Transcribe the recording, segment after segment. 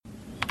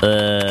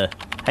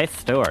Hey,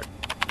 Stuart.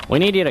 We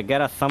need you to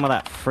get us some of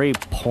that free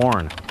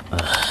porn.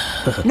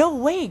 No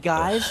way,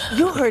 guys.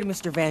 You heard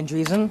Mr. Van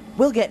Driesen.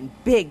 We'll get in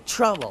big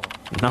trouble.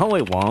 No,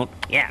 we won't.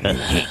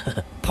 Yeah,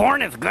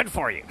 porn is good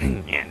for you.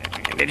 Yeah,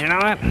 did you know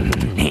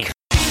that?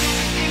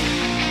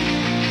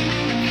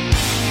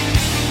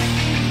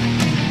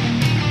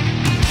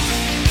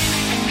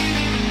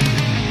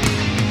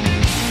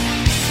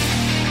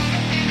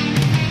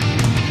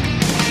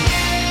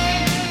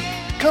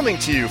 Coming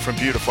to you from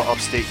beautiful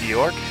upstate New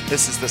York,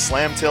 this is the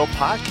Slam Tilt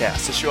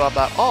Podcast, a show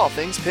about all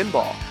things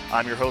pinball.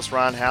 I'm your host,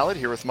 Ron Hallett,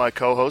 here with my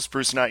co-host,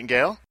 Bruce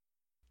Nightingale.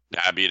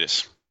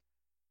 Diabetes.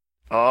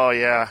 Oh,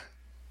 yeah.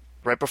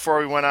 Right before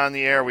we went on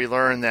the air, we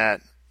learned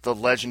that the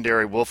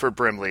legendary Wilford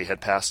Brimley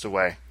had passed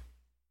away.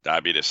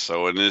 Diabetes.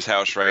 So in his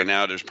house right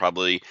now, there's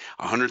probably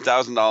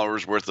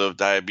 $100,000 worth of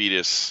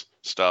diabetes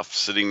stuff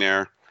sitting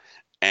there,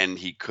 and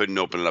he couldn't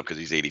open it up because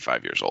he's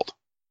 85 years old.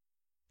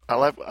 I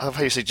love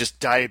how you say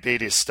just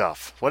diabetes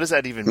stuff. What does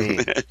that even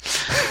mean?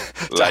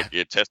 Like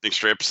testing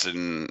strips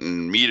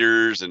and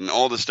meters and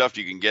all the stuff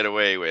you can get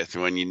away with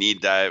when you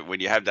need when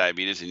you have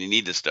diabetes and you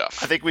need the stuff.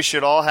 I think we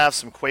should all have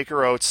some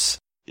Quaker Oats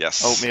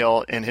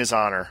oatmeal in his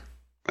honor.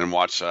 And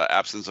watch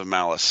Absence of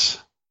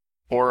Malice.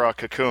 Or a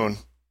Cocoon.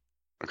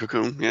 A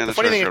Cocoon, yeah. The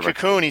funny thing in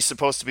Cocoon, he's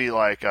supposed to be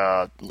like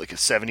a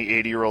 70,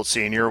 80-year-old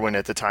senior when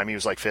at the time he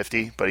was like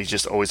 50, but he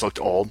just always looked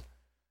old.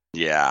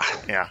 Yeah.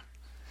 Yeah.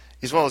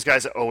 He's one of those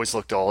guys that always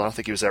looked old. I don't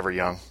think he was ever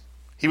young.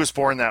 He was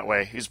born that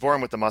way. He was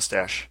born with the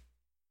mustache.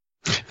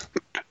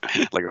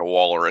 Like a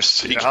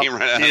walrus. He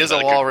is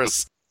a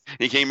walrus.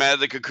 He came out of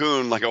the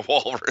cocoon like a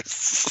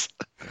walrus.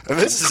 And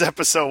this is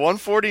episode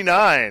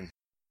 149.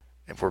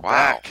 And we're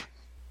back.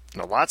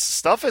 Now, lots of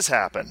stuff has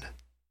happened.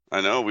 I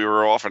know. We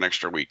were off an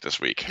extra week this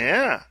week.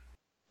 Yeah.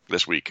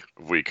 This week.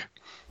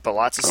 But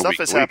lots of stuff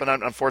has happened.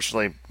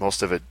 Unfortunately,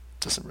 most of it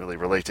doesn't really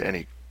relate to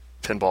any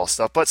pinball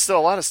stuff. But still,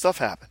 a lot of stuff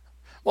happened.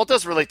 Well, it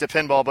does relate to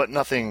pinball, but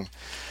nothing.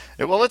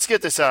 Well, let's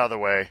get this out of the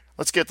way.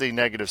 Let's get the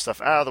negative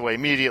stuff out of the way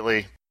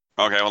immediately.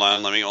 Okay, hold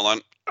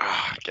on.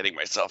 Getting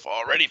myself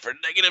all ready for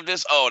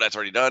negativeness. Oh, that's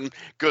already done.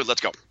 Good, let's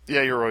go.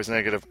 Yeah, you're always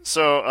negative.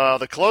 So,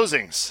 the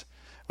closings.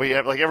 We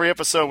have, like every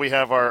episode, we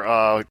have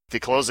our the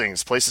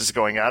closings, places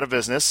going out of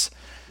business.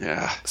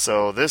 Yeah.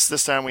 So this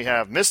time we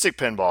have Mystic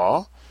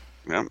Pinball.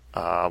 Yep.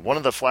 One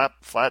of the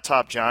Flat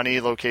Top Johnny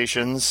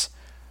locations,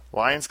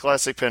 Lions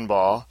Classic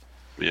Pinball.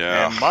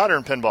 Yeah. And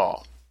Modern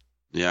Pinball.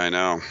 Yeah, I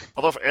know.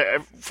 Although,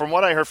 from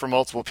what I heard from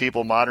multiple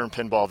people, Modern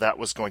Pinball, that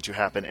was going to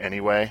happen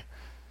anyway.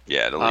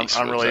 Yeah, the lease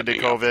unrelated to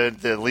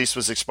COVID. The lease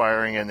was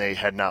expiring, and they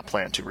had not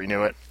planned to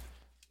renew it.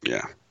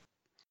 Yeah.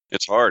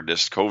 It's hard.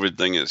 This COVID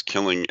thing is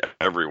killing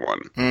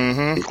everyone,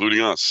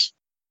 including us.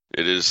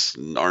 It is.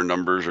 Our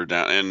numbers are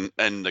down,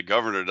 and the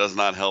governor does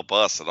not help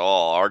us at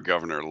all. Our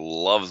governor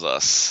loves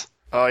us.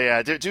 Oh,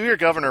 yeah. Do your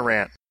governor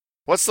rant.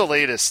 What's the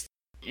latest?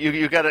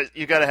 You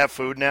gotta have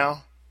food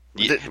now?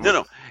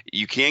 No.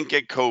 You can't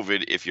get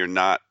COVID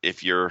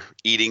if you're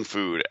eating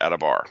food at a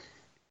bar.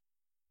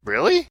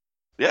 Really?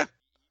 Yeah.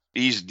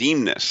 He's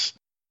deemed this.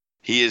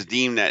 He has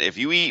deemed that if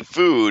you eat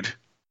food,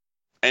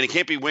 and it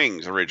can't be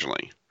wings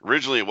originally.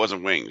 Originally it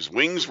wasn't wings.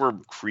 Wings were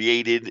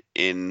created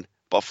in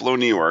Buffalo,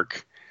 New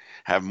York,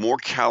 have more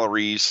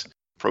calories,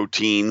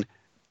 protein,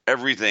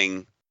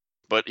 everything,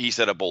 but he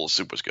said a bowl of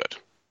soup was good.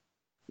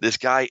 This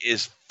guy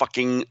is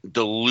fucking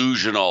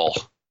delusional.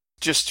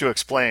 Just to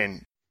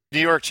explain, New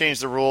York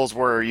changed the rules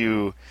where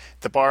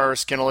the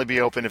bars can only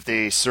be open if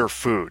they serve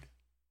food.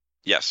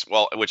 Yes,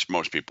 well, which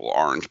most people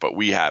aren't, but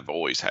we have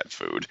always had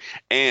food.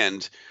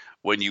 And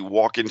when you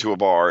walk into a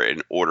bar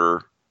and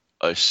order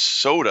a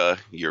soda,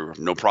 you're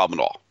no problem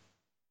at all.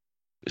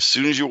 As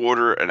soon as you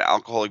order an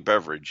alcoholic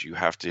beverage, you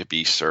have to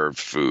be served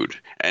food.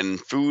 And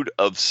food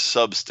of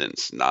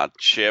substance, not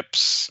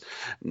chips,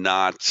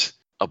 not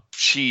a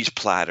cheese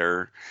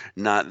platter,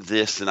 not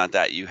this and not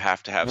that. You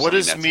have to have What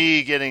does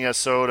me getting a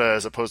soda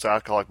as opposed to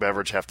alcoholic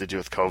beverage have to do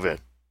with COVID?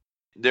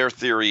 Their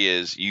theory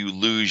is you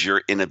lose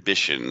your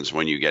inhibitions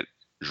when you get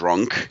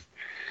drunk.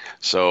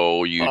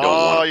 So you don't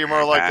want you're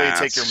more likely to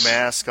take your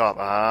mask off.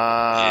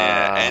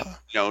 Yeah,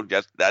 and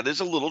that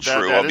is a little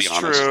true, I'll be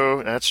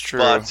honest. That's true.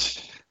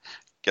 But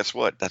guess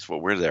what? That's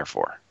what we're there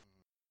for.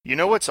 You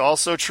know what's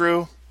also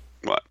true?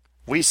 What?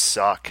 We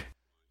suck.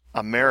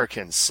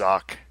 Americans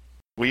suck.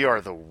 We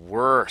are the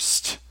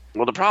worst.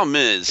 Well, the problem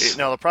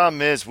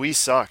is we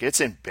suck. It's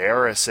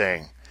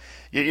embarrassing.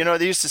 You know,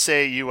 they used to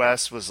say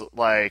U.S. was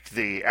like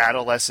the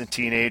adolescent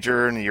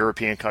teenager, and the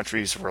European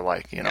countries were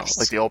like,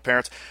 like the old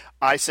parents.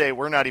 I say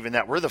we're not even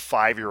that. We're the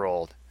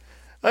 5-year-old.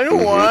 I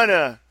don't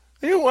wanna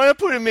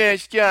put a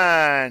mask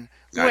on.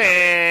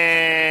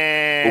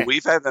 Well,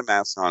 we've had the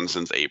mask on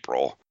since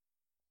April,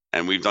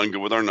 and we've done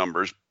good with our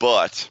numbers,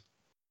 but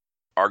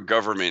our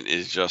government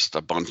is just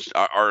a bunch.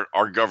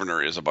 Our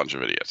governor is a bunch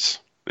of idiots.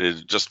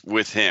 It's just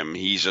with him,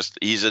 he's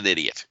an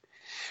idiot.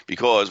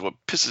 Because what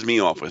pisses me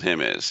off with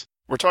him is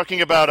we're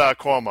talking about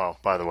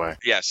Cuomo, by the way.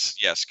 Yes,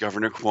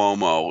 Governor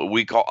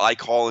Cuomo. I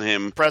call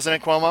him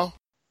President Cuomo.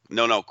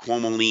 No,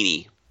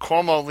 Cuomo-Lini.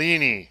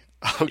 Cuomo-Lini.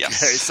 Okay,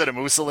 Yes. instead of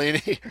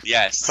Mussolini?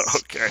 Yes.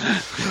 Okay.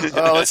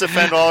 Let's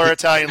offend all our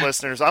Italian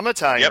listeners. I'm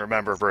Italian, Yep.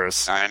 remember,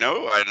 Bruce? I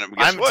know. Guess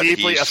I'm what?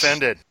 deeply He's-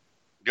 offended.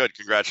 Good.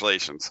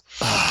 Congratulations.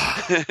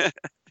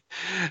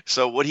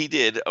 So what he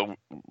did,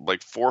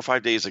 like 4 or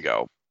 5 days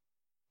ago,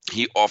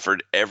 he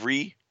offered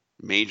every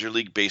Major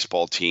League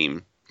Baseball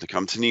team to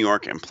come to New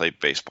York and play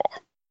baseball.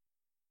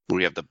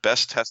 We have the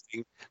best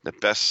testing, the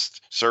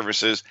best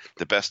services,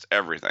 the best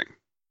everything.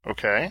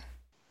 Okay.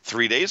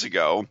 3 days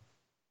ago,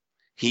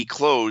 he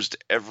closed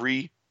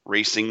every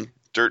racing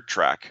dirt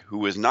track who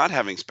was not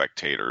having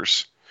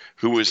spectators,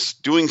 who was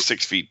doing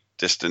 6 feet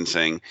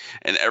distancing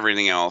and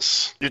everything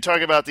else. You're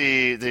talking about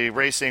the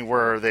racing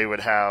where they would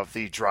have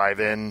the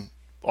drive-in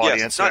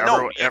audience,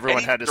 so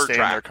everyone had to stay in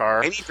their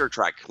car. Any dirt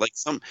track. Like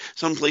some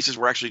places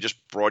were actually just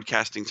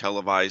broadcasting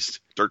televised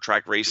dirt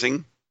track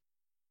racing.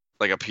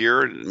 Like up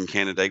here in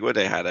Canandaigua,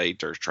 they had a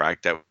dirt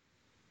track that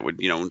would,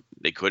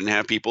 they couldn't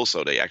have people,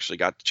 so they actually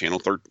got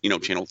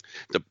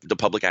the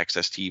public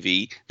access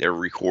TV. They were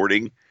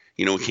recording,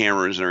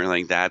 cameras and everything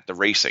like that. The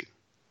racing.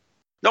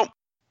 Nope,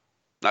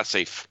 not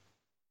safe.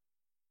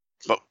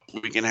 But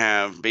we can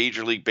have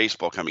Major League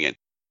Baseball coming in.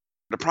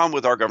 The problem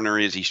with our governor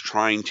is he's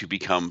trying to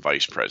become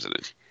vice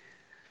president.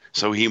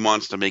 So he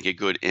wants to make a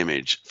good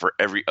image for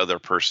every other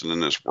person in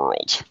this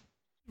world.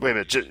 Wait a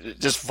minute,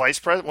 just vice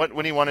president?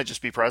 Wouldn't he want to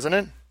just be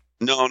president?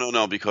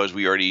 No, because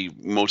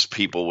most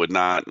people would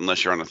not,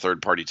 unless you're on a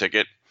third-party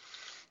ticket,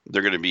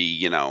 they're going to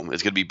be, it's going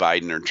to be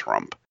Biden or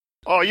Trump.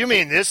 Oh, you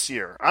mean this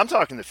year? I'm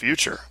talking the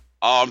future.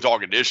 Oh, I'm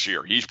talking this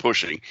year. He's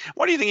pushing.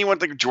 Why do you think he went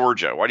to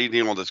Georgia? Why do you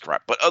think all this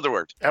crap? But other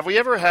words. Have we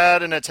ever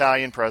had an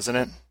Italian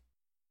president?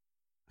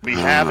 We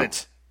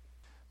haven't.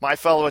 My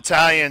fellow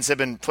Italians have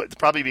been put,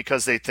 probably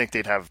because they think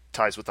they'd have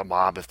ties with the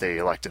mob if they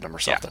elected him or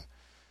something.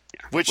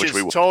 Yeah. Which is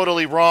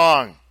totally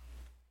wrong.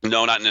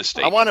 No, not in this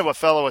state. I want a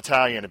fellow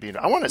Italian to be.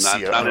 I want to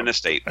see not in a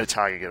state. An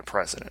Italian get a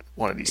president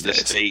one of these days.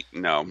 The state,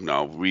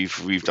 no.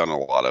 We've done a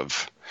lot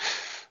of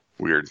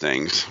weird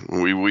things.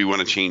 We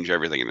want to change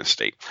everything in this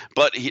state.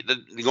 But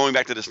going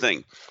back to this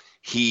thing,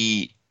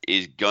 he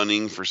is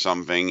gunning for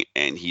something,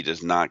 and he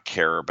does not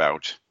care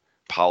about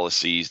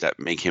policies that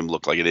make him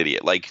look like an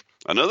idiot. Like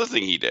another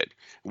thing he did.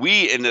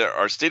 We, in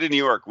our state of New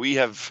York, we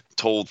have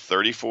told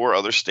 34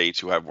 other states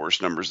who have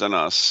worse numbers than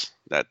us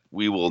that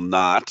we will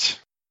not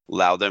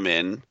allow them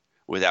in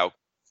without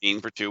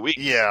quarantine for 2 weeks.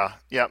 Yeah,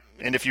 yep.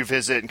 And if you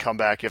visit and come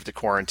back, you have to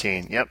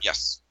quarantine. Yep.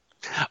 Yes.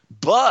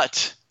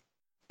 But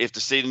if the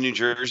state of New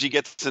Jersey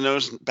gets to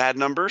those bad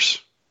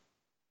numbers,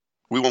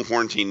 we won't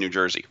quarantine New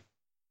Jersey.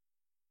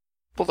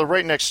 Well, they're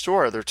right next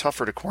door. They're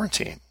tougher to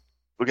quarantine.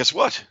 Well, guess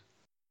what?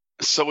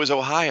 So is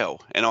Ohio.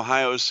 And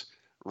Ohio's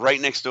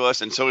right next to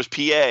us, and so is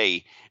PA.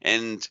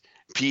 And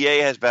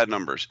PA has bad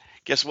numbers.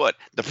 Guess what?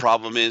 The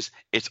problem is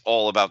it's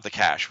all about the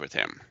cash with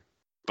him.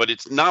 But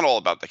it's not all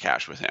about the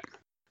cash with him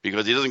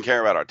because he doesn't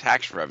care about our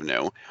tax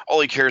revenue.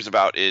 All he cares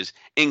about is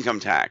income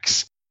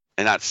tax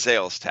and not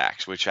sales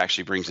tax, which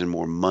actually brings in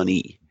more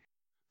money.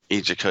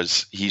 It's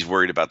because he's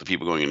worried about the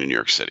people going into New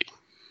York City.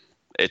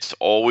 It's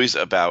always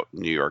about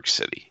New York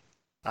City.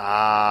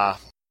 Ah.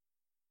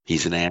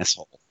 He's an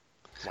asshole.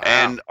 Wow.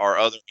 And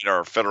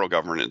our federal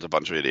government is a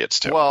bunch of idiots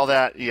too. Well,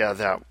 that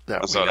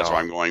so that's why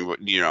I'm going.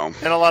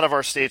 And a lot of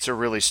our states are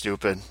really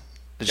stupid.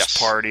 They're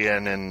just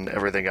partying and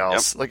everything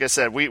else. Yep. Like I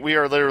said, we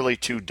are literally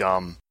too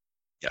dumb.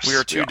 Yes, we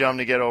are too dumb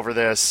to get over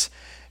this.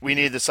 We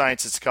need the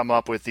scientists to come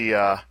up with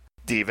the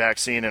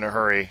vaccine in a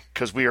hurry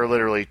because we are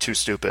literally too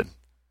stupid.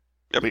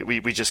 Yep.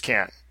 We just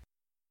can't.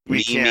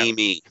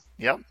 Me.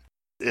 Yep.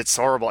 It's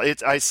horrible.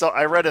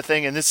 I read a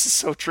thing, and this is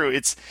so true.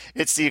 It's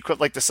the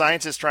like the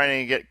scientists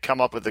trying to come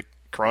up with the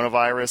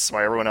coronavirus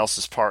while everyone else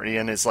is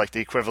partying is like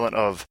the equivalent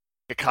of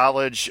a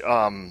college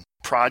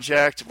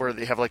project where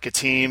they have like a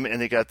team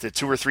and they got the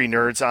 2 or 3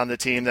 nerds on the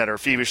team that are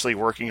feevishly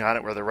working on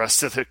it, where the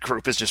rest of the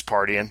group is just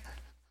partying.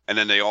 And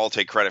then they all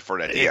take credit for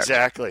it.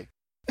 Exactly.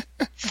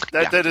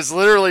 That is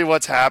literally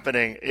what's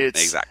happening.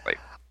 Exactly.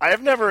 I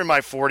have never in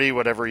my 40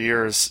 whatever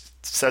years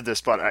said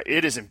this, but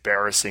it is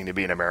embarrassing to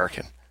be an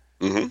American.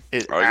 Mm-hmm.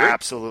 It's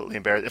absolutely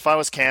embarrassing. If I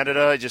was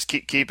Canada, just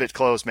keep it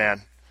closed,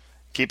 man.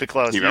 Keep it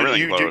closed.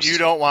 You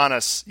don't want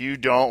us. You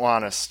don't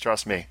want us.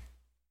 Trust me.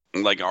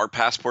 Like our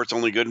passport's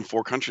only good in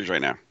 4 countries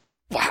right now.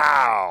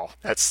 Wow,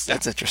 that's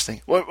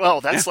interesting.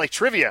 Well, that's like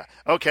trivia.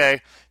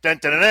 Okay, dun,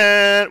 dun, dun,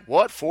 dun.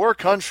 What 4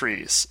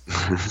 countries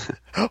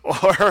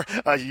or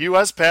a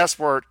U.S.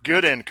 passport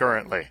good in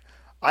currently?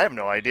 I have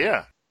no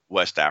idea.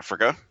 West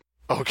Africa.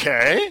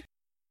 Okay.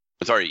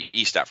 Sorry,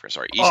 East Africa.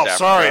 Sorry, East Africa.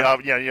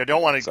 Sorry. You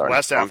don't want to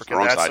West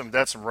Africa.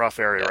 That's some rough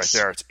area right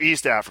there. It's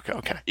East Africa.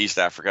 Okay. East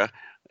Africa,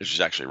 which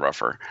is actually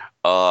rougher.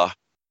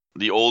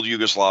 The old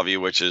Yugoslavia,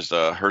 which is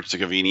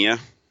Herzegovina.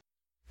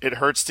 It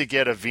hurts to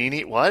get a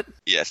Vini. What?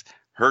 Yes,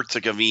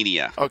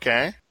 Herzegovina.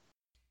 Okay.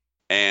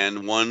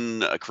 And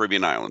 1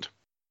 Caribbean island.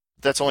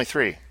 That's only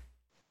 3.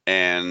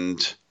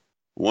 And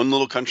 1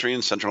 little country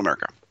in Central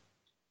America.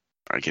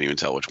 I can't even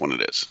tell which one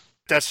it is.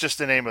 That's just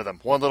the name of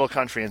them. 1 little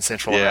country in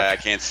Central America. Yeah, I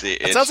can't see.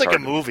 It sounds like a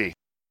movie.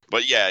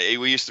 But yeah,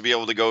 we used to be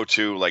able to go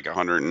to like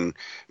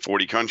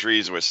 140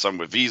 countries, with some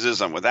with visas,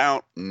 some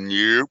without.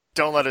 Nope.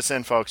 Don't let us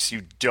in, folks.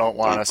 You don't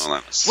want us. Don't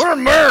let us. We're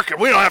America.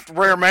 We don't have to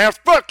wear a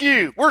mask. Fuck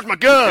you. Where's my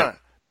gun?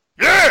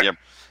 Yeah. Yep.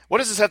 What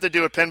does this have to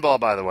do with pinball,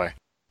 by the way?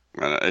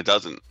 It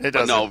doesn't. It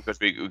doesn't. No,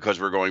 because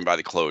we're going by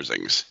the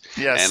closings.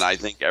 Yes. And I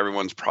think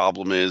everyone's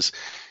problem is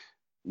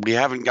we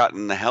haven't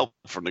gotten the help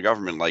from the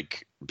government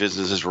like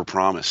businesses were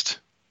promised.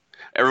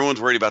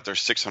 Everyone's worried about their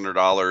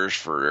 $600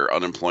 for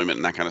unemployment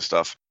and that kind of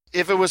stuff.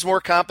 If it was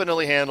more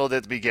competently handled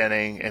at the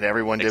beginning and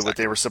everyone did what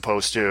they were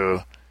supposed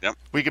to, Yep.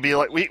 we could be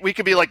like we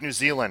could be like New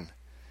Zealand,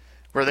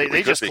 where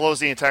they just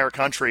closed the entire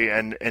country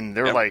and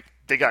they're like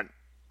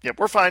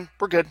we're fine,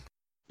 we're good.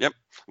 Yep.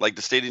 Like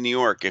the state of New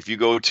York, if you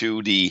go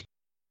to the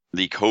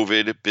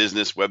COVID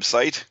business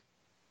website,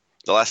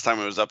 the last time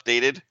it was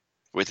updated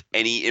with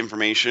any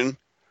information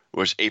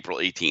was April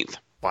 18th.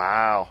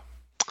 Wow.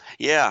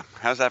 Yeah,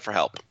 how's that for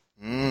help?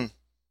 Mm.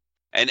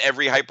 And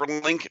every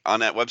hyperlink on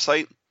that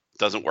website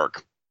doesn't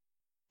work.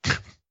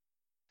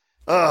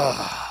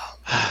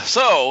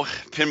 So,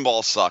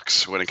 pinball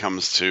sucks when it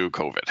comes to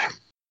COVID.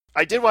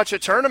 I did watch a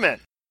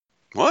tournament.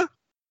 What?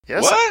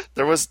 Yes. What?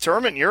 There was a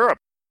tournament in Europe.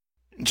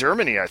 In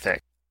Germany, I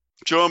think.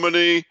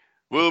 Germany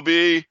will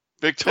be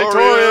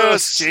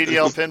victorious.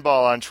 JDL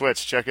Pinball on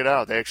Twitch. Check it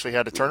out. They actually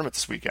had a tournament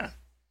this weekend.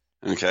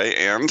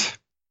 Okay, and?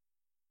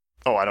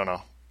 Oh, I don't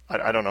know.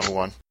 I don't know who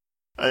won.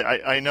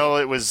 I know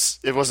it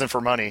wasn't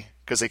for money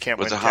because they can't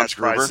win cash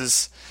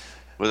prizes.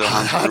 Was it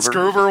Hans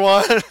Gruber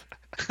won?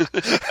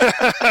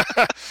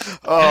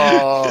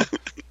 Oh,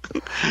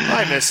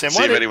 I miss him.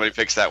 See if anybody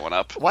picks that one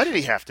up. Why did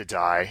he have to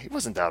die? He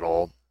wasn't that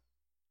old.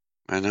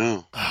 I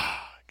know.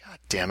 God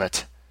damn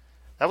it.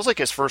 That was like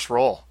his first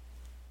role.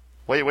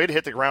 Way to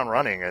hit the ground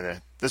running.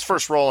 And his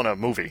first role in a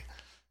movie.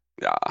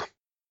 Yeah.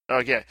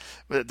 Okay.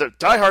 The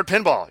Die Hard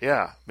Pinball.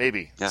 Yeah,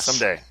 maybe. Yes.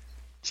 Someday.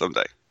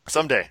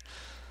 Someday.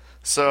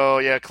 So,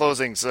 yeah,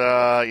 closings.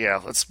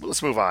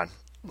 Let's move on.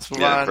 Let's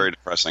move on. Yeah, very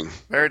depressing.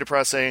 Very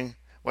depressing.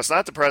 What's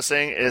not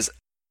depressing is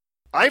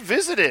I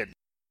visited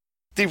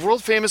the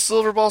world-famous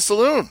Silver Ball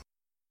Saloon.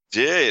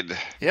 Did.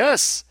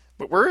 Yes.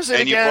 But where is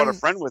it and again? You brought a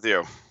friend with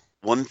you.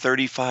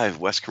 135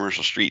 West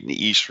Commercial Street in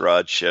East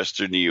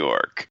Rochester, New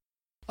York.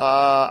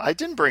 I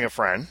didn't bring a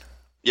friend.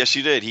 Yes,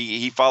 you did.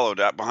 He followed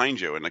up behind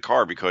you in the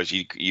car because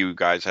you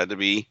guys had to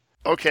be...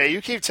 Okay,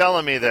 you keep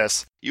telling me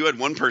this. You had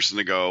one person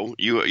to go.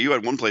 You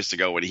had one place to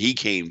go, and he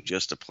came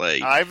just to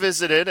play. I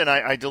visited, and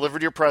I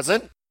delivered your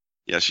present.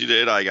 Yes, you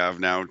did. I have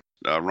now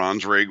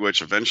Ron's rig,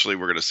 which eventually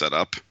we're going to set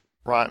up.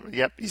 Ron,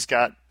 yep,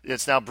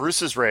 it's now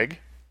Bruce's rig.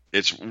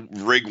 It's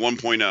rig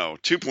 1.0.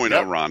 2.0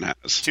 Yep. Ron has.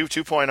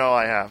 2.0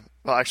 I have.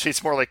 Well, actually,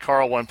 it's more like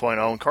Carl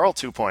 1.0 and Carl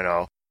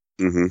 2.0.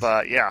 Mm-hmm.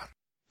 But, yeah.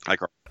 Hi,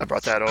 Carl. I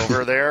brought that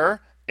over there,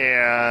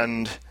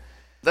 and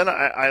then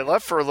I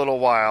left for a little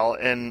while,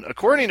 and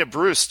according to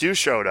Bruce, Stu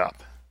showed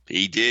up.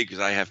 He did, because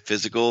I have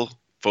physical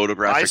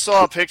photographic... I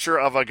saw a picture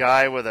of a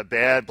guy with a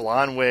bad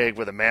blonde wig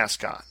with a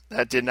mask on.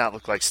 That did not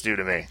look like Stu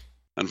to me.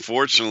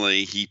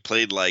 Unfortunately, he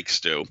played like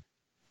Stu,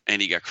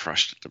 and he got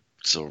crushed at the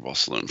Silver Ball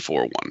Saloon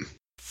 4-1.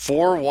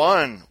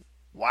 4-1.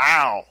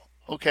 Wow.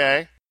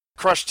 Okay.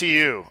 Crushed to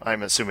you,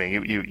 I'm assuming.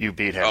 You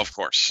beat him. Of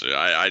course.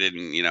 I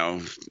didn't,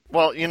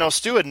 Well,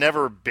 Stu had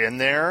never been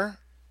there.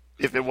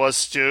 If it was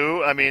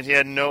Stu, I mean, he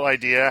had no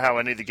idea how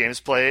any of the games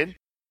played.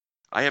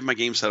 I have my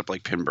game set up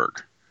like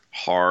Pinburg.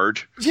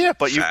 Hard, yeah,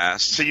 but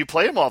fast. You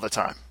play them all the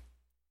time.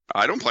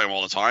 I don't play them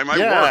all the time. I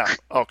work.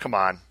 Oh, come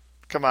on.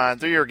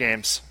 Do your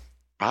games.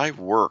 I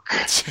work.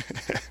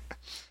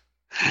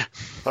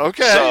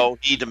 Okay. So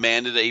he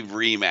demanded a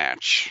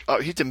rematch. Oh,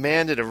 he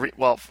demanded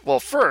well,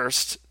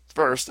 first,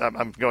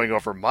 I'm going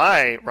over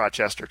my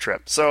Rochester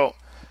trip. So,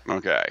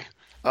 okay.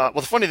 Well,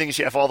 the funny thing is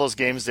you have all those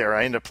games there.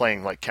 I end up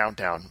playing like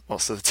Countdown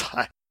most of the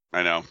time.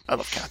 I know. I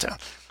love Countdown.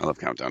 I love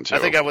Countdown too. I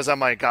think I was on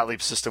my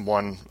Gottlieb System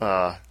 1.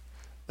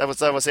 That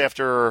was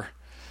after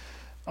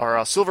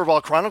our Silver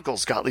Ball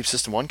Chronicles Gottlieb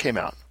System 1 came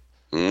out.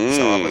 So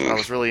I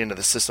was really into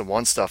the System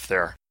 1 stuff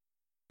there.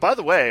 By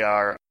the way,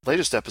 our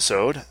latest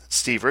episode,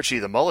 Steve Ritchie,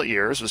 The Mullet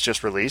Years, was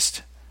just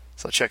released.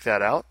 So check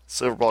that out.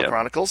 Silver Ball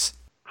Chronicles.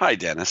 Hi,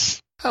 Dennis.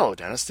 Hello,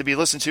 Dennis. To be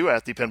listened to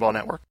at the Pinball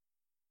Network.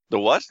 The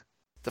what?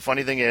 The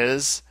funny thing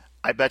is,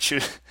 I bet you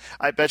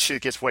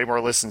it gets way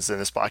more listens than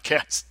this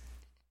podcast.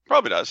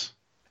 Probably does.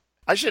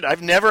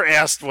 I've never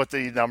asked what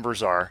the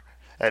numbers are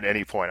at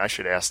any point. I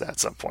should ask that at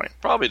some point.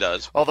 Probably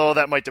does. Although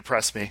that might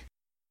depress me.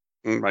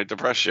 Might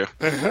depress you.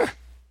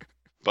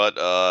 But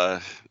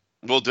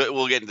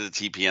we'll get into the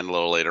TPN a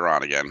little later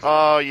on again.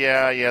 Oh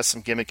yeah,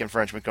 some gimmick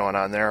infringement going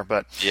on there.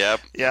 But yep.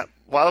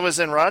 While I was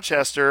in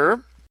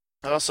Rochester,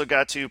 I also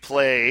got to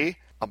play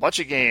a bunch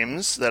of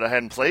games that I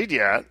hadn't played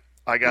yet.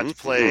 I got to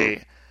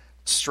play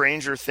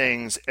Stranger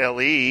Things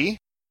LE.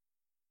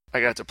 I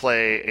got to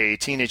play a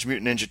Teenage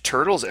Mutant Ninja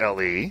Turtles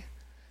LE.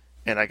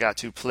 And I got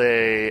to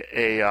play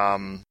a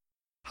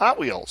Hot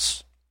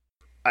Wheels.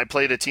 I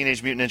played a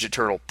Teenage Mutant Ninja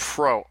Turtle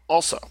Pro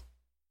also.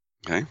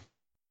 Okay.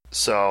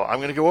 So I'm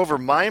going to go over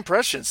my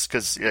impressions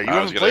because you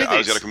haven't played these. I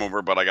was going to come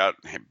over, but I got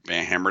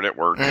hammered at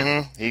work.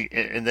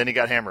 Mm-hmm. And then he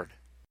got hammered.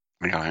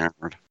 I got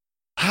hammered.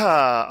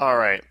 All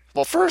right.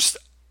 Well, first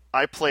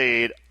I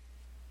played.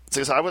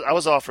 I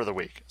was off for the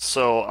week,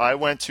 so I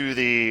went to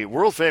the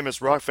world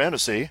famous Rock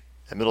Fantasy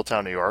in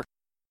Middletown, New York,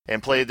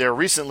 and played their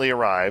recently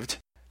arrived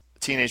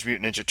Teenage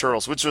Mutant Ninja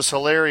Turtles, which was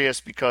hilarious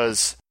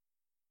because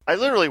I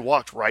literally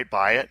walked right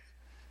by it,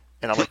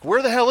 and I'm like,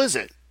 "Where the hell is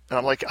it?" And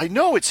I'm like, "I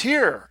know it's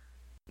here."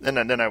 And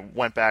then I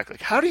went back,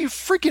 like, "How do you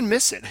freaking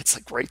miss it?" It's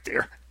like right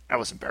there. That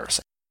was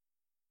embarrassing.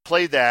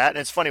 Played that, and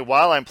it's funny,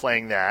 while I'm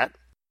playing that,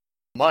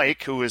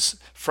 Mike, who is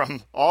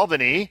from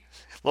Albany,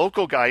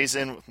 local guy, he's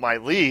in my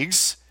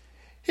leagues,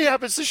 he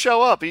happens to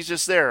show up. He's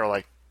just there,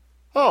 like,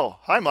 "Oh,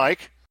 hi,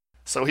 Mike."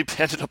 So he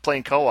ended up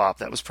playing co-op.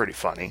 That was pretty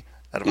funny,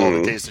 out of all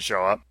the days to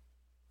show up.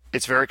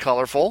 It's very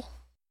colorful.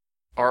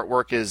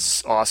 Artwork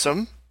is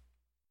awesome.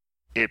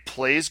 It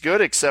plays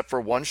good except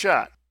for one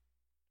shot,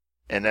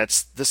 and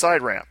that's the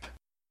side ramp.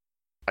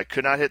 I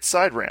could not hit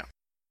side ramp.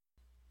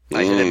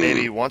 I hit it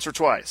maybe once or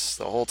twice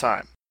the whole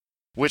time,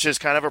 which is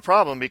kind of a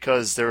problem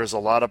because there's a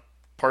lot of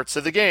parts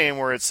of the game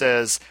where it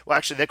says, well,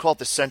 actually, they call it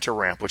the center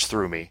ramp, which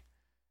threw me.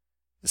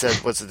 It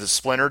says, what's it, the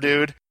Splinter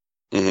dude?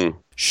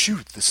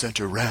 Shoot the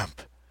center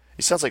ramp.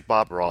 He sounds like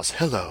Bob Ross.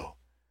 Hello.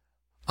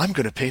 I'm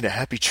going to paint a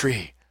happy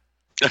tree.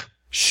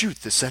 Shoot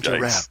the center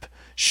ramp.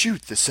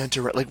 Shoot the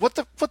center ramp. Like, what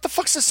the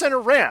fuck's the center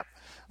ramp?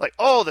 Like,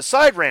 oh, the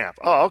side ramp.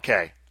 Oh,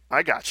 okay.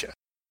 I gotcha.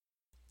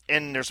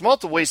 And there's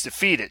multiple ways to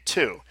feed it,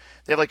 too.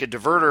 They have like a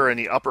diverter in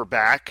the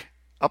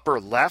upper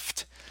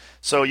left.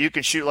 So you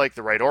can shoot like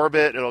the right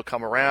orbit. It'll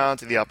come around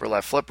to the upper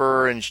left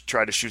flipper and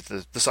try to shoot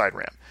the side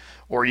ramp.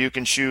 Or you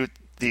can shoot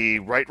the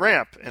right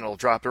ramp and it'll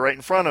drop it right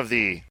in front of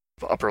the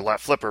upper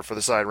left flipper for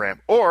the side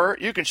ramp. Or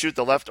you can shoot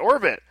the left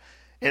orbit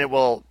and it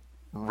will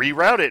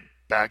reroute it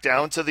back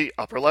down to the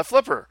upper left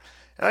flipper.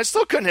 And I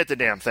still couldn't hit the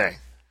damn thing.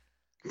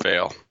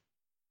 Fail.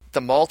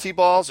 The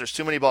multi-balls, there's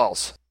too many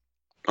balls.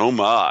 Oh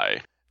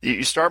my.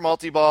 You start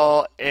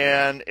multi-ball,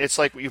 and it's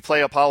like you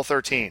play Apollo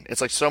 13. It's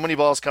like so many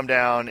balls come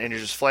down, and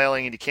you're just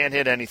flailing, and you can't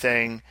hit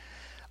anything.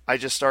 I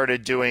just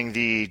started doing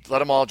the let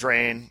them all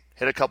drain,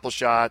 hit a couple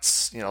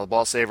shots, the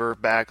ball saver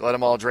back, let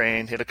them all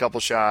drain, hit a couple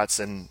shots,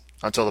 and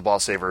until the ball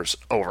saver's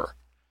over.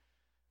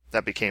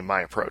 That became my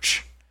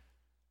approach.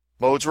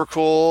 Modes were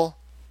cool.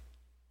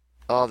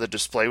 The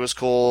display was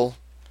cool.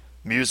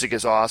 Music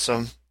is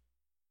awesome.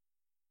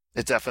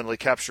 It definitely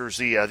captures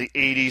the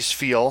 80s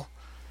feel.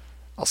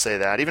 I'll say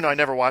that. Even though I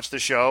never watched the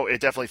show,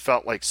 it definitely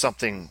felt like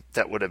something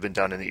that would have been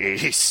done in the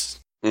 80s.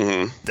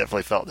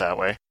 Definitely felt that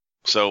way.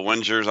 So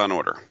when's yours on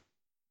order?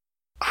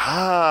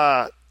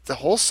 The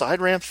whole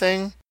side ramp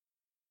thing.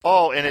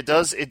 Oh, and it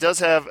does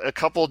have a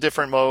couple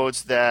different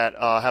modes that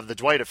have the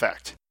Dwight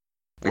effect,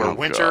 where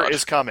winter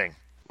is coming.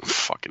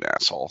 Fucking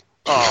asshole.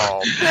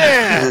 Oh,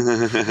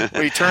 man!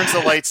 Where he turns the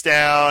lights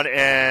down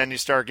and you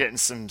start getting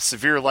some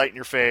severe light in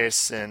your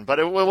face. But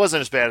it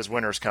wasn't as bad as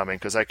winter's coming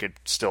because I could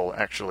still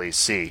actually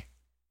see.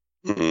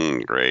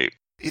 Great.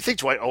 You think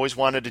Dwight always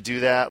wanted to do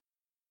that?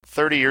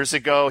 30 years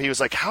ago, he was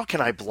like, how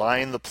can I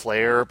blind the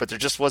player? But there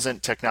just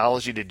wasn't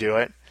technology to do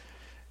it.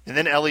 And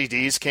then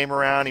LEDs came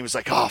around. He was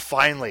like, oh,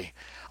 finally,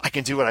 I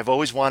can do what I've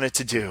always wanted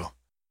to do.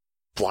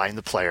 Blind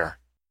the player.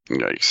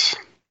 Nice.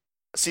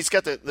 See, it's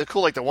got the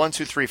cool, like the 1,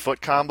 2, 3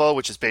 foot combo,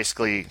 which is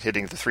basically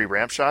hitting the 3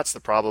 ramp shots. The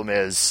problem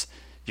is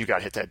you got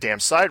to hit that damn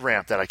side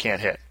ramp that I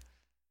can't hit.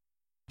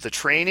 The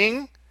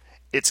training,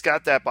 it's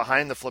got that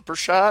behind the flipper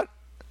shot,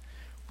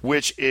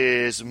 which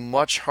is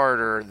much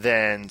harder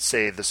than,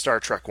 say, the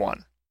Star Trek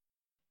one.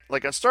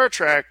 Like on Star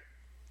Trek,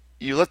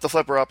 you lift the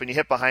flipper up and you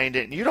hit behind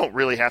it, and you don't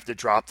really have to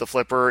drop the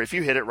flipper. If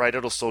you hit it right,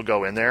 it'll still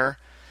go in there.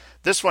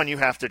 This one, you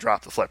have to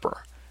drop the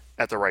flipper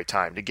at the right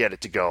time to get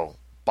it to go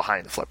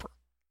behind the flipper.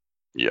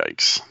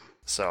 Yikes.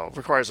 So it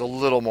requires a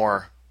little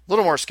more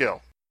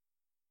skill.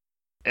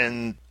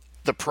 And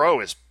the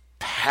Pro is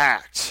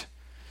packed.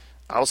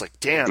 I was like,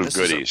 damn, this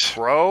is a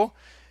Pro?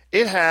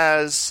 It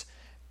has,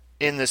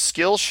 in the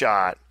skill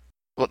shot,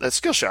 well, that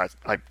skill shot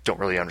I don't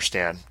really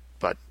understand,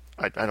 but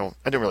I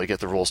didn't really get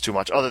the rules too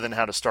much other than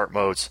how to start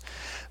modes.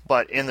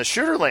 But in the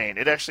shooter lane,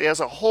 it actually has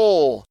a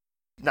whole,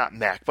 not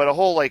mech, but a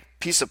whole like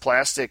piece of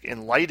plastic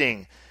and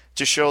lighting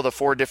to show the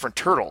 4 different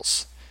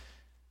turtles.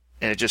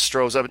 And it just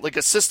throws up like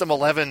a System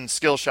 11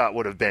 skill shot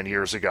would have been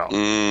years ago.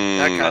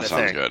 That kind of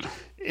thing. Good.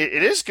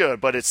 It is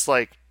good, but it's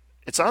like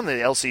it's on the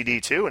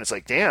LCD too, and it's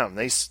like, damn,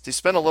 they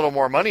spent a little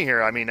more money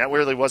here. I mean, that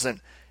really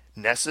wasn't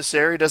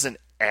necessary. It doesn't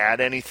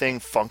add anything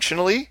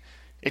functionally.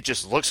 It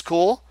just looks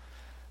cool.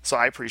 So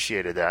I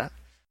appreciated that.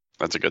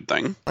 That's a good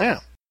thing.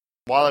 Yeah.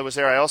 While I was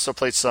there, I also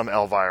played some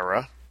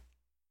Elvira.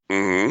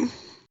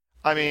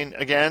 I mean,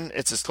 again,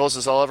 it's as close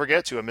as I'll ever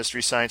get to a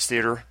Mystery Science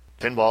Theater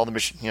pinball,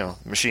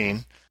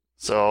 machine.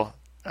 So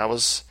that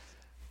was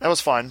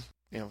fun.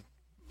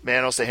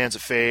 Manos, The Hands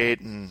of Fate,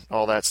 and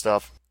all that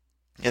stuff.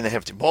 And they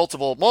have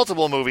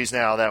multiple movies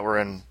now that were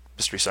in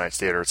Mystery Science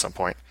Theater at some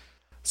point.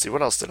 Let's see,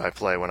 what else did I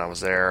play when I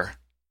was there?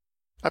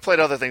 I played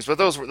other things, but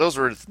those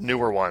were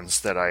newer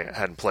ones that I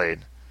hadn't played.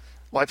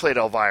 Well, I played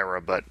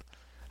Elvira, but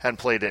hadn't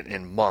played it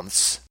in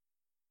months.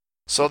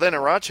 So then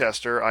in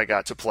Rochester, I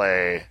got to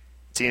play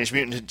Teenage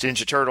Mutant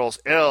Ninja Turtles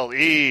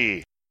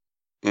LE.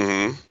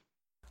 Mm-hmm.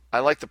 I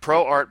like the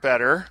Pro art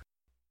better.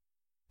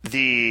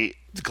 The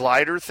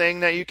glider thing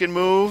that you can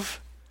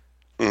move,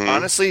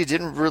 honestly, it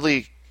didn't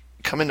really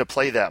come into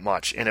play that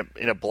much, and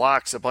it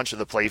blocks a bunch of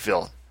the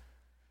playfield.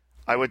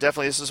 I would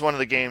definitely, this is one of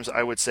the games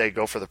I would say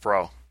go for the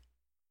Pro.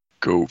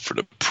 Go for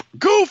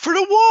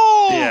the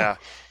wall! Yeah,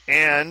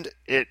 and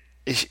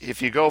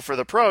if you go for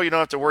the Pro, you don't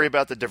have to worry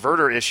about the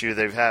diverter issue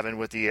they're having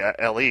with the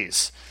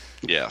LEs.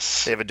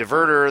 Yes. They have a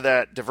diverter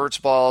that diverts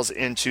balls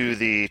into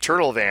the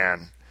turtle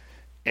van,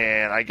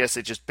 and I guess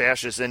it just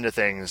bashes into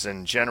things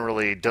and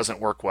generally doesn't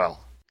work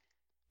well.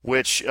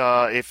 Which,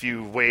 if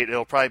you wait,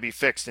 it'll probably be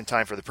fixed in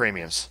time for the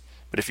premiums.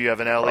 But if you have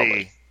an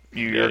LE,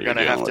 you're going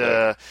to have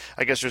to,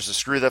 I guess there's a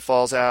screw that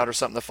falls out or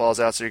something that falls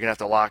out, so you're going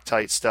to have to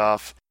Loctite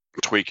stuff.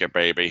 Tweak it,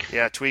 baby.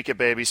 Yeah, tweak it,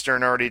 baby.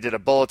 Stern already did a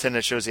bulletin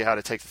that shows you how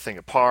to take the thing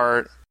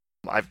apart.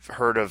 I've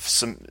heard of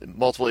some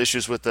multiple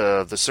issues with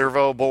the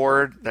servo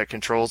board that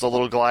controls the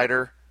little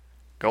glider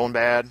going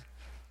bad.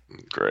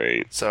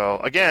 Great.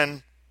 So,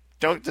 again,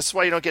 this is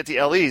why you don't get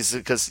the LEs,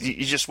 because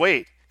you just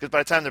wait. Because by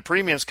the time the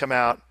premiums come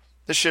out,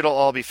 this shit will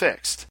all be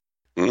fixed.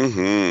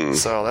 Mm-hmm.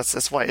 So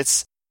that's why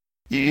it's...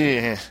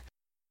 Yeah.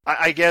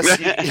 I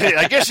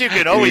guess you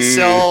can always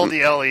sell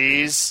the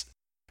LEs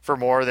for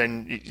more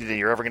than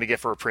you're ever going to get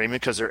for a premium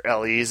because they're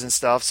LEs and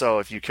stuff, so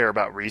if you care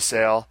about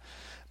resale.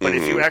 But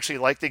if you actually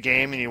like the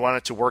game and you want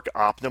it to work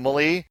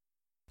optimally,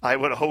 I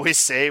would always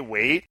say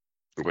wait.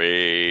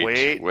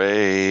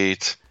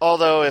 Wait.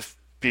 Although if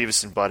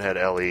Beavis and Butthead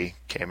LE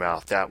came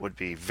out, that would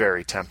be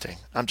very tempting.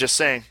 I'm just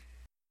saying.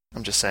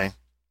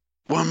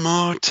 One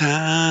more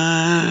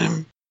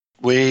time.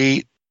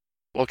 Wait.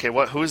 Okay,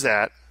 who's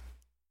that?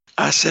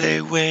 I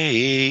say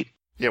wait.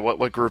 Yeah,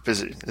 what group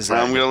is it? Is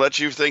that? I'm going to let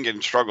you think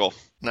and struggle.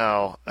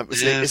 No.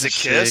 Is it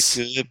Kiss?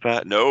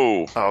 Goodbye.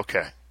 No. Oh,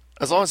 okay.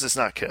 As long as it's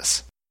not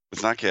Kiss.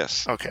 It's not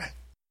Kiss. Okay.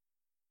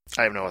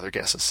 I have no other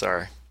guesses,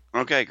 sorry.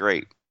 Okay,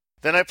 great.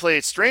 Then I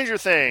played Stranger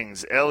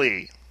Things,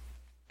 LE.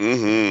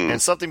 Mm-hmm.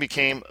 And something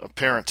became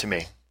apparent to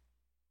me.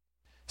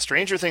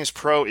 Stranger Things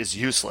Pro is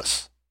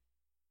useless.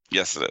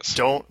 Yes, it is.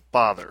 Don't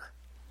bother.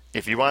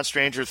 If you want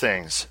Stranger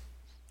Things,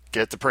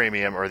 get the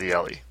premium or the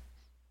LE.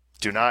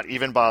 Do not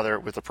even bother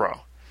with the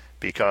Pro.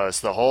 Because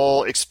the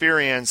whole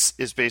experience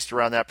is based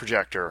around that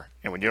projector.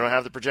 And when you don't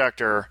have the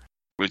projector...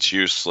 It's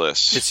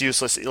useless. It's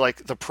useless.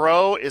 Like, the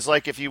Pro is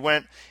like if you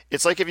went...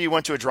 It's like if you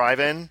went to a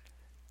drive-in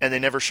and they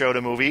never showed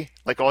a movie.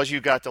 Like, all you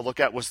got to look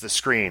at was the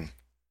screen.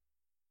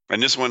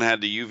 And this one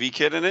had the UV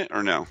kit in it,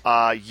 or no?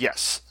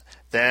 Yes.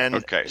 Then,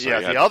 okay, so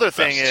the other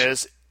thing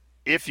is,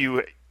 if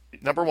you...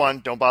 Number one,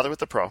 don't bother with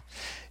the Pro.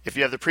 If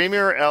you have the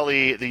Premium or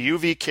LE, the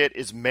UV kit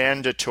is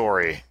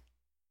mandatory.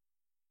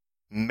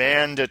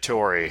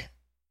 Mandatory.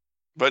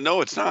 But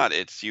no, it's not.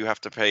 It's you have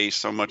to pay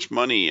so much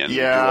money and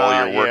do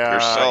all your work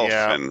yourself.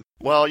 Yeah. And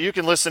well, you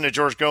can listen to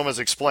George Gomez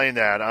explain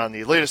that on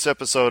the latest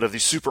episode of the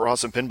Super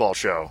Awesome Pinball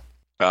Show.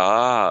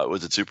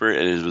 Was it super?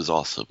 And it was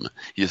awesome.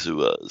 Yes, it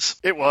was.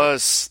 It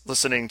was.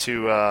 Listening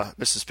to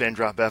Mrs. Pin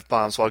drop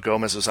F-bombs while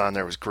Gomez was on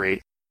there was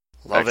great.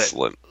 Love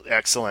Excellent. it.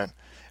 Excellent.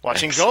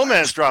 Watching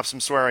Gomez drop some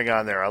swearing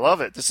on there. I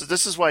love it.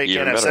 This is why you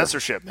can't have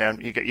censorship,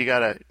 man. You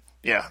gotta,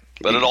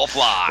 let it all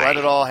fly. Let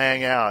it all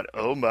hang out.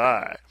 Oh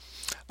my.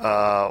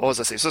 What was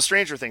I saying? So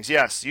Stranger Things,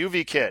 yes.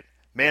 UV kit,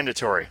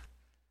 mandatory.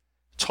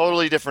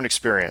 Totally different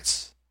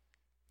experience.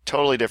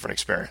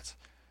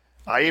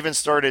 I even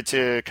started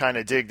to kind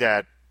of dig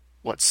that,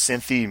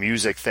 synthy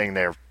music thing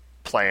they're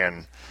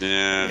playing.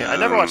 Yeah. I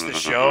never watched the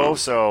show,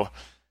 so...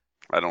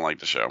 I don't like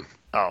the show.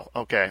 Oh,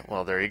 okay.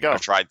 Well, there you go.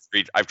 I've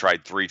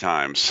tried 3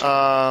 times.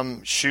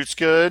 Shoot's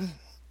good,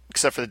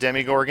 except for the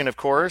Demigorgon, of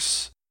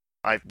course.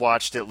 I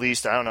watched at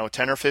least,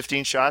 10 or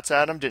 15 shots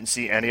at him. Didn't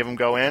see any of them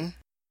go in.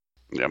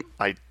 Yep.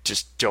 I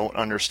just don't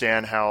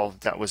understand how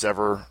that was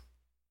ever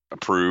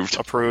approved,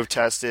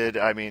 tested.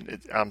 I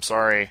mean, I'm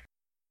sorry.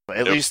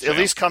 At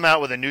least come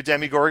out with a new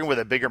Demigorgon with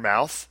a bigger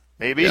mouth,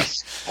 maybe,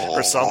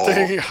 or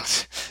something.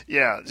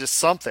 Yeah, just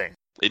something.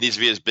 It needs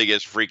to be as big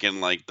as freaking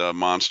like the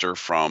monster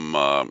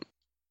from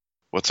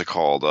what's it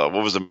called? What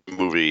was the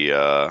movie?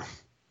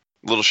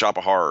 Little Shop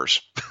of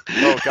Horrors.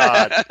 Oh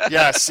God!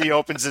 Yes, he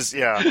opens his.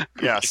 Yes,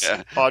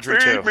 yeah. Audrey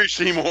 2.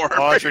 Seymour.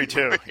 Audrey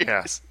 2.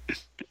 Yes.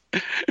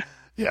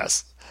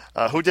 Yes.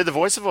 Who did the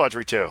voice of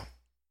Audrey 2?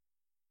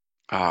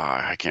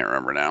 I can't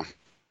remember now.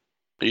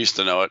 I used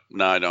to know it.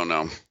 No, I don't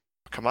know.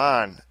 Come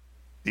on.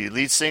 The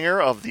lead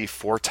singer of the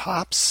Four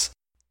Tops?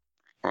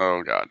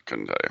 Oh, God.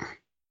 Couldn't tell you.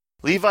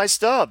 Levi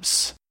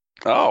Stubbs.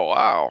 Oh,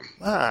 wow.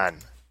 Come on.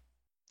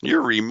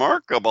 You're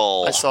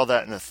remarkable. I saw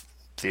that in the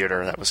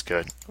theater. That was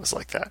good. It was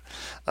like that.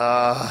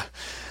 I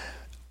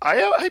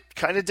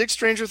kind of dig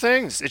Stranger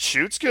Things. It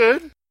shoots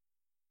good.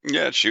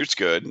 Yeah, it shoots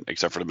good,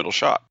 except for the middle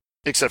shot.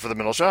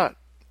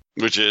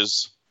 Which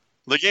is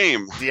the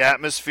game. The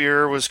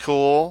atmosphere was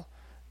cool,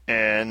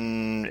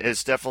 and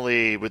it's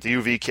definitely, with the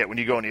UV kit, when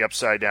you go in the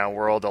upside-down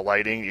world, the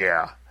lighting,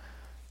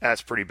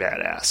 that's pretty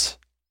badass.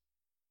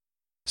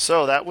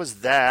 So that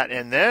was that,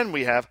 and then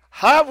we have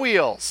Hot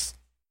Wheels.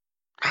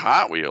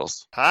 Hot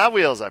Wheels?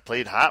 I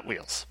played Hot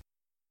Wheels.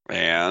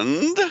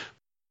 And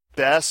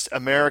Best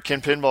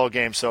American pinball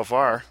game so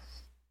far.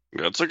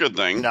 that's a good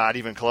thing. Not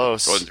even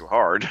close. It wasn't too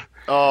hard.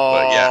 Oh.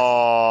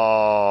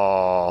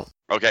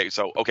 But yeah.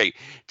 Okay,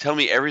 tell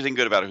me everything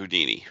good about a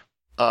Houdini.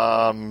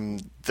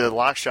 The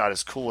lock shot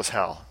is cool as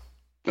hell.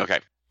 Okay.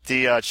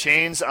 The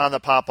chains on the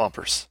pop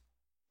bumpers.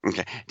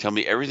 Okay. Tell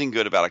me everything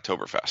good about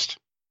Oktoberfest.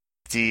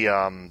 The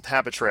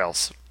habit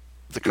trails.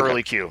 The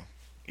curly Q.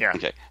 Yeah.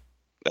 Okay.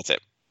 That's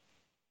it.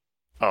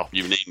 Oh.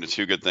 You've named the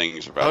two good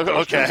things about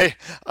those okay.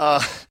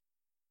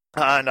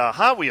 On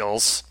Hot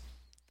Wheels,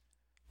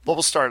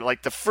 we'll start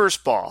like the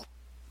first ball.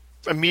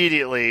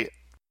 Immediately,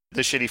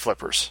 the shitty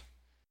flippers.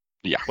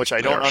 Yeah. Which I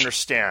don't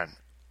understand.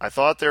 I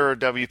thought they were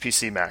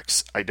WPC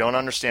Max. I don't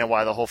understand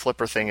why the whole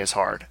flipper thing is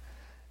hard.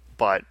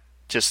 But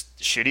just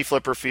shitty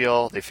flipper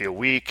feel. They feel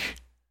weak.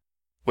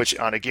 Which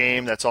on a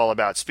game that's all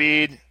about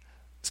speed,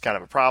 it's kind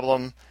of a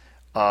problem.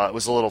 It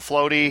was a little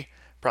floaty.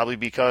 Probably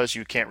because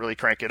you can't really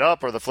crank it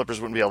up or the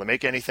flippers wouldn't be able to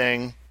make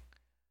anything.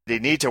 They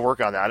need to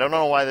work on that. I don't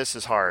know why this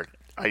is hard.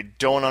 I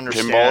don't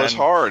understand. Pinball is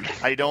hard.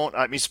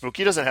 I mean,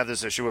 Spooky doesn't have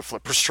this issue with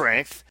flipper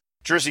strength.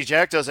 Jersey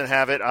Jack doesn't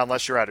have it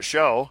unless you're at a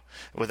show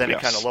with any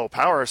kind of low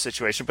power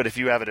situation. But if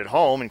you have it at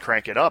home and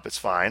crank it up, it's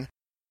fine.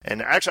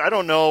 And actually, I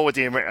don't know what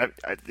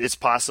it's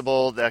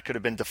possible that could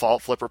have been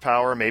default flipper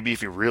power. Maybe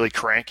if you really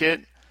crank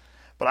it.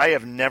 But I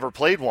have never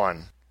played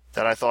one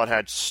that I thought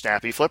had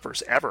snappy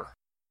flippers ever.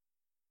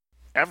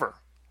 Ever.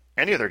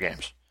 Any of their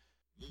games.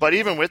 But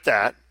even with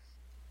that,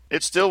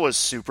 it still was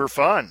super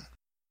fun.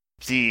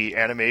 The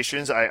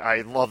animations,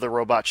 I love the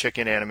robot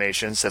chicken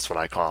animations. That's what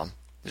I call them.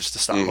 Just the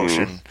stop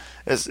motion.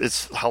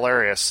 It's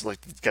hilarious. Like,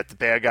 you got the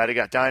bad guy that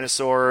got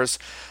dinosaurs.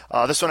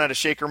 This one had a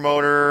shaker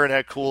motor and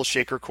had cool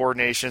shaker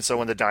coordination. So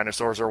when the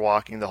dinosaurs are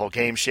walking, the whole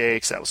game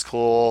shakes. That was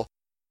cool.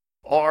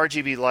 All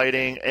RGB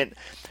lighting. And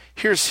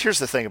here's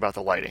the thing about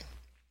the lighting.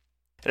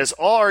 It has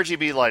all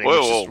RGB lighting,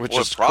 which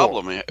is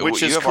problem? Cool.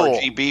 Which is have cool.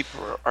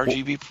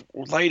 RGB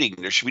lighting.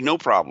 There should be no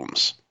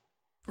problems.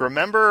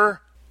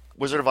 Remember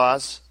Wizard of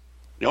Oz?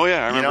 Oh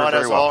yeah, I remember. You know it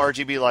has all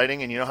RGB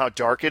lighting, and you know how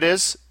dark it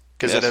is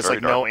because it has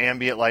like no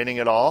ambient lighting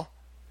at all.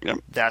 Yep.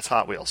 That's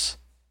Hot Wheels,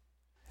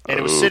 and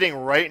it was sitting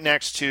right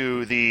next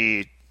to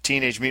the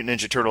Teenage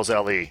Mutant Ninja Turtles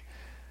LE,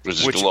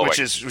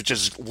 which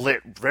is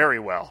lit very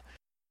well,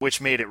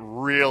 which made it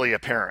really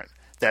apparent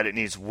that it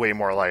needs way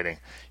more lighting.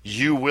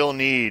 You will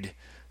need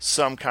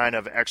some kind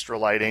of extra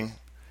lighting.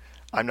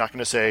 I'm not going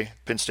to say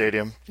Pin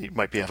Stadium. You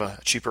might have a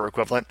cheaper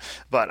equivalent,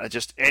 but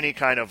just any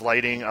kind of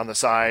lighting on the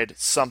side,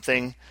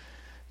 something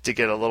to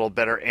get a little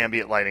better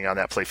ambient lighting on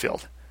that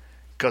playfield.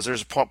 Because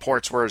there's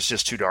ports where it's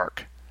just too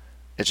dark.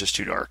 It's just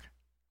too dark.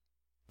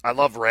 I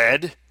love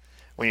red.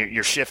 When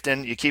you're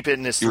shifting, you keep it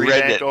in this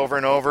 3-bank over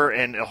and over,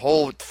 and the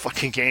whole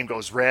fucking game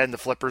goes red, and the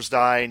flippers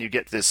die, and you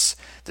get this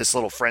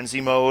little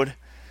frenzy mode.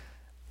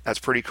 That's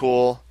pretty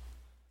cool.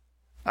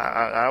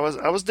 I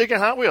was digging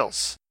Hot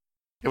Wheels.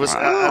 It was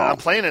I'm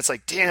playing it. It's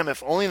like, damn,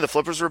 if only the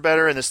flippers were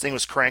better and this thing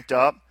was cranked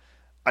up,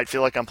 I'd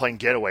feel like I'm playing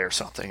Getaway or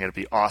something. It'd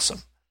be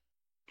awesome.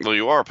 Well,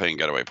 you are playing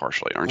Getaway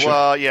partially, aren't you?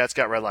 Well, yeah, it's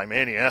got Redline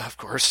Mania, of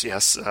course,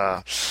 yes.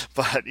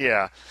 But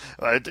yeah,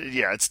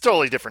 it's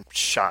totally different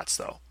shots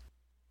though.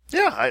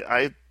 Yeah,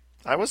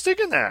 I was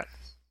digging that.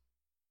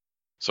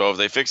 So if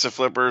they fix the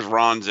flippers,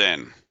 Ron's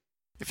in.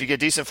 If you get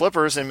decent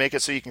flippers and make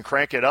it so you can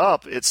crank it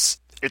up, it's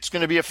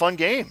going to be a fun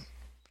game.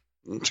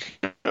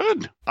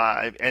 Good.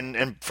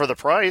 And for the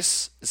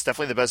price, it's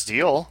definitely the best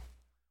deal.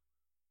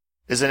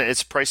 Isn't it?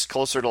 It's priced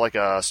closer to like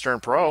a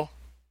Stern Pro.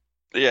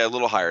 Yeah, a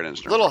little higher than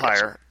Stern Pro. A little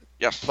higher.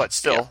 Yes. But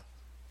still. Yeah.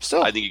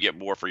 Still. I think you get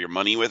more for your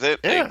money with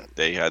it. Yeah.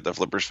 They had the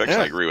flippers fixed.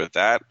 Yeah. I agree with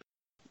that.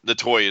 The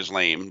toy is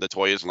lame.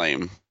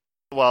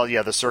 Well,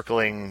 yeah, the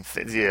circling.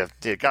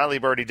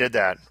 Gottlieb already did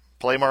that.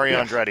 Play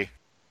Mario Andretti.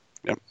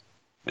 Yep.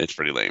 It's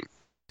pretty lame.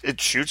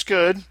 It shoots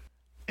good.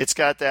 It's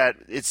got that.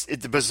 It's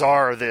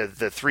bizarre.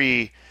 The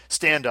 3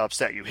 stand-ups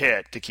that you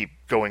hit to keep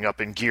going up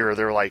in gear.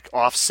 They're like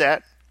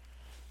offset.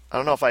 I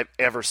don't know if I've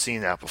ever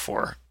seen that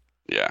before.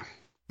 Yeah.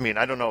 I mean,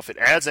 I don't know if it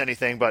adds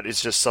anything, but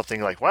it's just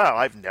something like, wow,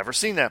 I've never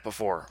seen that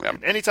before. Yep.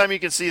 And anytime you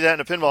can see that in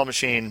a pinball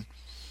machine,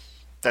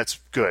 that's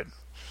good.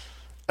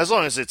 As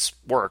long as it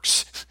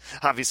works.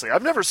 Obviously,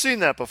 I've never seen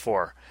that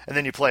before. And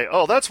then you play,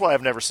 oh, that's why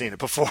I've never seen it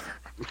before.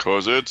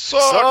 Because it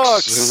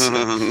sucks.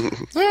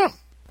 Yeah,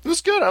 it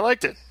was good. I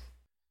liked it.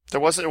 There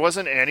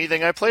wasn't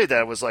anything I played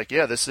that was like,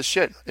 yeah, this is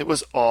shit. It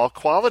was all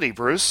quality,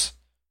 Bruce.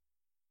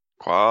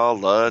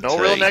 Quality. No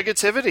real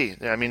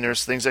negativity. I mean,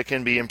 there's things that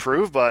can be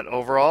improved, but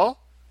overall,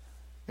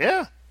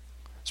 yeah,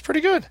 it's pretty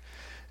good.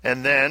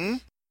 And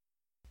then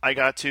I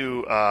got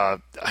to I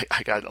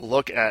got a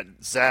look at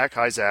Zac.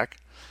 Hi, Zac.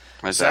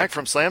 Hi, Zac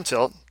from Slam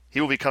Tilt. He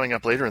will be coming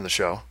up later in the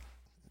show.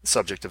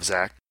 Subject of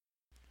Zac.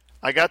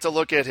 I got to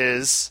look at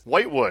his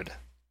Whitewood.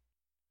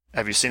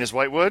 Have you seen his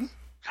Whitewood?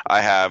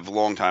 I have a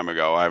long time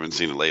ago. I haven't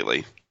seen it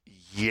lately.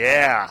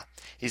 Yeah.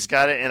 He's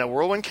got it in a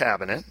Whirlwind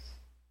cabinet.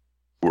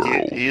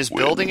 He is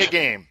building a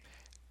game.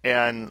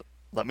 And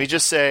let me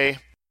just say,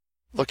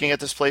 looking at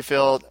this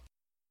playfield,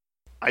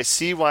 I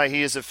see why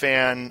he is a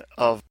fan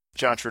of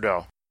John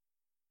Trudeau.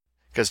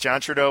 Because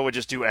John Trudeau would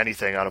just do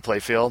anything on a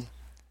playfield.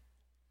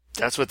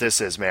 That's what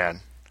this is,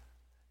 man.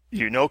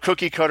 No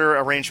cookie cutter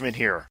arrangement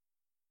here.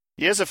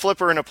 He has a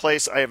flipper in a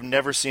place I have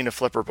never seen a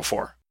flipper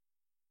before.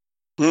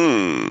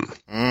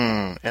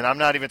 And I'm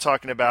not even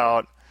talking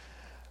about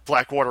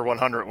Blackwater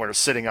 100 where it's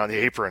sitting on the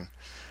apron.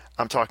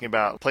 I'm talking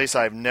about a place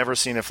I've never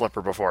seen a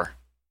flipper before.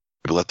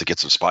 We'll have to get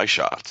some spy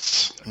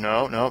shots.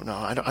 No.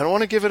 I don't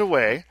want to give it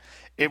away.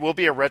 It will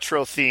be a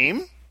retro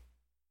theme.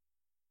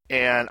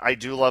 And I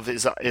do love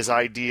his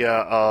idea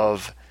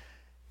of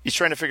he's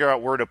trying to figure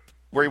out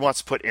where he wants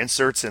to put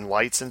inserts and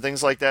lights and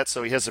things like that.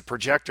 So he has a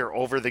projector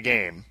over the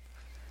game.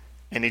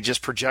 And he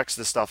just projects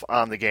the stuff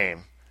on the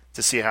game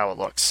to see how it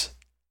looks.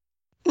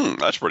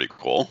 That's pretty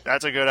cool.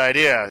 That's a good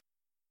idea.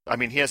 I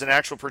mean, he has an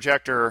actual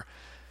projector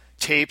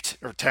taped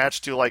or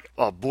attached to like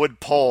a wood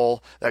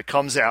pole that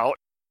comes out.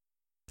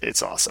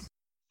 It's awesome.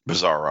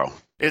 Bizarro.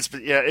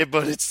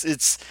 But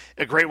it's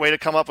a great way to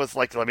come up with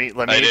like let me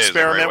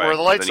experiment where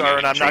the lights are,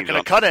 and I'm not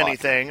going to cut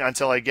anything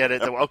until I get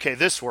it. Yep. Okay,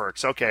 this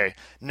works. Okay,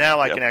 now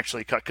I can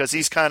actually cut because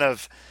he's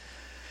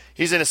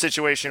in a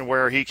situation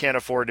where he can't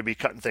afford to be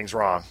cutting things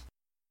wrong.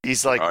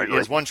 He's like he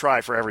has one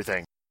try for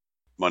everything.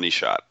 Money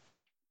shot.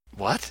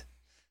 What?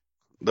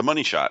 The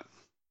money shot.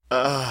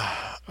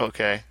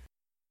 Okay.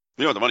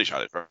 You know what the money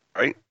shot is,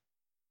 right?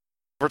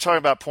 We're talking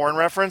about porn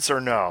reference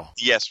or no?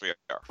 Yes, we are.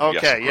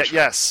 Okay,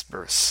 yes,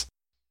 Bruce.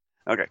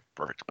 Okay,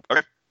 perfect.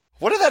 Okay.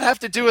 What did that have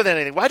to do with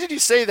anything? Why did you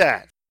say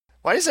that?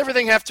 Why does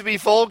everything have to be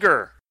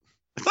vulgar?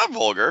 It's not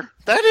vulgar.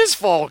 That is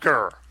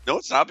vulgar. No,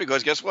 it's not,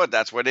 because guess what?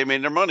 That's where they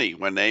made their money,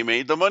 when they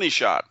made the money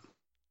shot.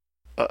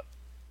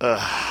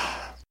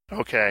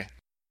 Okay.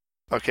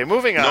 Okay,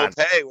 moving on. No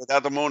pay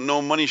without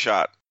no money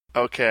shot.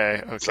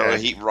 Okay. So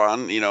he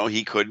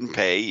couldn't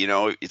pay.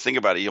 You think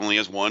about it. He only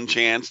has one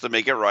chance to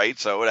make it right,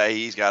 so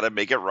he's got to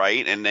make it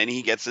right, and then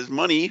he gets his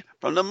money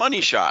from the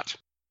money shot.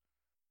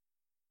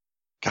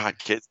 God,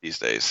 kids these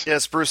days.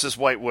 Yes, Bruce's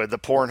Whitewood, the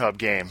Pornhub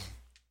game.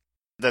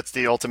 That's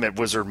the ultimate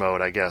wizard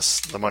mode, I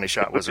guess. The money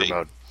shot wizard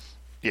mode.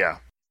 Yeah.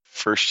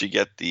 First you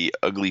get the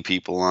ugly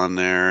people on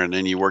there, and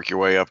then you work your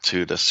way up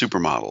to the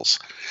supermodels.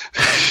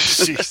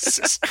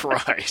 Jesus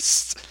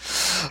Christ.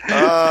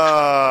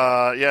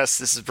 Yes,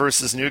 this is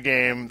Bruce's new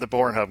game, the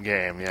Pornhub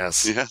game,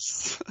 yes.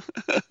 Yes.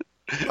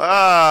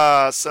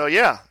 So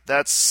yeah,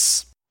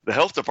 that's... The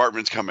health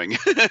department's coming.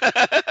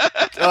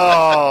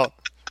 Oh,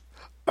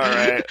 all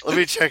right. Let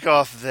me check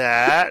off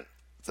that.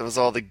 That was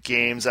all the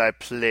games I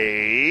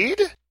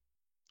played.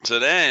 So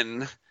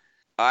then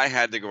I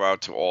had to go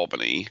out to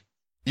Albany.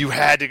 You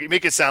had to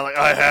make it sound like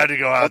I had to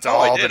go out to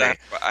Albany.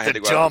 I had to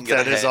go out dump and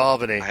get that is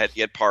Albany. I had to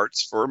get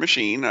parts for a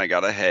machine. I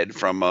got a head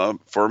for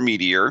a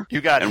Meteor.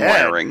 You got and head.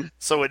 Wiring.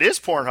 So it is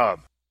Pornhub.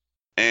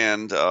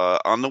 And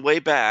on the way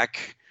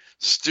back,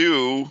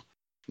 Stu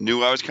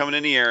knew I was coming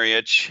in the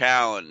area,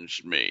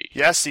 challenged me.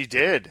 Yes, he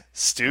did.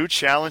 Stu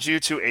challenged you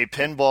to a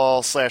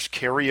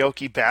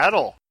pinball/karaoke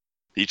battle.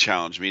 He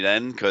challenged me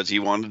then because he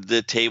wanted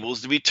the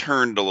tables to be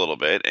turned a little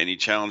bit, and he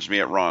challenged me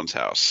at Ron's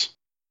house.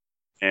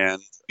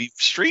 And we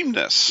streamed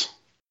this.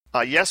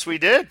 Yes, we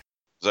did.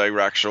 It's an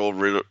actual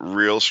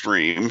real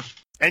stream.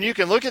 And you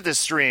can look at this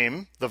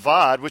stream, the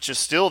VOD, which is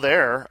still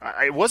there.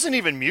 It wasn't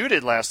even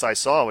muted last I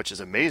saw, which is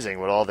amazing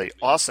with all the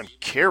awesome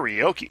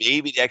karaoke.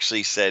 Maybe they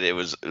actually said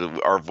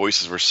our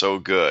voices were so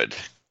good.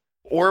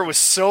 Or it was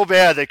so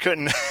bad it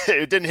didn't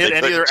hit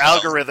any of their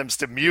algorithms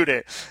to mute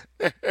it.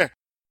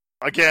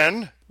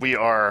 Again, we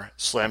are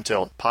Slam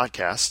Tilt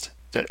Podcast.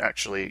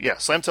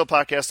 Slam Tilt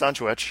Podcast on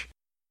Twitch.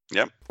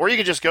 Yep. Or you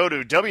can just go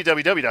to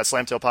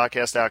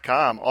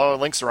www.slamtiltpodcast.com. All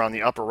the links are on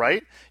the upper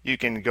right. You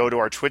can go to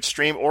our Twitch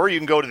stream, or you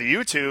can go to the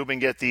YouTube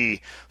and get the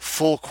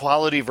full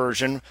quality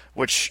version,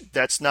 which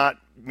that's not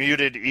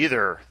muted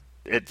either.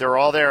 They're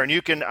all there,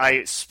 and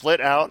I split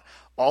out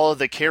all of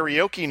the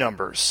karaoke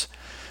numbers,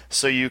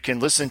 so you can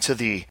listen to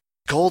the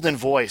golden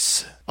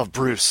voice of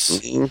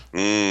Bruce.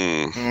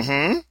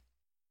 Mm-hmm.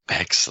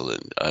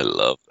 Excellent. I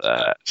love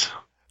that.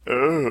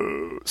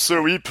 Oh,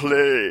 so we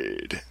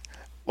played.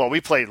 Well,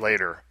 we played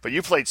later, but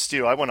you played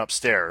Stu. I went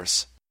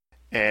upstairs.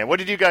 And what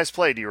did you guys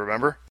play? Do you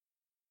remember?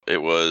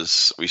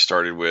 We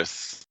started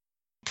with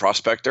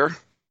Prospector.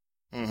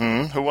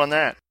 Mm-hmm. Who won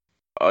that?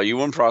 You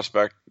won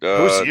Prospect.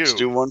 Who's you?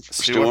 Stu won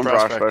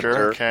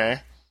Prospector.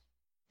 Okay.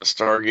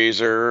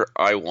 Stargazer,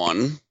 I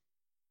won.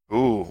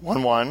 Ooh,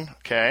 1-1.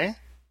 Okay.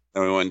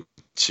 Then we went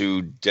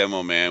to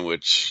Demo Man,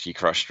 which he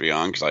crushed me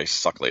on because I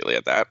suck lately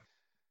at that.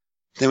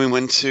 Then we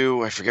went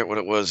to, I forget what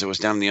it was. It was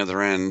down the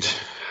other end.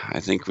 I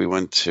think we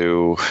went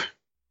to...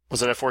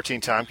 Was it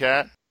F-14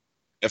 Tomcat?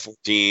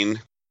 F-14.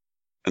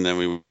 And then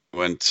we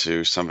went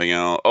to something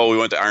else. Oh, we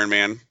went to Iron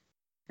Man.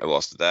 I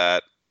lost at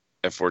that.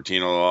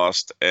 F-14 I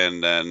lost.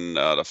 And then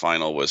the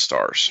final was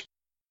Stars.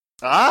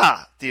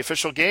 Ah, the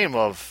official game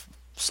of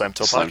Slam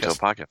Tilt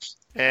Podcast.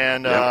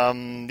 And,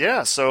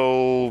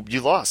 so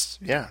you lost.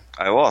 Yeah.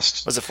 I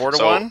lost. Was it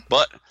 4-1?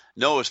 But...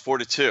 No, it was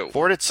 4-2.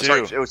 4-2.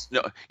 Sorry, it was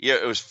no. Yeah,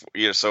 it was.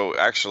 Yeah, so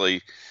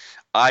actually,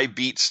 I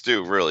beat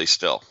Stu really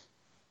still,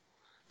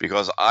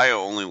 because I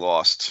only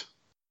lost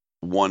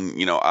one.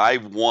 I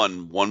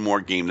won one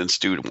more game than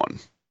Stu won.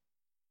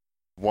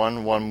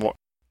 One more.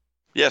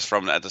 Yes,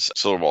 from at the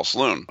Silver Ball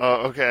Saloon.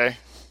 Oh, okay.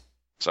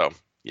 So,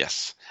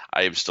 yes,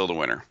 I am still the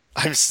winner.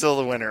 I'm still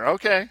the winner.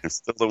 Okay. I'm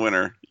still the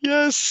winner.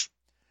 Yes.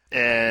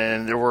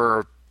 And there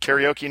were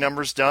karaoke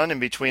numbers done in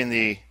between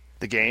the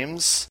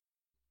games.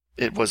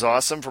 It was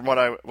awesome from what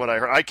I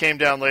heard. I came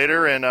down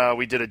later and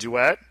we did a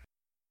duet.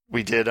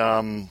 We did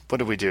what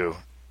did we do?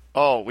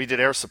 Oh, we did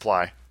Air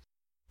Supply.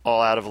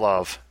 All Out of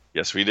Love.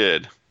 Yes, we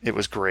did. It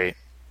was great.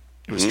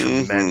 It was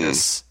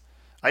tremendous.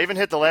 I even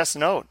hit the last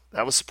note.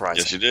 That was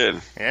surprising. Yes, you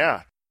did.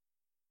 Yeah.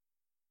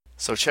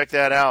 So check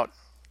that out.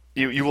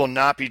 You will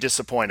not be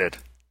disappointed.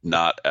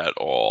 Not at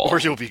all. Or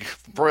you'll be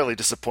royally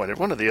disappointed.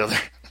 One or the other.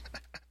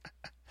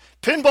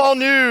 Pinball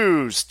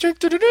news.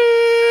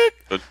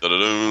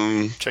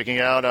 Checking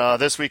out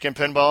This Week in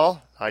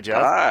Pinball. Hi,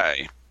 Jeff.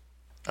 Hi.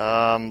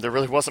 There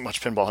really wasn't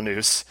much pinball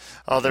news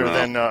other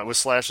than it was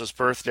Slash's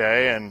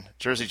birthday, and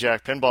Jersey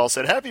Jack Pinball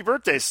said, "Happy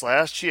birthday,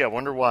 Slash." Gee, I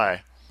wonder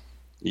why.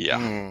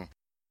 Yeah.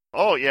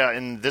 Oh, yeah,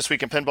 and This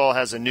Week in Pinball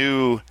has a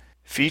new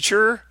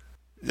feature,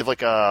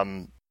 like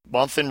a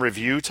month in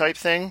review type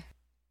thing.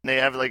 And they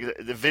have like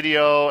the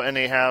video, and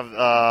they have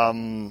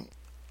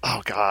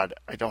oh God,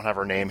 I don't have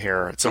her name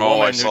here. It's a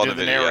woman who did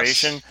the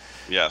narration.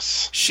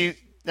 Yes.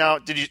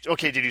 Did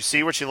you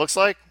see what she looks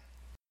like?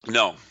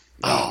 No.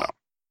 No.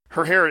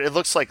 Her hair, it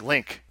looks like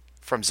Link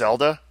from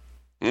Zelda.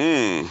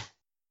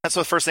 That's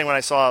the first thing when I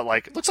saw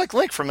it, it looks like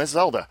Link from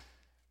Zelda.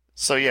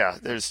 So yeah,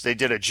 they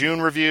did a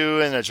June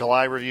review and a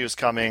July review is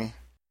coming.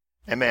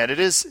 And man, it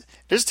is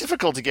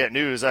difficult to get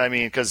news. I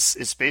mean, because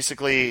it's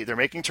basically they're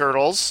making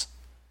Turtles.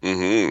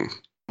 Mm-hmm.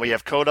 We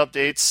have code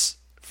updates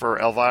for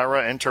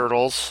Elvira and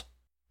Turtles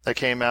that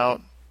came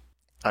out.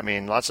 I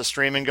mean, lots of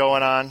streaming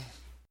going on.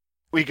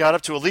 We got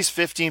up to at least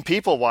 15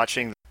 people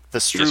watching the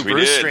Stu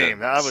Bruce stream.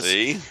 That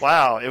was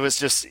wow. It was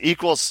just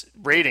equals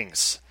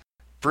ratings.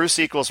 Bruce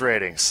equals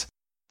ratings.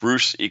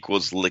 Bruce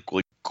equals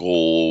liquid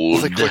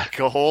gold. Liquid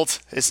gold?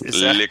 Is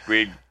that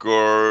liquid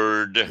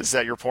gold? Is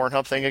that your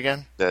Pornhub thing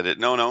again? That it?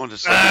 No.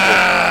 Just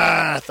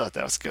I thought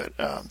that was good.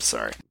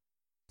 Sorry.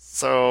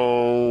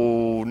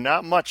 So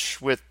not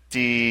much with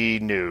the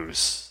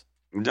news.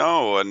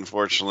 No,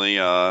 unfortunately,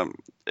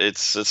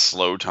 it's a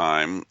slow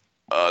time.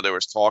 There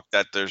was talk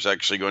that there's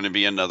actually going to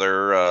be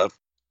another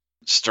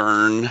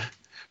Stern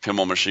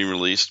pinball machine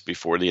released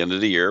before the end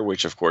of the year,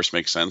 which of course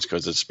makes sense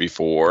because it's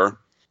before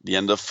the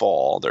end of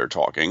fall. They're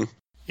talking.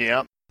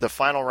 Yeah. The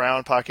Final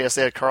Round podcast,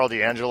 they had Carl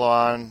D'Angelo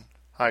on.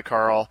 Hi,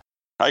 Carl.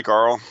 Hi,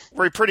 Carl.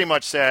 Where he pretty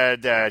much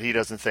said that he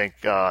doesn't think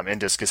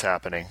Indisc is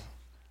happening.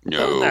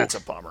 No. That's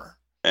a bummer.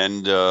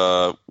 And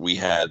we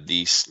had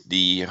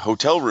the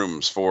hotel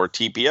rooms for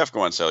TPF go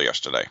on sale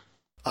yesterday.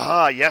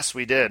 Ah, yes,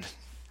 we did.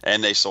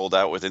 And they sold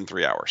out within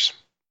 3 hours.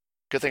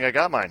 Good thing I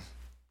got mine.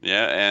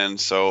 Yeah, and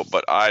so,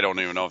 but I don't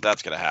even know if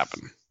that's going to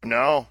happen.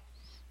 No,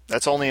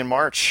 that's only in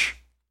March.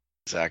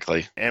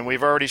 Exactly. And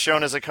we've already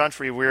shown as a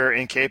country we're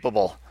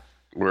incapable.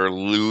 We're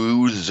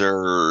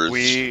losers.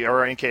 We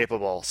are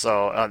incapable.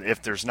 So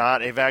if there's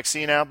not a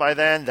vaccine out by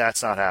then,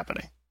 that's not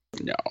happening.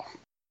 No.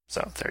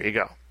 So there you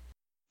go.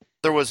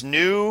 There was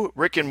new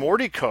Rick and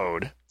Morty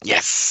code.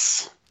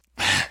 Yes.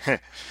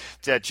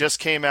 That just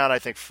came out, I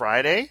think,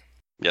 Friday.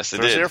 Yes, it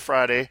Thursday did. or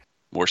Friday.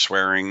 More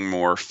swearing,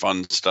 more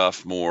fun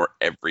stuff, more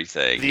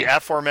everything. The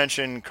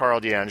aforementioned Carl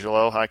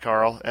D'Angelo, hi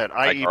Carl, at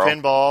IE Carl.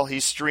 Pinball, he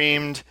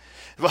streamed.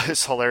 It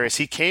was hilarious.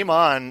 He came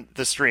on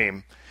the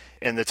stream,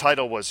 and the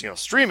title was,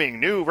 streaming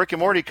new Rick and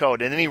Morty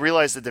code. And then he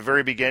realized at the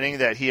very beginning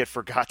that he had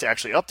forgot to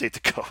actually update the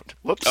code.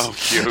 Whoops. Oh,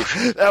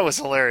 cute. That was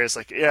hilarious.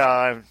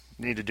 I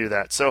need to do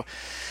that. So,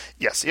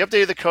 yes, he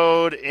updated the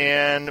code,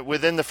 and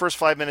within the first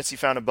 5 minutes, he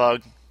found a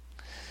bug.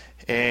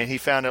 And he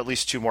found at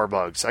least 2 more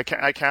bugs. I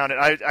counted.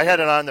 I had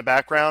it on in the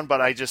background,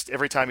 but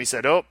every time he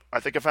said, "Oh,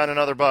 I think I found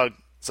another bug."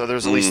 So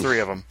there's at least 3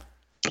 of them.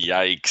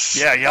 Yikes!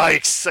 Yeah,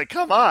 yikes! Like,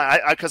 come on!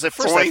 Because at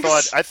first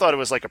Zoinks. I thought it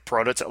was like a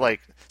prototype,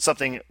 like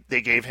something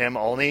they gave him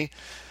only.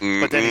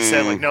 But then he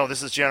said, "No,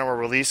 this is general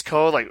release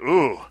code." Like,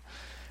 ooh,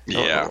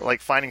 yeah.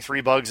 Like finding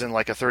 3 bugs in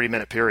like a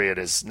 30-minute period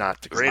is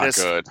not the greatest.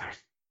 Not good.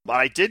 But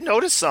I did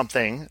notice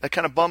something that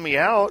kind of bummed me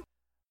out.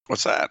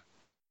 What's that?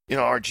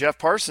 Our Jeff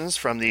Parsons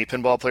from the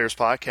Pinball Players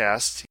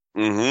Podcast,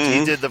 Mm-hmm.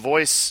 he did the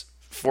voice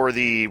for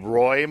the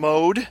Roy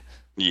mode.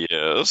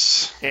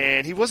 Yes.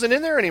 And he wasn't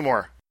in there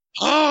anymore.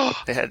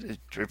 They had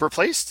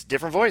replaced,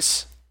 different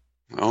voice.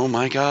 Oh,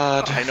 my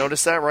God. I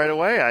noticed that right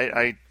away.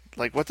 I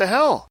like, what the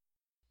hell?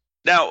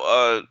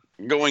 Now,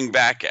 going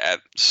back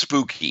at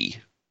Spooky,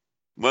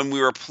 when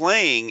we were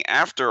playing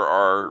after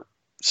our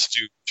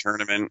student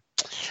tournament,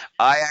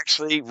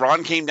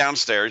 Ron came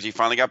downstairs. He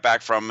finally got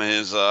back from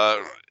his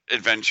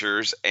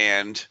adventures,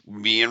 and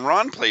me and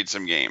Ron played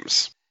some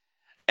games.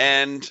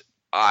 And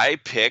I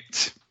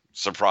picked,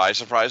 surprise,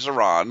 surprise to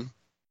Ron,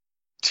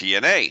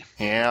 TNA.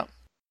 Yeah.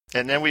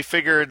 And then we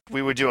figured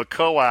we would do a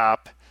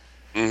co-op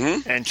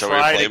and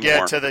try to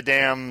get to the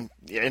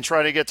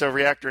try to get to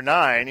Reactor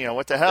 9,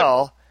 what the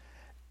hell?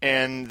 Yep.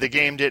 And the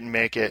game didn't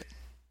make it.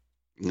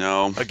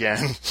 No.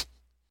 Again.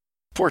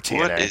 Poor TNA.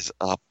 What is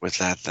up with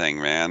that thing,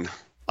 man?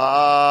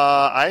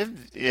 I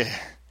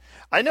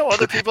know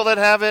other people that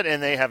have it,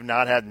 and they have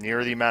not had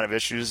near the amount of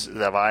issues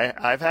that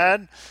I've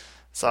had.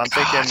 So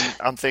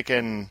I'm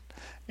thinking,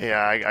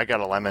 yeah, I got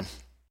a lemon.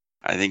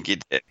 I think you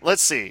did.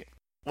 Let's see.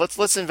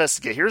 Let's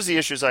investigate. Here's the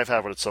issues I've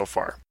had with it so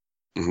far.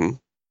 Mm-hmm.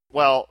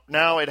 Well,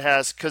 now it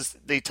has, because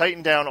they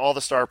tightened down all the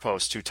star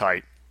posts too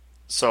tight.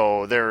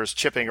 So there's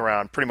chipping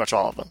around pretty much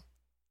all of them.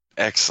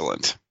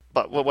 Excellent.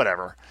 But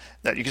whatever.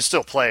 That you can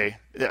still play.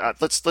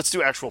 Let's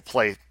do actual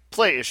play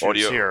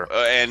issues here.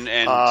 And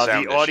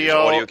sound the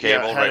audio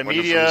cable, had right a when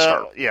the media,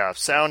 start.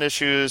 sound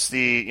issues.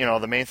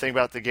 The main thing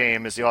about the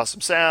game is the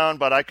awesome sound,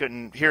 but I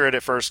couldn't hear it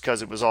at first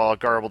because it was all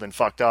garbled and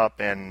fucked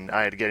up, and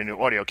I had to get a new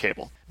audio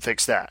cable.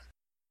 Fix that.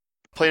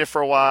 Played it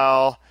for a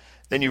while.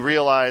 Then you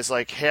realize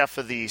like half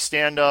of the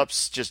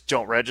stand-ups just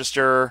don't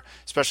register,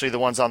 especially the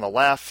ones on the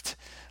left.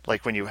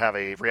 Like when you have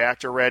a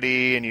reactor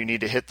ready and you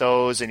need to hit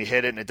those and you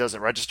hit it and it doesn't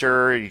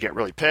register, you get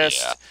really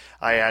pissed. Yeah.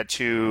 I had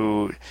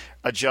to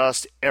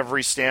adjust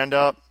every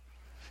stand-up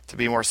to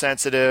be more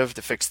sensitive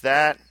to fix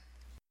that.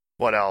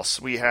 What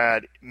else? We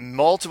had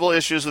multiple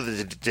issues with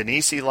the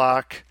Denisi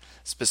lock,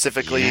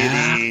 specifically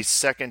the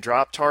second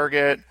drop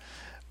target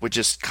would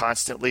just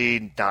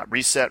constantly not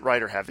reset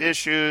right or have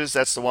issues.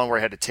 That's the one where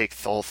I had to take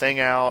the whole thing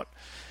out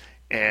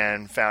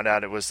and found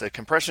out it was the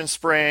compression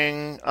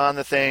spring on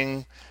the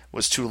thing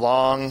was too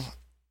long.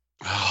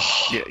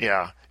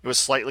 Yeah. It was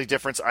slightly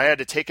different. I had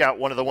to take out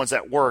one of the ones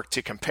that worked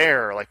to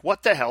compare, like,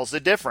 what the hell's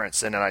the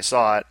difference? And then I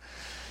saw it,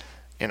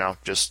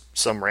 just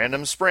some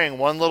random spring.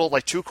 One little,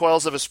 like 2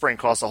 coils of a spring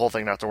caused the whole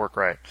thing not to work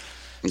right.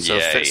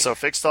 So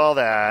fixed all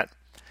that.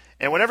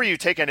 And whenever you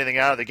take anything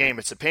out of the game,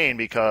 it's a pain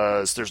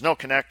because there's no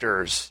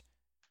connectors.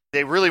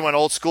 They really went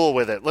old school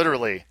with it,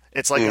 literally.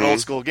 It's like an old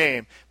school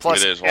game.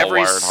 Plus,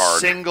 every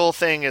single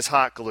thing is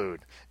hot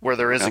glued where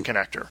there is a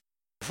connector.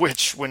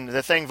 Which, when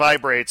the thing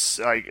vibrates,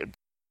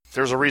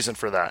 there's a reason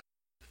for that.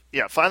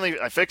 Yeah, finally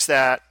I fixed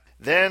that.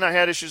 Then I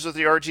had issues with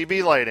the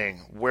RGB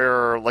lighting,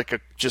 where like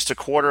just a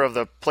quarter of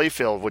the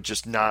playfield would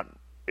just not.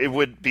 It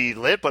would be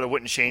lit, but it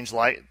wouldn't change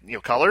light,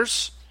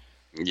 colors.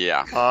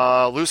 Yeah.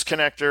 Loose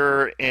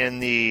connector in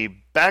the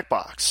back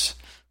box.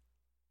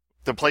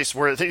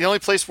 The only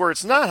place where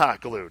it's not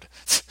hot glued.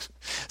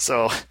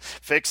 So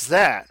fix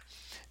that.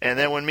 And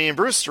then when me and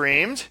Bruce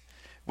streamed,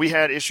 we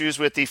had issues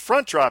with the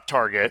front drop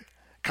target.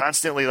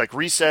 Constantly like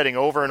resetting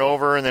over and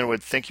over, and then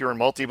would think you're in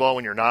multi-ball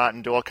when you're not,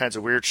 and do all kinds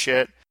of weird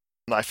shit.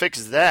 I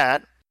fixed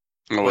that.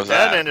 What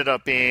that ended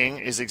up being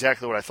is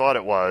exactly what I thought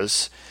it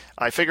was.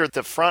 I figured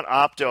the front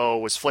opto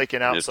was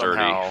flaking out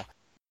somehow.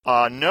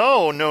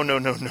 No.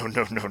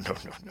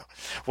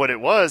 What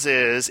it was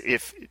is,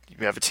 if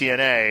you have a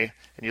TNA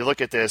and you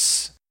look at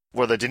this,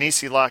 where the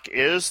Denisi lock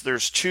is,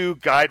 there's 2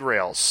 guide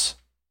rails.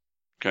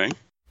 Okay.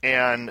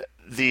 And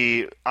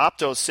the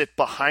optos sit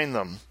behind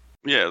them.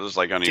 Yeah, it was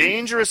like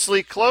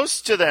dangerously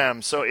close to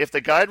them. So if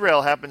the guide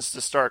rail happens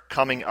to start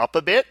coming up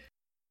a bit,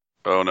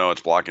 oh no, it's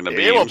blocking the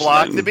beam. It will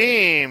block the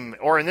beam,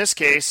 or in this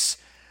case,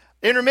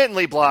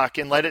 intermittently block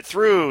and let it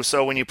through.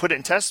 So when you put it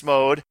in test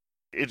mode,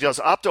 it does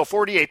opto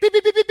 48, beep,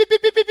 beep, beep, beep, beep,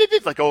 beep, beep, beep,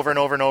 beep, like over and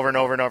over and over and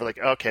over and over. Like,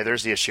 okay,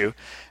 there's the issue.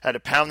 Had to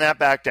pound that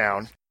back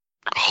down.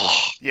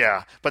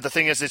 Yeah, but the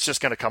thing is, it's just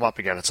going to come up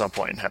again at some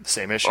point and have the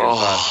same issue.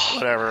 But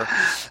whatever.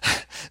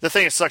 The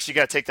thing is, sucks. You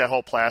got to take that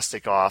whole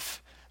plastic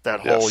off.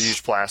 That whole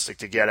huge plastic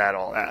to get at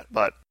all that.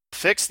 But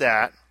fix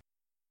that.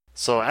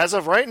 So as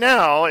of right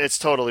now, it's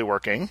totally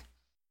working.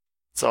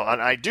 So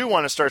I do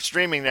want to start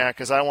streaming that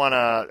because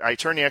I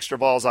turn the extra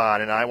balls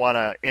on and I want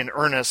to, in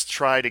earnest,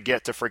 try to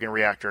get to friggin'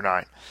 Reactor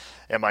 9.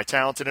 Am I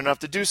talented enough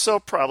to do so?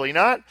 Probably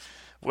not.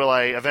 Will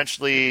I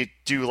eventually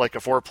do like a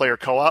 4-player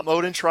co-op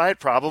mode and try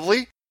it?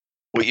 Probably.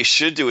 What you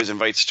should do is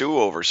invite Stu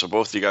over so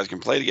both of you guys can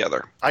play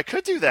together. I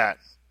could do that.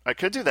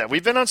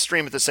 We've been on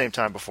stream at the same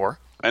time before.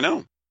 I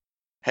know.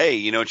 Hey,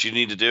 you know what you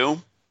need to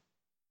do?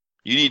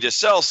 You need to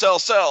sell.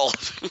 Sell.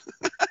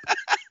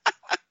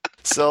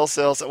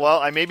 Well,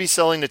 I may be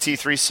selling the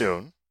T3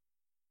 soon.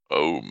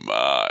 Oh,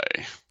 my.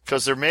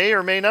 Because there may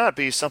or may not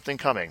be something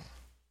coming.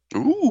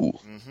 Ooh.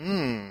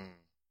 Mm-hmm.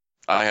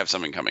 I have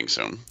something coming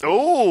soon.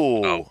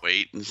 Ooh. I'll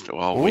wait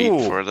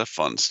for the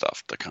fun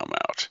stuff to come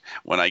out.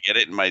 When I get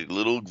it in my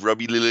little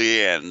grubby little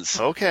hands.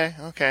 Okay.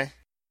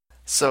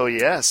 So,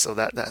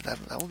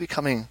 that will be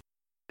coming.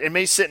 It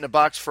may sit in a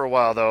box for a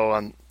while, though,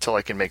 until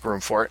I can make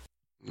room for it.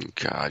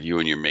 God, you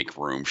and your make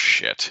room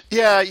shit.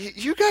 Yeah,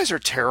 you guys are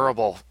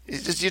terrible.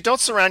 You don't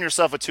surround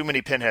yourself with too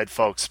many pinhead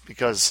folks,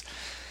 because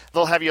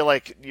they'll have you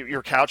like,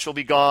 your couch will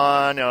be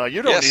gone.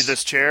 You don't need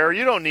this chair.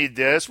 You don't need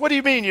this. What do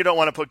you mean you don't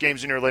want to put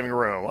games in your living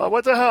room?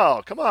 What the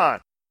hell? Come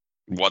on.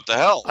 What the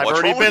hell? I've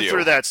already been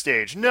through that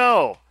stage.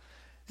 No.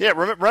 Yeah,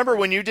 remember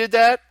when you did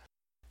that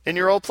in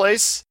your old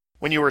place?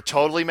 When you were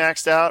totally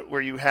maxed out,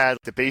 where you had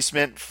the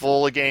basement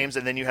full of games,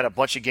 and then you had a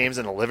bunch of games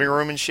in the living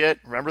room and shit.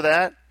 Remember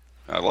that?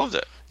 I loved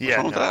it.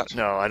 Yeah,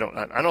 no, I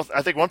don't.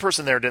 I think one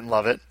person there didn't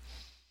love it.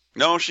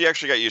 No, she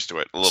actually got used to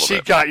it a little bit.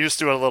 She got used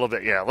to it a little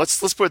bit. Yeah. Let's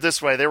put it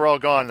this way: they were all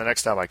gone the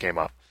next time I came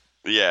up.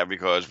 Yeah,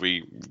 because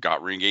we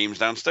got ring games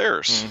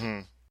downstairs.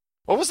 Mm-hmm.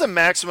 What was the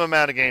maximum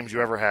amount of games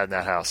you ever had in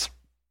that house?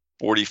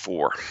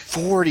 44.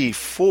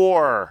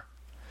 44.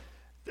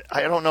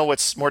 I don't know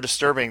what's more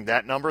disturbing,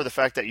 that number, or the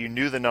fact that you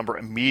knew the number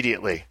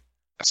immediately.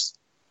 Yes.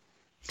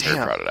 Very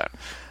proud of that.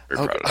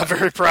 I'm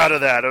very proud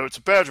of that. Oh, it's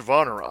a badge of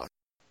honor, Ron.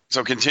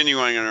 So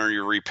continuing on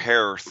your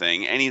repair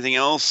thing, anything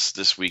else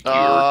this week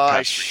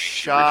I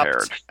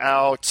shopped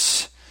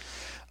out.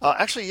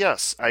 Actually,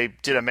 yes. I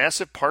did a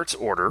massive parts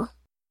order.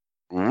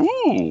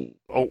 Ooh.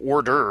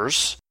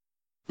 Orders.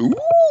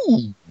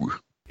 Ooh.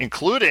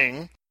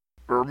 Including,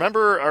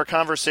 remember our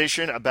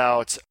conversation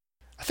about,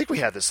 I think we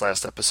had this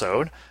last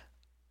episode,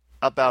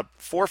 about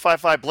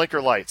 455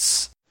 blinker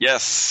lights.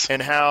 Yes.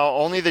 And how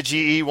only the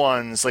GE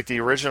ones, like the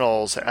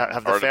originals,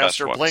 have the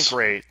faster blink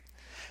rate.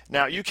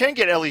 Now, you can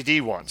get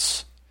LED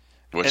ones.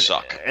 Which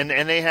suck. And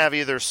they have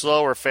either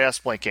slow or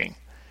fast blinking.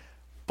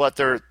 But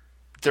they're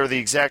the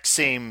exact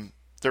same.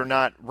 They're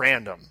not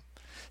random.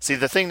 See,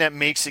 the thing that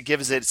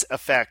gives it its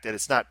effect, that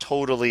it's not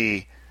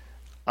totally,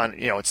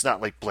 it's not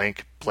like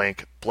blink,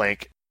 blink,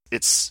 blink.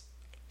 It's,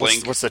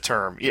 blink. What's the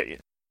term? Yeah,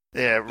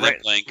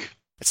 blink.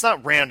 It's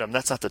not random.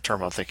 That's not the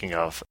term I'm thinking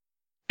of.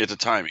 It's a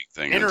timing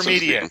thing.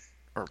 Intermediate.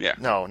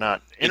 No,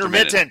 not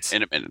intermittent.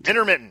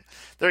 Intermittent.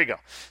 There you go.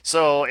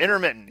 So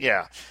intermittent,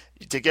 yeah,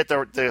 to get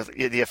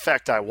the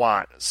effect I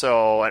want.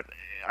 So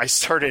I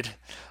started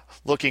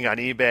looking on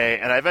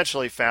eBay, and I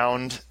eventually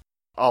found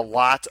a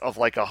lot of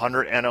like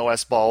 100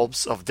 NOS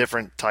bulbs of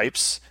different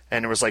types,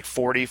 and there was like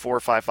 40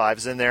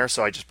 455s in there.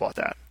 So I just bought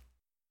that.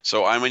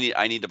 So I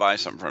need to buy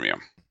something from you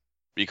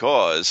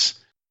because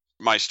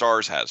my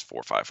Stars has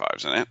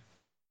 455s in it.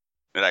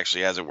 It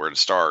actually has it where the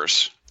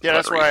Stars. Yeah,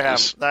 that's where I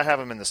have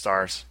them in the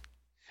Stars.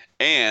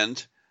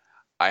 And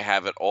I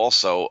have it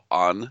also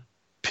on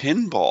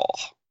Pinball.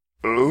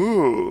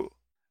 Ooh.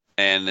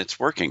 And it's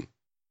working.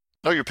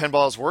 Oh, your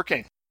Pinball is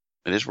working.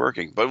 It is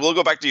working. But we'll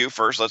go back to you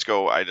first. Let's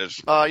go.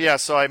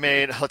 So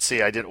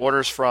I did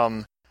orders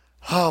from,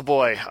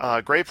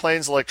 Great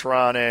Plains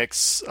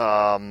Electronics,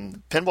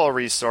 Pinball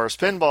Resource,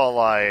 Pinball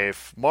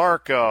Life,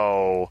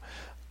 Marco,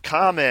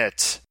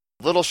 Comet,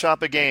 Little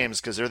Shop of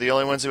Games, because they're the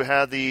only ones who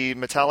had the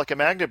Metallica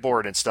magnet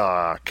board in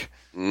stock.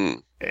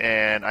 Mm.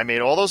 And I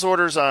made all those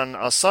orders on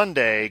a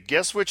Sunday.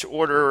 Guess which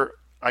order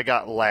I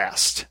got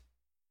last?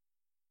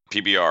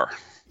 PBR.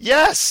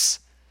 Yes!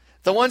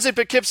 The ones in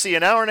Poughkeepsie,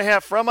 an hour and a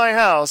half from my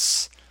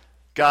house,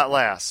 got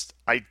last.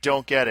 I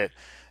don't get it.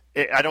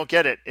 I don't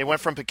get it. It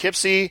went from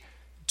Poughkeepsie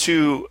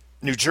to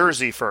New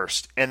Jersey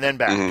first, and then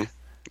back. Mm-hmm.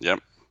 Yep.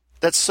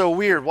 That's so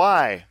weird.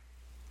 Why?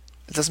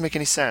 It doesn't make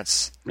any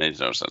sense. Makes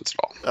no sense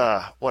at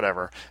all.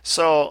 Whatever.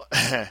 So,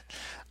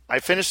 I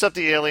finished up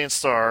the Alien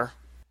Star,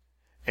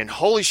 and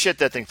holy shit,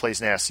 that thing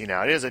plays nasty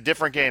now. It is a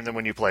different game than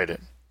when you played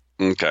it.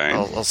 Okay.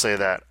 I'll say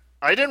that.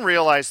 I didn't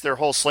realize their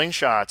whole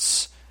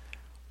slingshots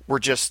were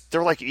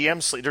they're like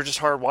they're just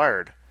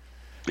hardwired.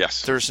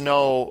 Yes. There's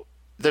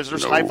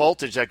high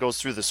voltage that goes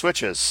through the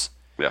switches.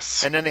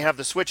 Yes. And then they have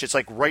the switch. It's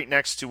like right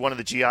next to one of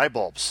the GI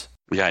bulbs.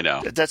 Yeah, I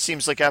know. That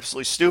seems like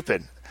absolutely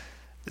stupid.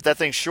 If that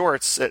thing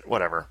shorts,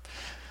 whatever.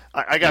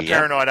 I got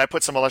paranoid. I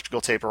put some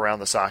electrical tape around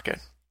the socket.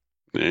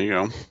 There you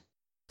go.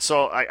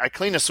 So I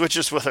cleaned the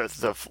switches with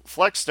the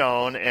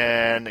Flexstone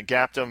and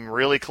gapped them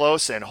really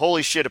close, and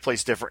holy shit, it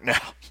plays different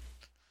now.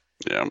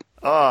 Yeah.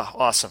 Oh,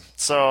 awesome.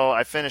 So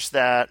I finished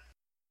that.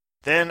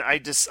 Then I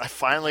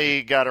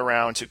finally got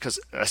around to, because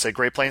I said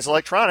Great Plains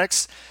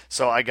Electronics,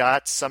 so I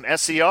got some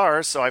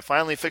SCRs, so I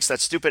finally fixed that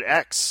stupid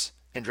X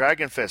in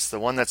Dragon Fist, the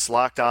one that's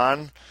locked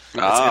on.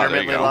 That's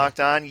intermittently locked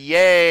on.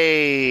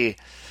 Yay!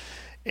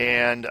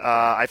 And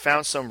I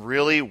found some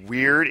really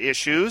weird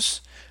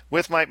issues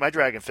with my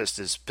Dragon Fist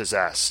is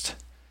possessed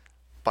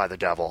by the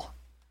devil.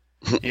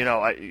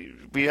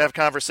 We have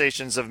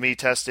conversations of me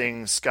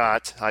testing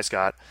Scott's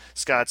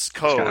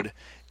code,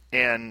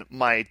 and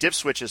my dip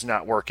switch is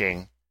not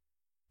working.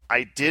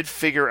 I did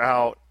figure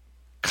out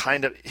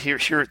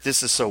here.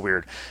 This is so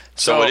weird.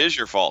 So it is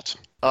your fault.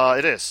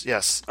 It is,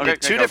 yes. Okay,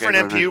 two different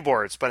MPU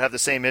boards, but have the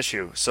same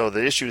issue. So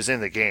the issue is in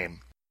the game.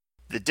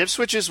 The dip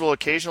switches will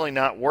occasionally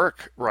not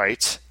work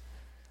right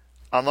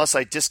unless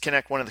I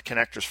disconnect one of the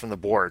connectors from the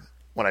board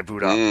when I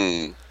boot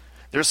up.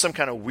 There's some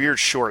kind of weird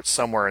short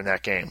somewhere in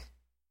that game.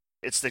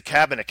 It's the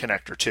cabinet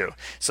connector, too.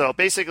 So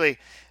basically,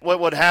 what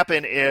would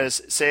happen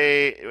is,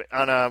 say,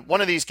 on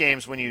one of these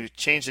games, when you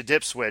change the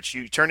dip switch,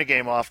 you turn the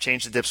game off,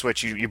 change the dip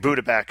switch, you boot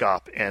it back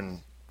up,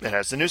 and it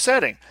has the new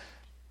setting.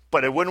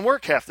 But it wouldn't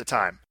work half the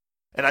time.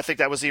 And I think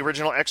that was the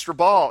original extra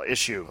ball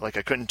issue. Like,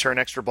 I couldn't turn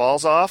extra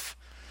balls off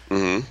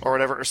or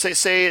whatever. Or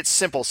say it's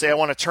simple. Say I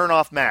want to turn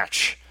off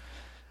match.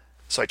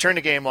 So I turn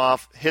the game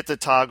off, hit the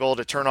toggle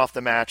to turn off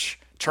the match,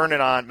 turn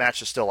it on,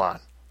 match is still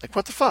on. Like,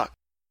 what the fuck?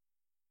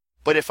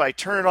 But if I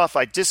turn it off,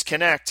 I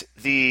disconnect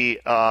the,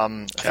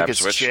 I think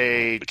it's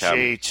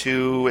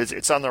J2.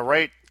 It's on the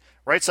right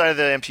side of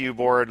the MPU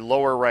board,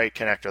 lower right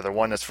connector, the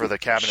one that's for the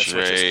cabinet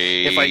switches.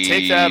 If I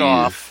take that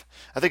off,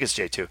 I think it's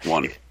J2.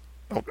 1.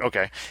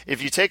 Okay.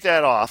 If you take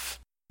that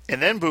off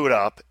and then boot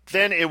up,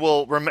 then it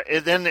will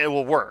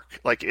work.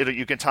 Like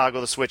you can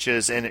toggle the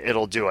switches and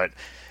it'll do it.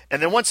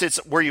 And then once it's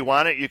where you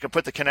want it, you can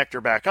put the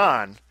connector back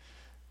on,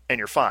 and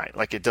you're fine.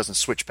 Like, it doesn't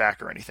switch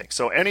back or anything.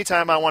 So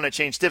anytime I want to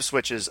change dip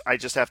switches, I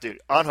just have to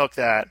unhook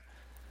that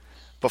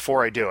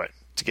before I do it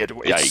to get it.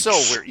 It's so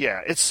weird.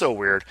 Yeah, it's so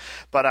weird.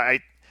 But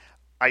I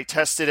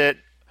tested it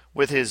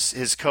with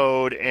his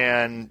code,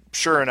 and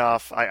sure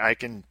enough, I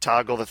can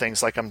toggle the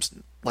things like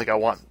I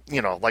want,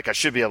 like I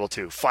should be able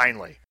to,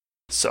 finally.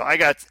 So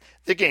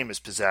the game is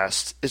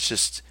possessed. It's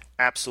just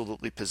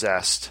absolutely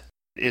possessed.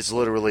 It's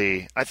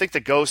literally, I think the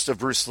ghost of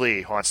Bruce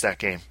Lee haunts that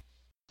game.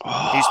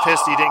 He's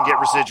pissed he didn't get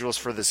residuals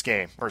for this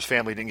game, or his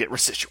family didn't get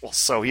residuals,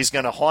 so he's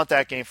going to haunt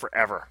that game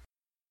forever.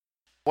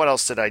 What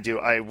else did I do?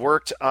 I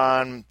worked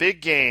on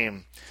Big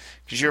Game,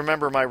 because you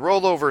remember my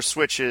rollover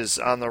switches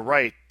on the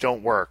right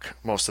don't work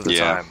most of the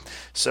time.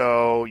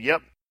 So,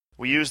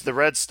 we used the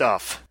red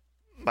stuff,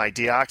 my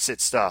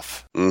deoxit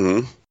stuff,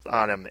 on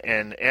him,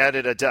 and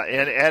added a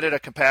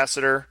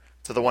capacitor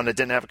to the one that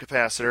didn't have a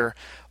capacitor.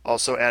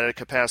 Also added a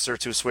capacitor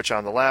to a switch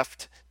on the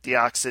left,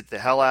 deoxit the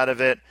hell out of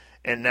it,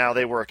 and now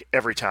they work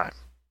every time.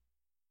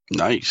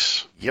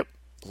 Nice. Yep.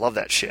 Love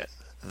that shit.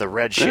 The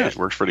red shit. It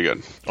works pretty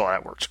good. Oh,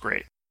 that works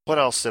great. What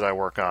else did I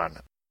work on?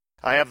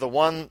 I have the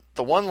one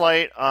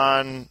light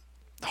on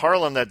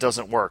Harlem that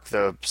doesn't work,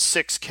 the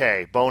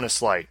 6K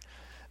bonus light.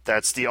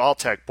 That's the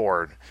Alltech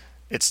board.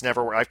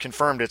 I've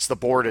confirmed it's the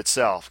board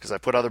itself, because I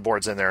put other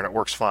boards in there and it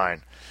works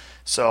fine.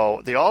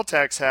 So the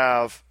Alltechs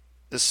have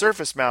the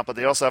surface mount, but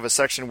they also have a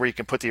section where you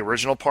can put the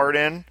original part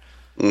in.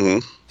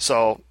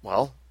 So,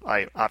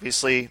 I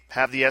obviously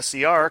have the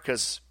SCR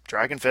because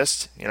Dragon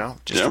Fist,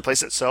 just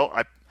replace it. So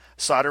I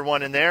soldered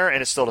one in there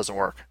and it still doesn't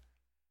work.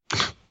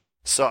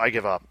 So I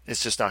give up.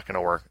 It's just not going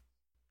to work.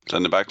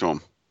 Send it back to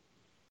him.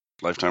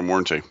 Lifetime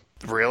warranty.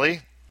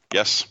 Really?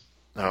 Yes.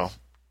 No.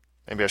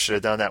 Maybe I should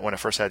have done that when I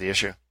first had the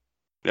issue.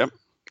 Yep.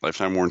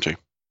 Lifetime warranty.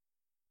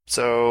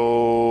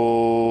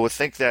 So I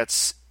think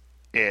that's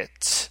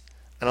it.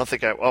 I don't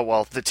think the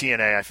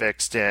TNA I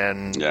fixed,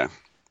 and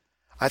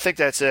I think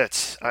that's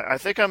it. I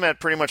think I'm at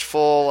pretty much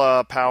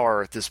full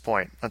power at this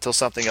point until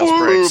something else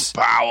breaks.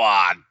 Full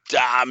power,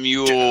 damn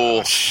you!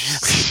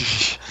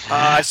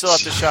 I still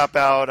have to shop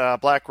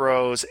out Black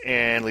Rose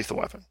and Lethal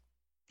Weapon.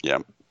 Yeah.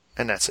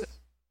 And that's it.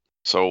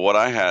 So what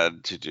I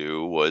had to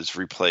do was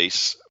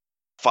replace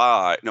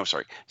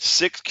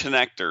 6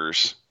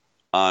 connectors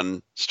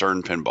on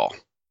Stern Pinball.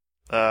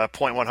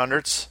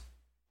 0.100s?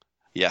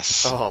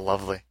 Yes. Oh,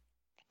 lovely.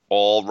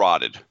 All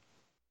rotted.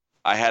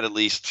 I had at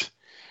least...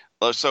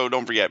 So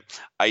don't forget,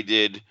 I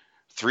did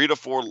 3 to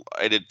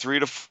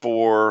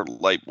 4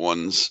 light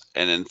ones,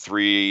 and then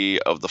 3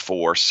 of the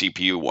 4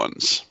 CPU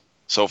ones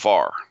so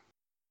far.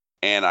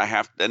 And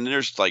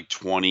there's like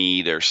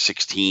 20, there's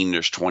 16,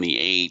 there's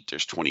 28,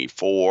 there's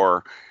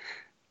 24.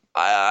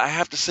 I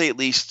have to say at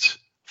least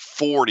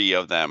 40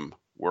 of them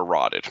were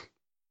rotted.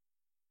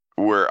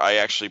 Where I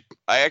actually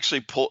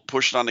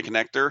pushed on the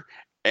connector,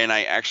 and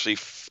I actually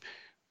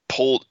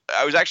pulled.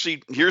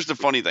 Here's the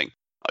funny thing.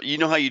 You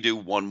know how you do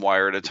one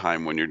wire at a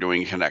time when you're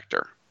doing a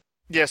connector?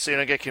 Yeah, so you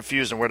don't get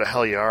confused on where the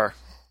hell you are.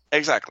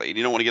 Exactly.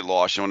 You don't want to get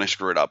lost. You don't want to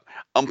screw it up.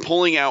 I'm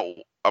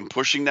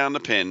pushing down the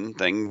pin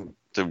thing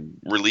to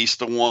release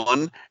the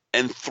one,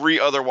 and 3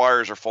 other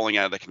wires are falling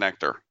out of the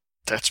connector.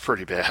 That's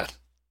pretty bad.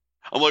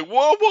 I'm like,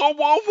 whoa, whoa,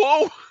 whoa,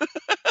 whoa.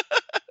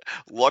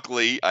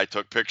 Luckily, I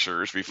took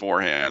pictures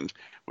beforehand,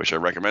 which I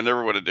recommend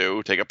everyone to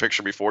do. Take a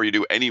picture before you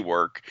do any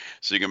work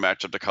so you can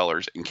match up the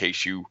colors in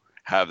case you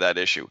have that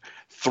issue.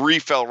 3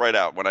 fell right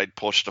out when I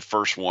pushed the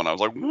first one. I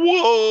was like,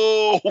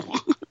 whoa!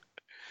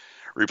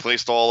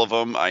 Replaced all of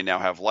them. I now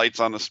have lights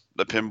on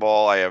the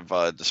pinball. I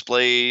have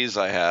displays.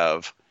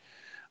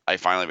 I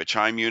finally have a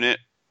chime unit.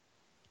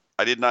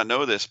 I did not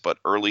know this, but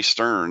early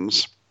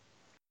Sterns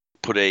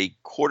put a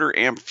 1/4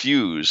 amp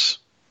fuse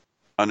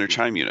on their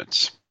chime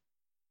units.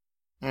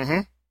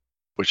 Mm-hmm.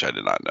 Which I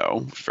did not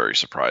know. Very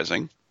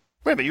surprising.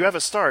 Wait, but you have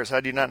a Stars.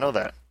 How do you not know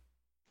that?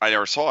 I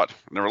never saw it.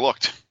 Never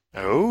looked.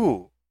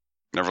 Oh.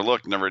 Never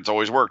looked. It's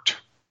always worked.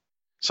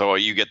 So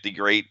you get the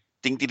great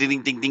ding, ding,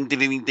 ding, ding, ding, ding,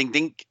 ding, ding,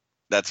 ding.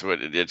 That's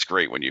what it's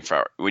great when you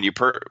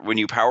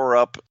power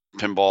up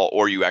pinball,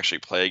 or you actually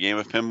play a game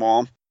of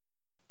pinball.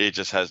 It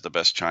just has the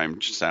best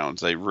chime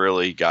sounds. They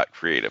really got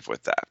creative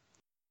with that.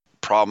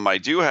 Problem I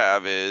do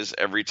have is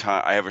every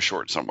time I have a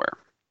short somewhere.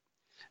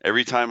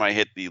 Every time I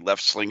hit the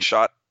left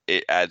slingshot,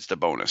 it adds the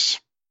bonus.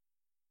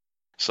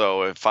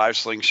 So if 5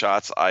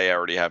 slingshots, I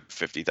already have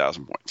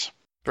 50,000 points.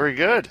 Very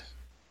good.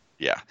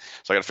 Yeah.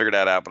 So I got to figure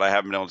that out, but I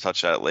haven't been able to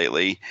touch that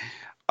lately.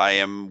 I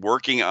am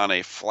working on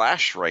a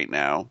Flash right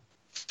now.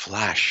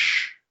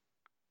 Flash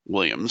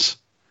Williams.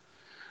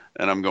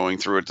 And I'm going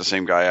through it. The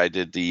same guy I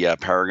did the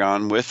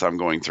Paragon with. I'm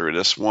going through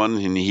this one,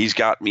 and he's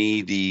got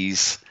me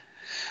these.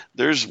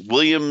 There's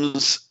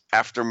Williams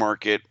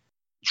aftermarket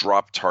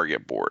drop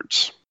target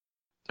boards.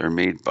 They're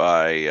made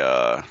by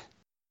a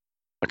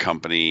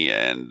company,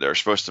 and they're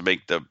supposed to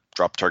make the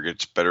drop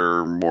targets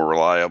better, more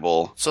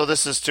reliable. So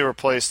this is to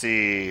replace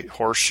the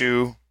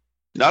horseshoe?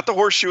 Not the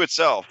horseshoe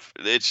itself.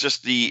 It's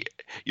just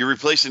you're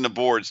replacing the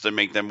boards to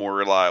make them more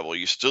reliable.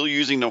 You're still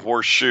using the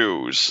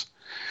horseshoes,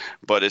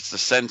 but it's the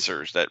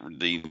sensors that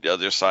the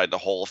other side, the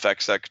Hall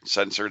effect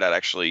sensor that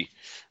actually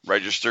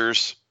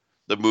registers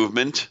the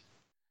movement.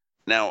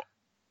 Now,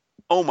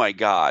 oh my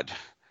God,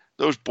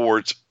 those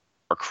boards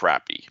are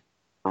crappy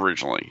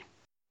originally.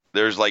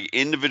 There's like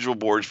individual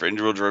boards for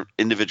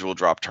individual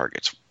drop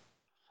targets.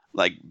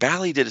 Like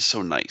Bally did it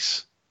so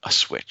nice. A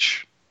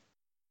switch.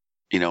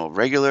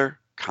 Regular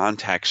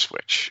contact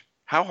switch.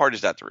 How hard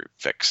is that to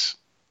fix?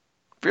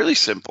 Really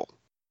simple.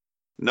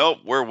 Nope,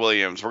 we're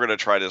Williams. We're going to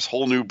try this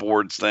whole new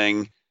boards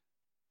thing,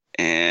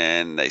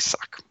 and they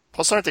suck.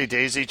 Plus, aren't they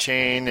daisy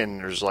chained, and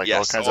there's all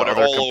kinds of they're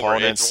other all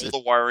components? All the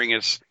wiring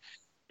it's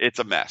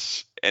a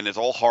mess, and it's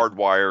all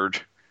hardwired,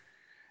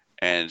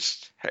 and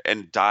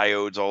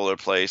diodes all over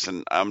the place,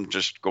 and I'm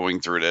just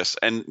going through this.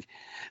 And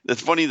the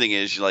funny thing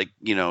is,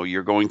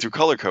 you're going through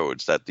color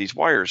codes that these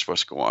wires are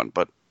supposed to go on,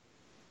 but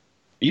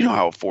you know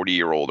how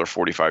 40-year-old or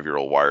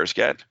 45-year-old wires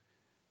get.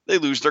 They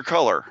lose their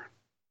color.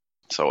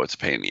 So it's a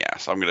pain in the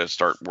ass. I'm going to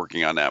start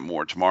working on that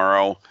more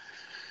tomorrow.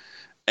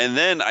 And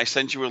then I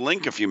sent you a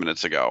link a few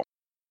minutes ago.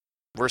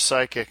 We're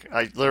psychic.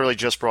 I literally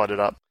just brought it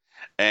up.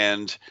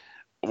 And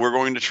we're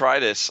going to try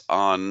this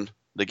on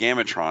the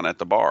Gamatron at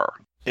the bar.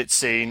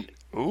 It's a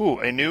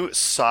new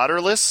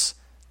solderless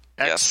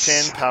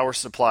X-pin power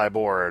supply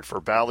board for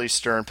Bally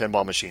Stern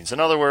pinball machines. In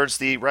other words,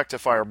 the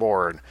rectifier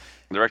board.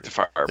 The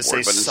rectifier board. It's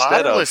a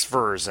solderless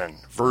version.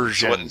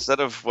 So instead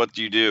of what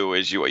you do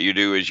is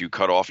you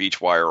cut off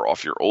each wire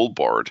off your old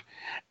board,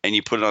 and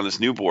you put it on this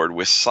new board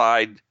with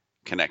side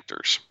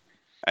connectors.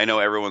 I know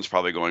everyone's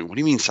probably going, what do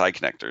you mean side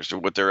connectors?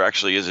 What there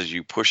actually is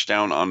you push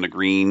down on the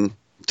green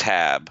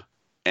tab,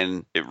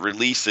 and it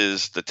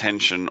releases the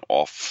tension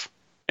off,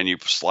 and you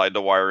slide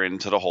the wire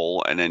into the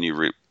hole, and then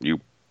you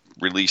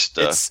release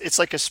the... It's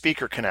like a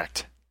speaker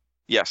connect.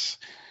 Yes.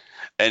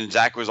 And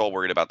Zach was all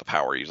worried about the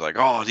power. He's like,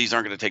 oh, these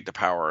aren't going to take the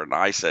power. And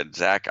I said,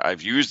 Zach,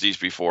 I've used these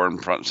before in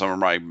some of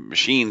my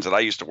machines that I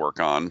used to work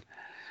on,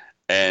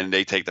 and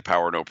they take the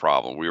power no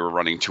problem. We were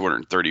running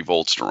 230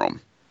 volts through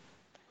them.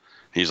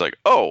 He's like,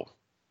 oh,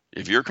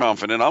 if you're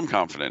confident, I'm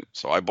confident.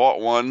 So I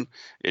bought one.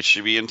 It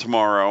should be in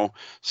tomorrow.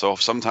 So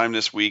sometime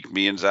this week,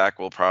 me and Zach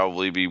will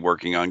probably be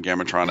working on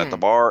Gamatron at the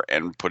bar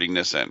and putting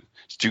this in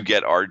to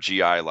get our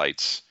GI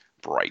lights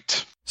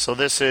bright. So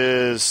this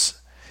is...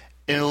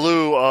 in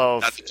lieu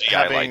of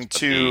having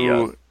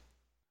to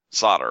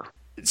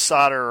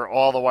solder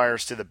all the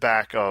wires to the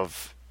back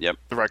of the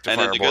rectifier board. And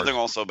then the good thing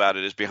also about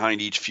it is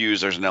behind each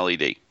fuse there's an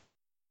LED.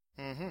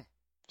 Mm-hmm.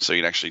 So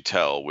you can actually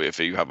tell if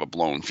you have a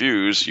blown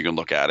fuse, you can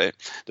look at it.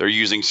 They're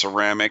using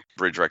ceramic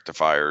bridge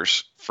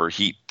rectifiers for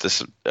heat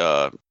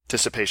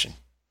dissipation.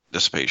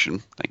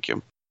 Thank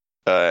you.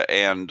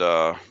 And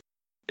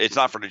it's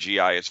not for the GI.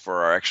 It's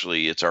for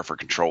for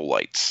control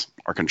lights.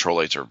 Our control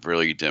lights are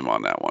really dim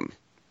on that one.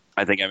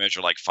 I think I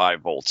measured like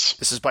 5 volts.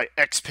 This is by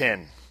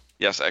X-Pin.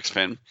 Yes,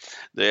 X-Pin.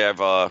 They have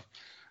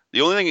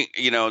the only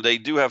thing, they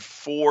do have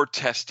 4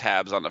 test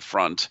tabs on the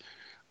front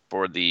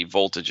for the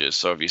voltages.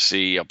 So if you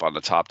see up on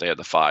the top, they have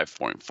the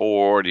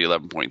 5.4, the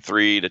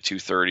 11.3, the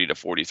 230, the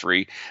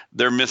 43.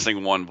 They're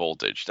missing 1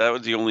 voltage. That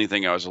was the only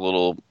thing I was a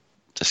little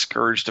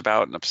discouraged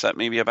about and upset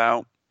maybe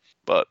about,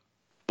 but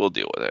we'll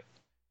deal with it.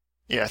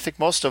 Yeah, I think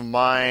most of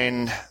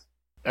mine...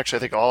 Actually, I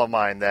think all of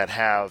mine that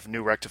have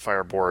new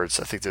rectifier boards,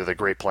 I think they're the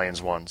Great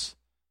Plains ones.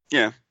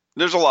 Yeah,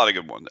 there's a lot of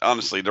good ones.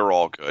 Honestly, they're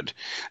all good.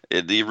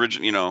 The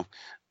original,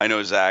 I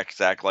know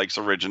Zach likes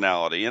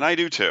originality, and I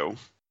do too.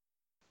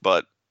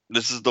 But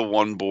this is the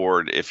one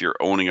board, if you're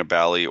owning a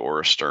Bally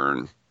or a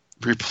Stern,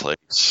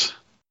 replace.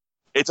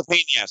 It's a pain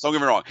in the ass, don't get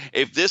me wrong.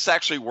 If this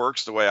actually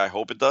works the way I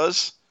hope it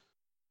does,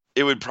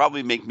 it would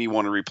probably make me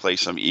want to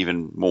replace them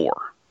even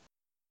more.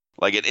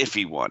 Like an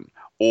iffy one,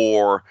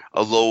 or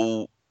a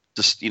low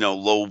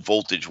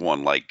voltage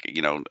one,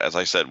 as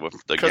I said with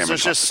the because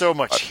there's just so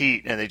much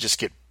heat and they just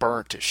get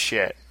burnt to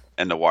shit,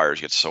 and the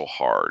wires get so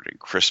hard and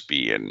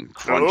crispy and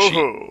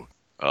crunchy.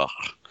 Ugh,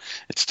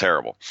 it's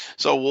terrible.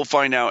 So we'll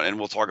find out, and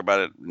we'll talk about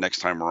it next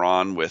time we're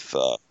on with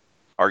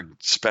our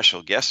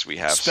special guest we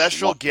have.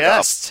 Special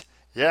guest,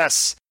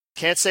 yes.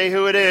 Can't say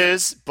who it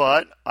is,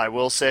 but I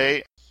will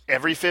say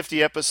every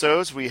 50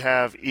 episodes we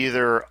have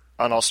either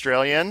an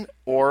Australian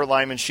or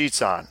Lyman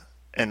Sheets on,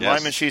 and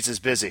Lyman Sheets is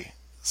busy.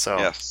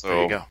 So,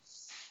 there you go.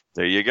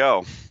 There you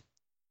go.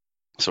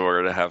 So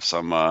we're going to have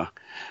some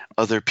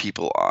other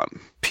people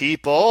on.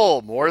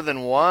 People, more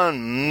than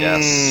one.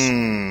 Yes.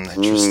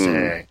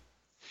 Interesting.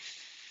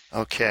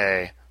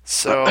 Okay.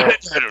 So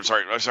I'm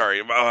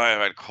sorry. I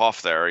had a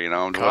cough there,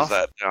 Cough? Was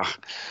that?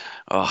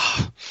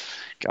 Oh,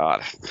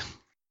 God.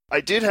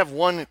 I did have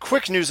one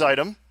quick news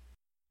item.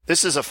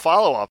 This is a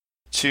follow-up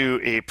to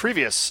a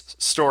previous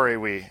story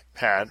we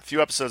had a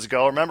few episodes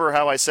ago. Remember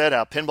how I said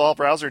our pinball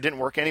browser didn't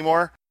work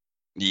anymore?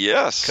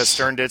 Yes. Because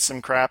Stern did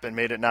some crap and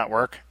made it not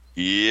work?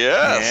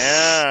 Yes.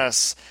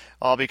 Yes.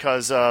 All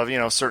because of,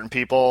 certain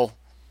people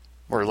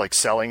were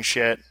selling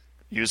shit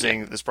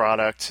using this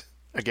product.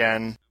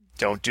 Again,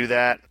 don't do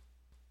that.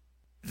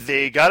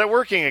 They got it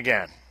working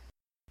again.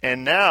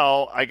 And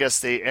now, I guess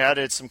they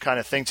added some kind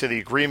of thing to the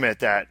agreement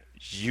that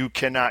you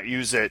cannot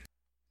use it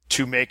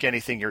to make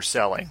anything you're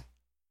selling.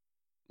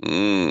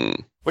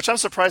 Mm. Which I'm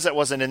surprised that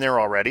wasn't in there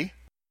already.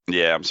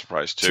 Yeah, I'm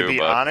surprised too. To be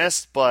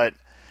honest, but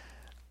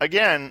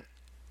again,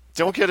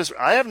 don't get us.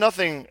 I have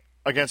nothing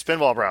against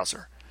Pinball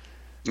Browser.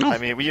 No. I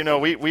mean, we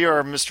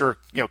are Mr.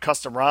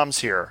 Custom ROMs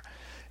here,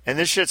 and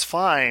this shit's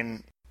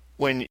fine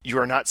when you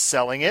are not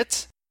selling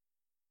it.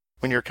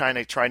 When you're kind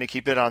of trying to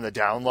keep it on the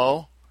down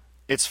low,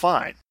 it's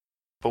fine.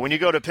 But when you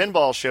go to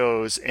pinball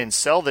shows and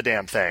sell the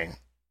damn thing,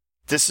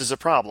 this is a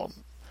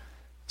problem.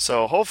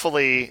 So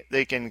hopefully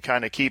they can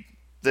kind of keep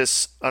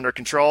this under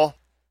control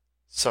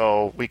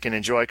so we can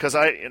enjoy. Because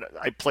I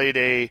played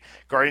a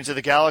Guardians of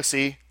the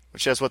Galaxy,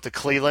 which has the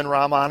Cleveland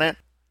ROM on it.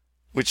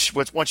 Which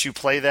once you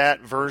play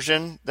that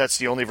version, that's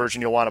the only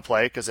version you'll want to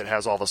play because it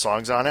has all the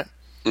songs on it.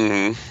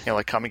 Mm-hmm.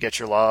 Like "Come and Get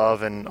Your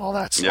Love" and all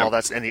that. Yep. All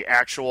that's and the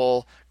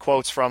actual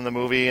quotes from the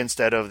movie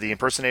instead of the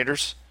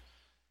impersonators.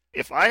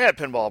 If I had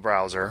Pinball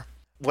Browser,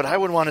 what I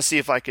would want to see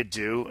if I could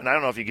do, and I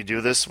don't know if you could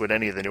do this with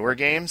any of the newer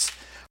games,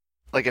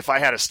 like if I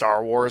had a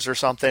Star Wars or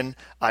something,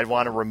 I'd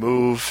want to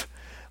remove,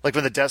 like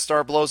when the Death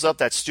Star blows up,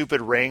 that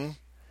stupid ring,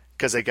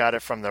 because they got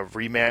it from the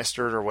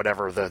remastered or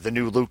whatever, the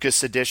new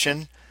Lucas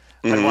edition.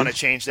 Mm-hmm. I'd want to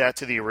change that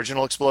to the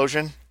original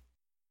explosion.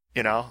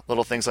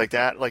 Little things like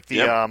that. Like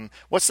the,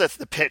 what's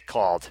the pit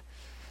called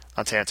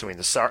on Tatooine?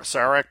 The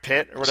Sarek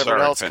pit or whatever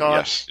Sarek it's pit, called?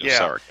 yes,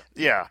 Sarek.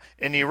 Yeah.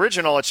 In the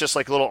original, it's just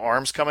like little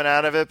arms coming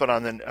out of it, but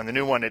on the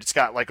new one, it's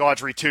got like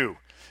Audrey 2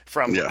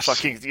 from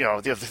fucking, the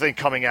other thing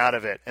coming out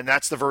of it. And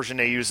that's the version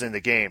they use in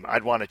the game.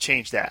 I'd want to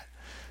change that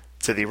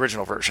to the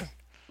original version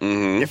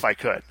if I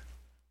could.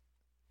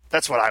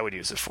 That's what I would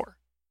use it for.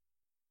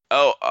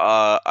 Oh,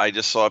 I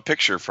just saw a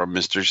picture from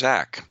Mr.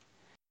 Zac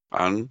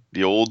on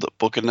the old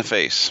book in the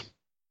face.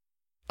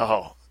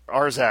 Oh,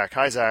 our Zach.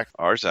 Hi, Zach.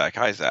 Our Zac.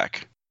 Hi,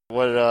 Zac.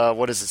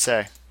 What does it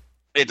say?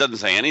 It doesn't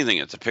say anything.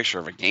 It's a picture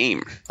of a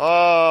game.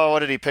 Oh, what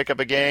did he pick up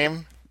a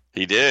game?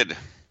 He did.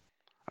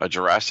 A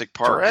Jurassic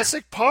Park.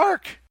 Jurassic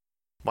Park.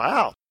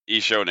 Wow. He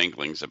showed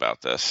inklings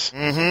about this.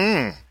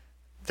 Mm-hmm.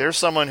 There's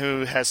someone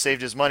who has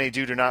saved his money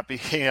due to not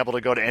being able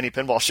to go to any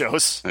pinball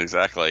shows.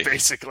 Exactly.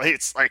 Basically,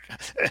 it's like,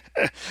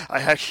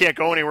 I can't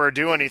go anywhere or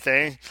do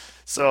anything,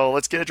 so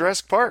let's get a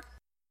Jurassic Park.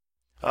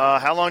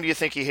 How long do you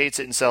think he hates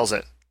it and sells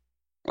it?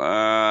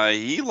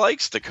 He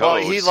likes the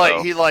code.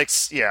 Well, he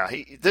likes, yeah.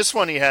 This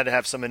one he had to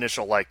have some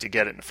initial like to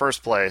get it in the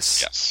first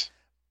place. Yes.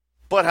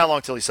 But how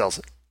long till he sells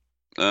it?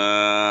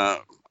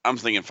 I'm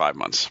thinking 5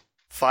 months.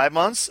 5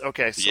 months?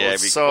 Okay.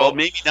 So well,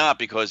 maybe not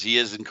because he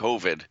is in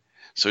COVID,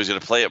 so he's going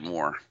to play it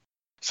more.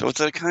 So it's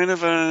a kind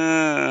of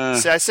a.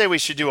 See, I say we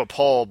should do a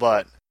poll,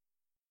 but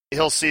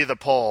he'll see the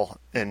poll,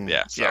 and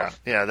yeah,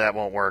 that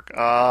won't work.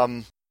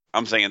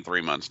 I'm saying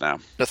 3 months now.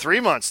 The 3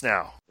 months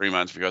now. 3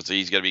 months because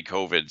he's going to be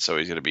COVID, so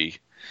he's going to be.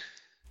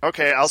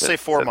 Okay, I'll say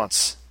 4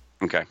 months.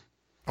 Okay.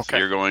 So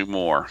you're going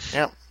more.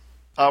 Yeah.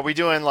 Are we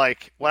doing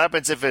like what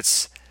happens if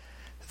it's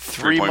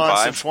 3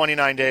 months and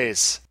 29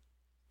 days?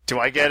 Do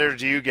I get it or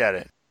do you get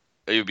it?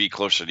 It would be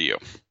closer to you.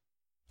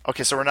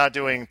 Okay, so we're not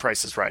doing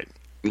prices right.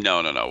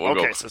 No. We'll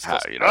go. So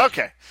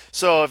okay.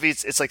 So if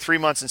it's like 3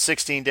 months and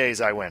 16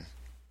 days, I win.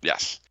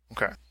 Yes.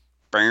 Okay.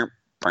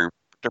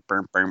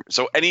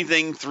 So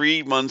anything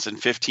 3 months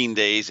and 15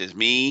 days is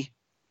me.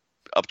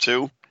 Up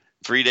to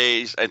 3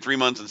 days and 3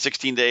 months and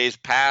 16 days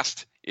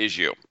past is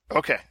you.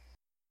 Okay.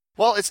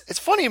 Well, it's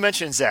funny you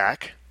mentioned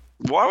Zach.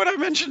 Why would I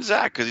mention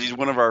Zach? Because he's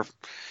one of our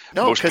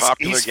most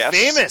popular guests.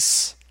 He's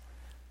famous.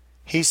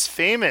 He's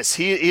famous.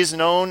 He is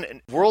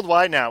known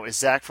worldwide now as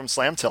Zach from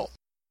Slam Tilt.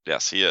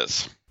 Yes, he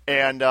is.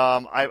 And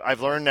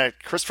I've learned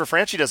that Christopher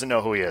Franchi doesn't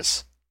know who he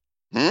is.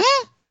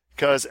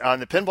 Because on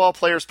the Pinball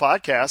Players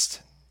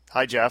podcast,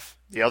 hi Jeff,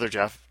 another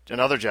Jeff,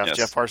 yes.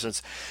 Jeff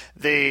Parsons,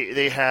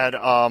 they had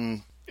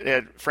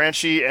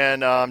Franchi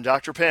and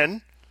Dr.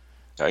 Pin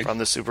from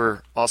the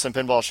Super Awesome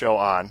Pinball Show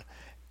on.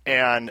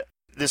 And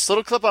this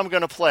little clip I'm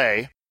going to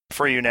play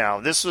for you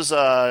now, this was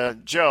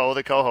Joe,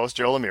 the co-host,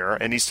 Joe Lemire,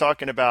 and he's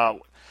talking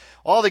about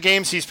all the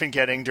games he's been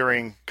getting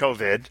during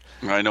COVID.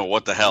 I know,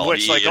 what the hell.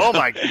 Which, oh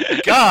my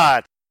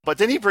God. But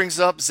then he brings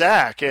up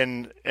Zach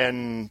and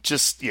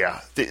just, yeah.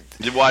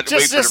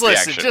 Just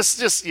listen.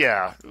 Just,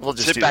 yeah. We'll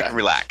just sit back and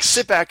relax.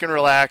 Sit back and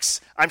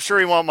relax. I'm sure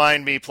he won't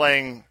mind me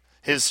playing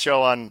his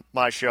show on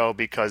my show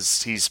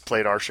because he's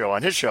played our show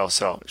on his show,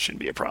 so it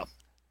shouldn't be a problem.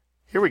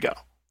 Here we go.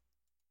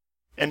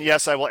 And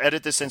yes, I will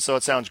edit this in so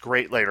it sounds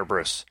great later,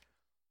 Bruce.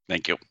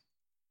 Thank you.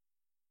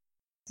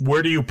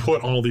 Where do you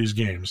put all these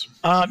games?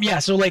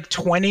 So like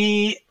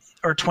 20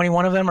 or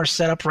 21 of them are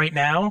set up right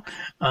now.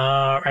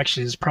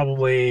 Actually, there's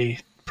probably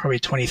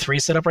 23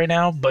 set up right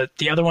now, but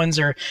the other ones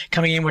are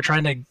coming in. We're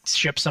trying to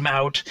ship some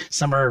out.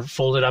 Some are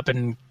folded up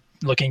and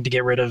looking to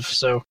get rid of.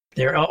 So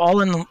they're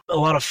all in a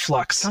lot of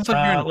flux. Sounds like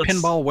you're in a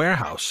pinball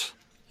warehouse.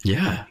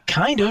 Yeah,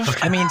 kind of. Okay.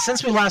 I mean,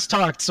 since we last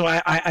talked, so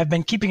I've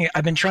been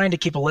trying to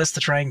keep a list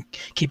to try and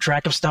keep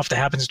track of stuff that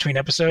happens between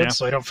episodes,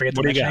 so I don't forget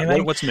to mention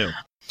anything. What's new?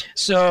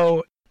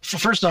 So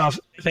First off,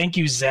 thank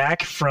you,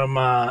 Zach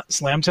from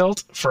Slam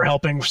Tilt, for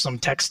helping with some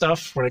tech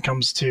stuff when it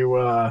comes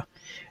to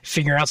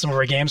figuring out some of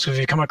our games, because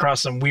we've come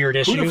across some weird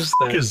issues. Who the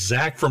fuck is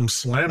Zach from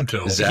Slam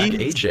Tilt? Zach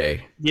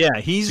AJ. Yeah,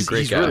 he's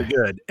really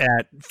good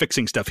at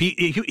fixing stuff.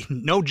 He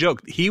no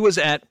joke. He was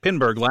at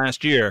Pinburg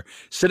last year,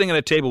 sitting at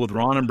a table with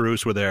Ron and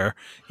Bruce were there.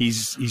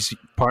 He's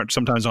part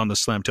sometimes on the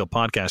Slam Tilt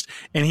podcast,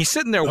 and he's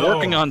sitting there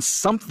working on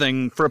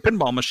something for a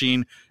pinball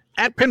machine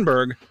at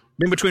Pinburg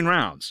in between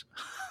rounds.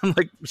 I'm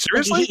like,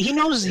 seriously? He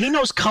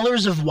knows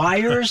colors of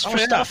wires for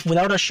stuff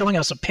without us showing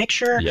us a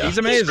picture. Yeah. He's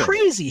amazing. He's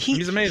crazy.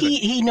 He's amazing.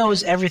 He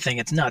knows everything.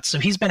 It's nuts. So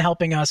he's been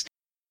helping us.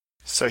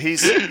 So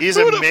he's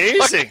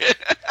amazing.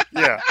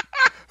 Yeah.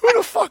 Who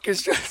the fuck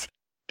is just?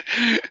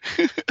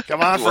 Come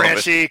on,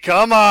 Frenchie.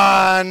 Come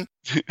on.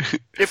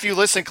 If you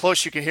listen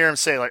close, you can hear him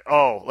say like,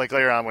 "Oh," like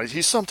later on when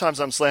he's sometimes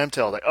on Slam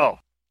Tilt, like, "Oh."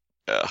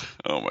 Yeah.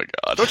 Oh my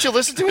God. Don't you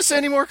listen to us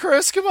anymore,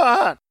 Chris? Come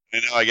on.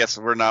 I guess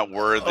we're not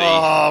worthy.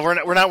 Oh,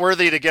 we're not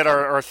worthy to get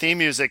our theme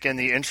music in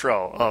the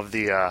intro of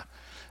the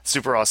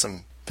super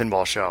awesome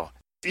pinball show.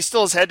 He still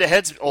has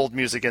head-to-head's old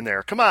music in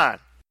there. Come on.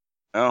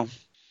 Oh,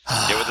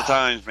 get with the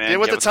times, man. Get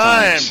with the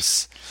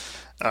times.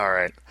 All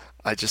right.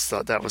 I just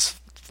thought that was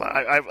fun.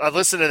 I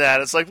listened to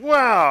that. It's like,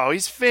 wow,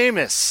 he's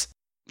famous.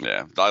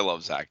 Yeah, I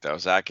love Zach, though.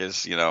 Zach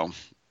is,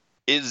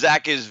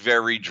 Zach is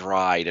very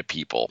dry to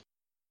people.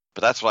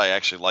 But that's what I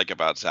actually like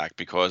about Zach,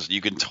 because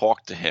you can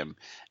talk to him.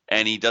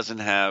 And he doesn't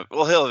have,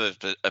 he'll have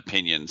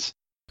opinions.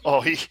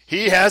 Oh,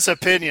 he has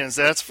opinions,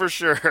 that's for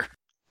sure.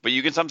 But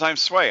you can sometimes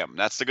sway him.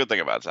 That's the good thing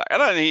about Zach.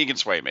 And he can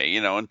sway me,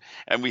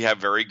 and we have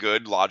very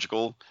good,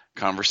 logical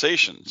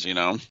conversations,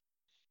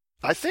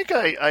 I think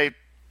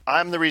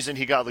I'm the reason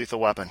he got Lethal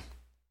Weapon.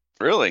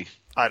 Really?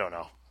 I don't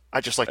know.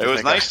 I just like to think it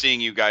was nice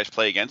seeing you guys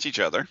play against each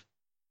other.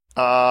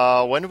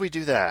 When did we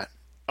do that?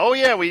 Oh,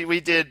 yeah,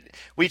 we did.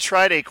 We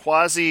tried a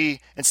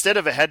instead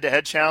of a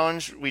head-to-head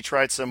challenge, we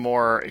tried some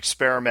more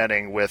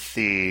experimenting with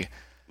the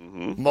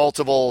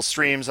multiple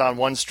streams on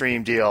one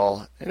stream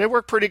deal. And it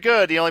worked pretty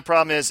good. The only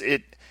problem is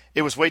it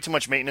was way too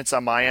much maintenance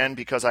on my end,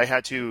 because I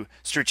had to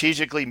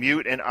strategically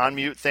mute and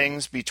unmute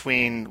things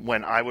between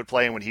when I would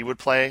play and when he would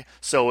play,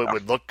 so it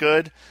would look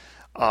good.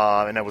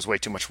 And that was way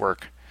too much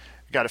work.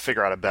 Got to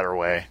figure out a better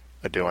way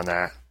of doing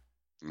that.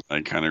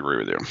 I kind of agree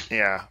with you.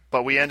 Yeah,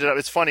 but we ended up.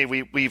 It's funny.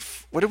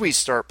 What did we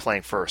start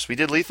playing first? We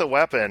did Lethal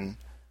Weapon,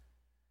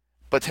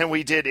 but then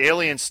we did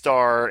Alien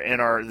Star,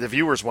 and the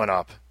viewers went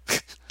up.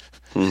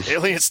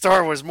 Alien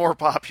Star was more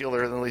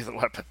popular than Lethal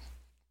Weapon.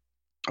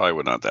 I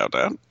would not doubt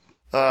that.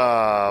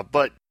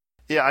 But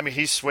yeah, I mean,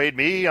 he swayed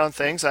me on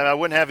things, and I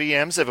wouldn't have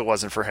EMs if it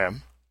wasn't for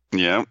him.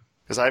 Yeah,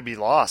 because I'd be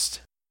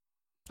lost,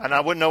 and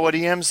I wouldn't know what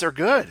EMs are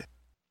good.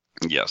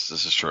 Yes,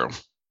 this is true.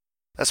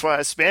 That's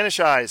why Spanish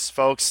Eyes,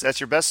 folks.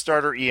 That's your best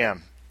starter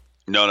EM.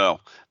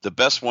 No. The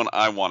best one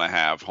I want to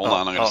have. Hold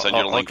on, I'm going to send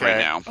you the link right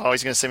now. Oh,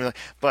 he's going to send me the link.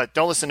 But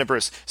don't listen to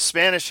Bruce.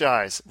 Spanish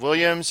Eyes.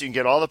 Williams, you can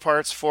get all the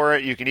parts for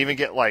it. You can even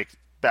get, I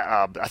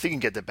think you can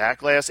get the back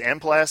glass and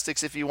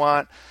plastics if you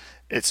want.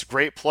 It's a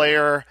great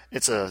player.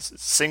 It's a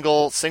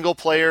single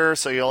player,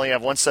 so you only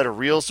have one set of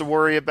reels to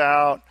worry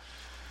about.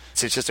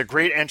 It's just a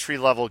great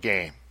entry-level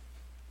game,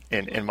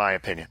 in my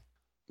opinion.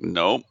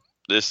 Nope.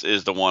 This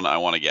is the one I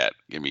want to get.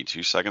 Give me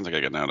 2 seconds. I got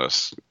to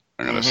notice.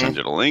 I'm going to send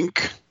you the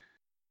link.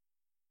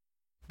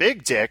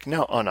 Big Dick?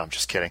 No. Oh, no, I'm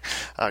just kidding.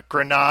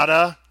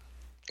 Granada.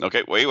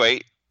 Okay,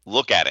 wait.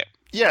 Look at it.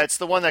 Yeah, it's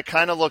the one that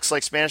kind of looks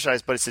like Spanish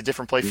Eyes, but it's a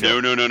different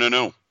playfield.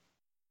 No.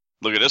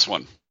 Look at this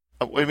one.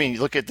 What do you mean?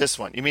 Look at this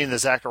one. You mean the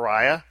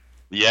Zachariah?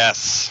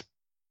 Yes.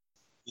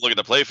 Look at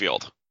the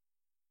playfield.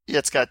 Yeah,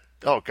 it's got...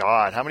 Oh,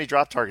 God. How many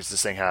drop targets does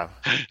this thing have?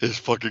 It's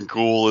fucking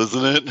cool,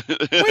 isn't it?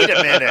 Wait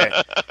a minute.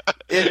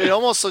 It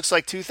almost looks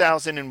like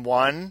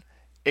 2001,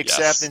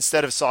 except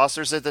instead of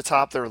saucers at the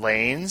top, they're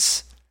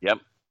lanes. Yep.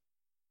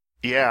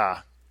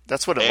 Yeah,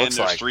 that's what it looks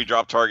like. And there's 3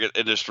 drop targets,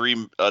 and there's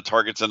 3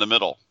 targets in the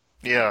middle.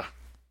 Yeah.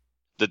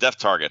 The depth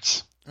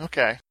targets.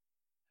 Okay.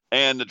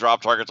 And the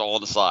drop targets all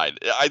on the side.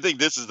 I think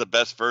this is the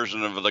best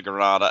version of the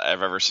Granada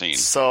I've ever seen.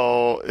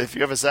 So, if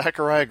you have a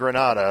Zachariah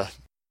Granada...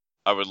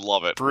 I would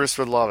love it. Bruce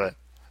would love it.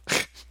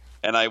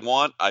 And I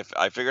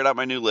figured out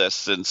my new list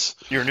since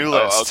your new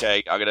list.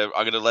 Okay, I'm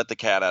gonna let the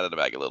cat out of the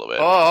bag a little bit.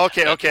 Oh,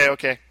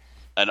 okay.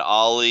 And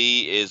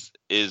Ollie is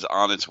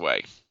on its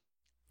way.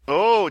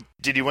 Oh,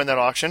 did you win that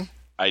auction?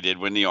 I did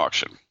win the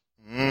auction.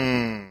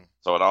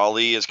 So an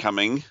Ollie is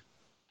coming.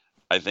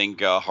 I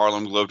think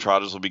Harlem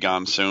Globetrotters will be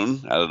gone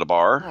soon out of the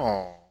bar.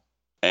 Oh.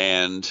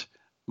 And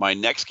my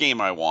next game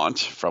I want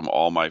from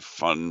all my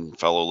fun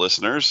fellow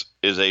listeners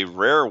is a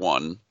rare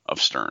one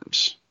of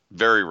Stearns.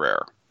 Very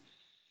rare.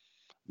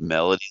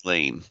 Melody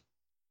Lane.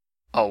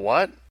 Oh,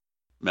 what?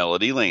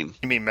 Melody Lane.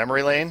 You mean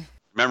Memory Lane?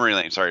 Memory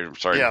Lane, sorry.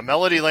 Yeah,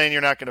 Melody Lane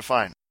you're not going to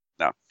find.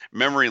 No.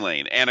 Memory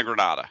Lane and a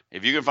Granada.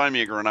 If you can find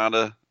me a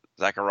Granada,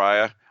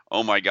 Zachariah,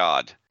 oh my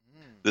God.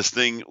 This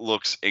thing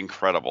looks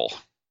incredible.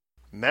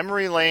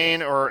 Memory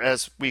Lane, or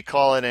as we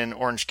call it in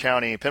Orange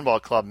County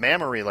Pinball Club,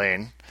 Mammary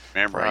Lane.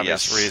 For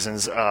obvious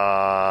reasons.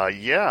 Howard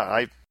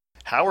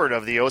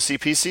of the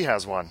OCPC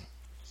has one.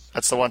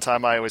 That's the one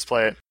time I always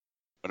play it.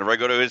 Whenever I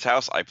go to his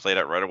house, I play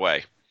that right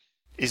away.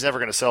 He's never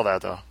going to sell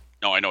that, though.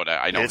 No, I know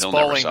that. I know it's he'll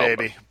bowling, never sell,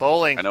 baby.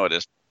 Bowling. I know it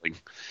is bowling.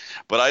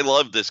 But I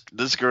love this.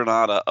 This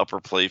Granada upper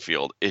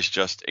playfield is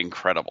just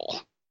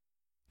incredible.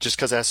 Just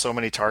because it has so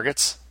many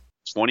targets?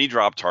 20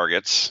 drop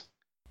targets.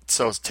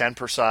 So it's 10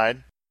 per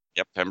side?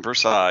 Yep, 10 per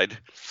side.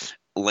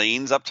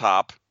 Lanes up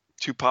top,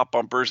 2 pop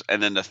bumpers,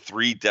 and then the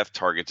 3 depth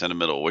targets in the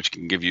middle, which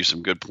can give you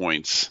some good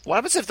points. What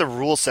happens if the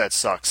rule set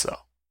sucks, though?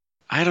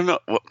 I don't know.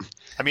 Well,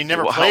 I mean,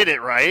 never played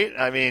it, right?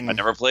 I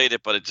never played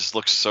it, but it just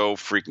looks so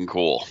freaking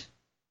cool.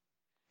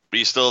 But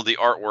you still have the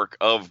artwork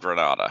of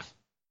Granada.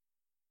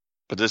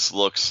 But this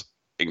looks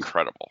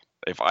incredible.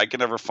 If I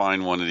can ever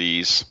find one of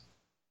these,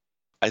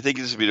 I think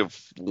this would be the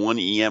one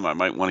EM I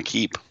might want to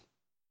keep.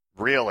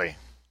 Really?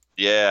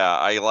 Yeah,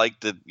 I like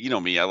you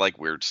know me, I like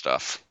weird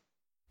stuff.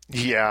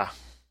 Yeah.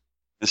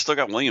 It's still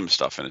got Williams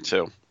stuff in it,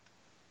 too.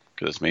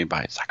 Because it's made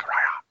by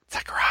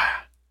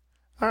Zachariah.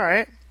 All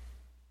right.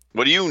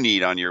 What do you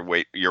need on your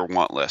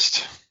want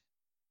list?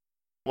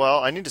 Well,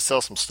 I need to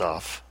sell some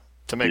stuff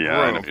to make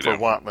room for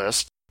want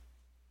list.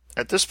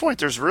 At this point,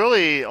 there's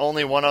really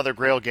only one other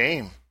Grail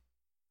game.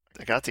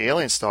 I got the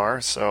Alien Star,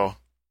 so...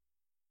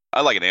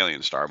 I like an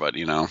Alien Star, but,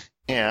 you know...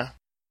 Yeah.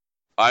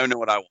 I know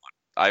what I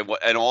want.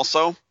 And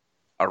also,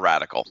 a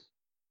Radical.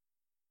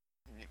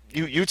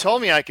 You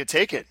told me I could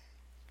take it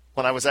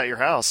when I was at your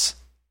house.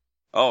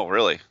 Oh,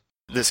 really?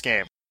 This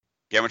game.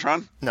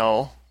 Gamatron?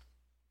 No.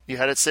 You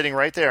had it sitting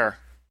right there.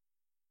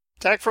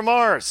 Attack from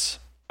Mars.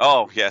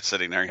 Oh, yeah, it's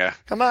sitting there, yeah.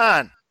 Come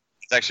on.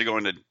 It's actually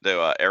going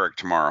to Eric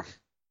tomorrow.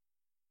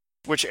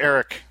 Which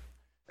Eric?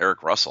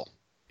 Eric Russell.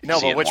 No,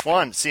 but which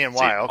one? CNY.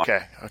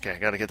 CNY. Okay,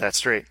 got to get that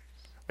straight.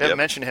 We haven't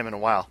mentioned him in a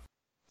while.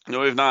 No,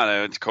 we've not.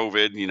 It's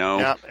COVID, you know.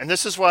 Yeah, and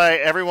this is why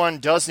everyone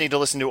does need to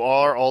listen to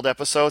all our old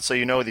episodes so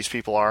you know who these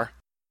people are.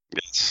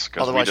 Yes.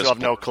 Otherwise, you'll have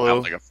no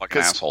clue. Like a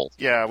fucking asshole.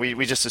 Yeah,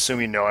 we just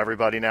assume you know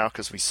everybody now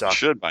because we suck. You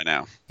should by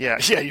now. Yeah,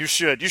 you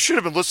should. You should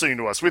have been listening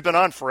to us. We've been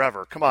on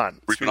forever. Come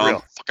on. We've been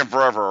on fucking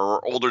forever.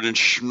 We're older than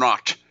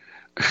Schnott.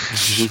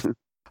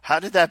 How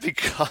did that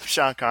become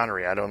Sean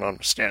Connery? I don't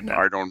understand that.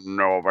 I don't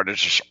know, but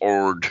it's just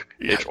old.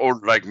 Yeah. It's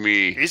old like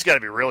me. He's got to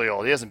be really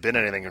old. He hasn't been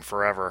anything in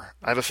forever.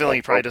 I have a feeling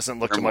he probably doesn't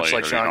look too much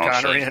like Sean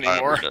Connery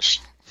anymore.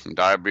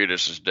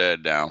 Diabetes is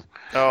dead now.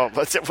 Oh,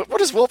 but what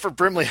does Wilford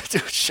Brimley do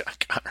with Sean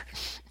Connery?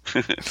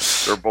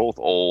 They're both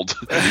old.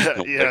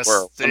 Yes,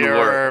 they're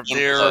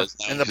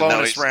in the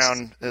bonus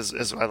round,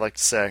 as I like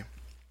to say.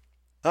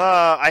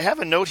 I have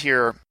a note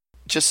here.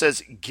 Just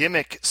says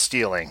gimmick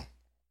stealing.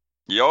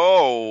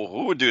 Yo,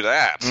 who would do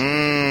that?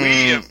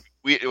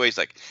 Wait a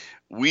sec.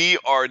 We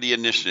are the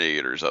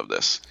initiators of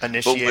this.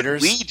 Initiators? But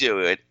when we do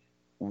it,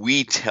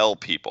 we tell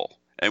people,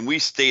 and we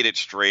state it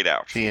straight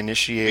out. The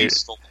initiator. We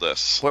stole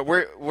this.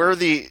 We're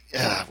the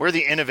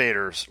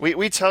innovators.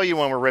 We tell you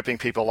when we're ripping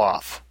people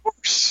off. Of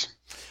course.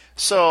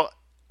 So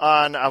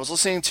I was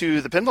listening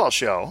to the Pinball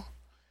Show,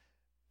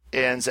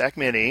 and Zach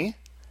Mini,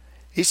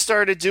 he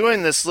started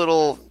doing this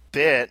little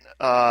bit,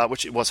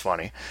 which was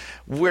funny,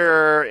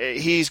 where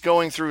he's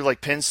going through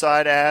like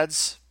Pinside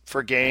ads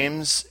for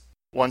games,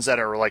 ones that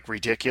are like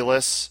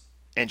ridiculous,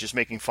 and just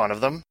making fun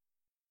of them.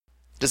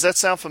 Does that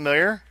sound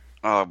familiar?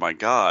 Oh my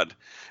God.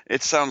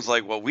 It sounds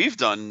like what we've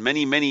done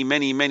many times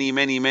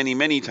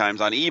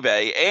on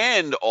eBay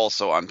and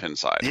also on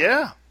Pinside.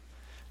 Yeah.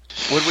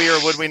 Would we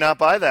or would we not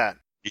buy that?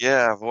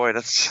 Yeah, boy,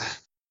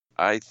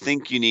 I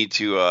think you need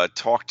to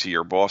talk to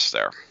your boss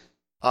there.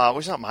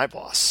 He's not my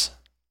boss.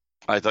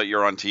 I thought you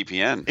were on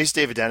TPN. He's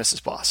David Dennis's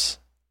boss.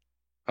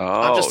 Oh,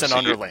 I'm just an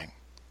underling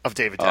of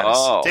David Dennis.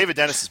 Oh. David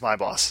Dennis is my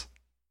boss.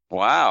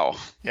 Wow.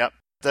 Yep.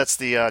 That's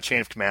the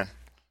chain of command.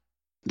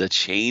 The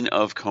chain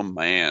of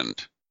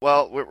command.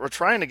 Well, we're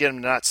trying to get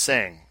him to not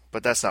sing,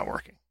 but that's not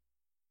working.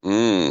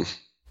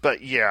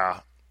 But yeah.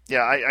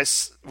 I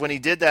when he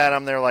did that,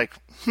 I'm there like,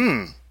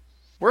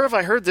 where have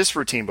I heard this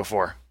routine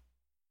before?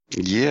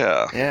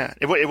 Yeah. Yeah.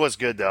 It was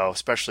good, though.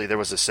 Especially there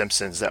was a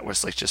Simpsons that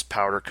was like just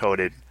powder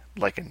coated,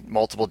 like in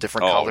multiple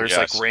different colors,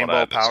 yes. like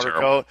rainbow powder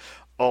coat.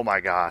 Oh my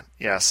God.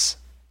 Yes.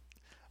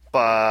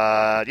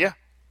 But yeah.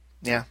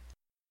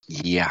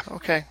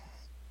 Okay.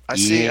 I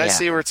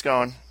see where it's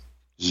going.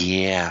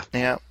 Yeah.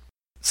 Yeah.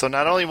 So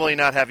not only will he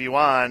not have you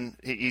on,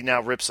 he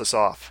now rips us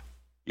off.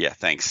 Yeah,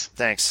 thanks.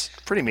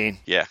 Pretty mean.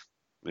 Yeah.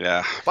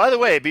 By the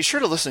way, be sure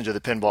to listen to the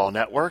Pinball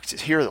Network to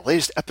hear the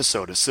latest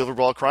episode of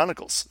Silverball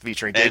Chronicles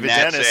featuring David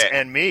Dennis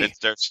and me.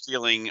 They're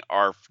stealing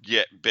our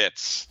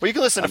bits. Well, you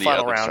can listen to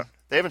Final Round.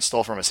 They haven't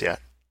stole from us yet.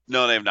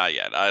 No, they have not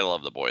yet. I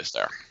love the boys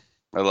there.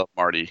 I love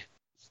Marty.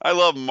 I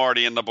love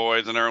Marty and the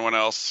boys and everyone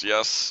else.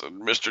 Yes,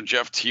 Mr.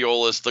 Jeff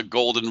Teolis, the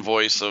golden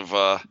voice of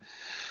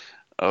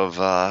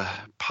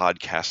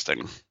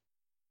podcasting.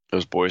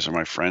 Those boys are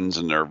my friends,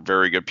 and they're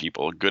very good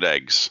people. Good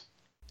eggs.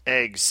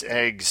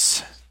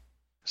 Eggs.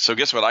 So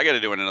guess what I got to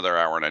do in another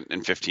hour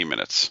and 15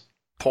 minutes?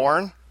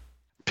 Porn?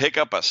 Pick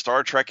up a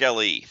Star Trek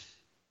LE.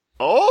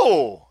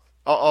 Oh,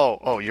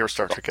 your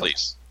Star Trek LE.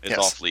 It's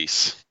off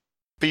lease.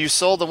 But you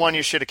sold the one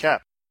you should have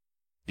kept.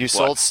 You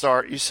sold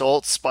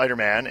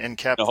Spider-Man and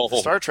kept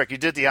Star Trek. You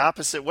did the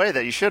opposite way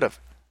that you should have.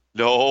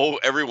 No,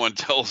 everyone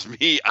tells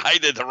me I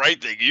did the right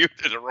thing. You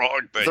did the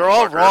wrong thing. They're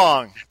all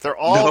wrong. They're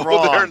all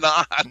wrong. No, they're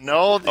not.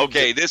 No.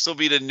 Okay, this will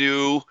be the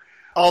new...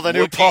 Oh, the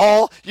new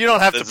poll? You don't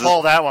have to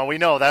poll that one. We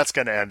know that's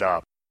going to end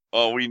up.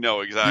 Oh, we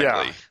know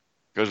exactly.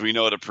 Because we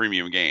know the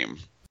premium game,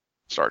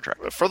 Star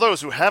Trek. For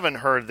those who haven't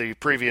heard the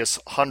previous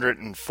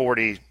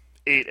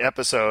 148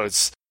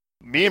 episodes,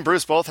 me and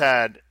Bruce both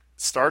had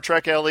Star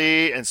Trek LE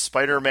and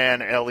Spider-Man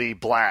LE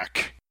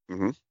Black.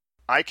 Mm-hmm.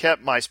 I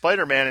kept my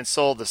Spider-Man and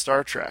sold the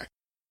Star Trek.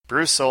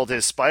 Bruce sold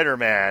his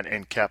Spider-Man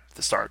and kept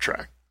the Star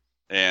Trek.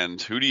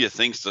 And who do you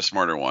think's the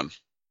smarter one?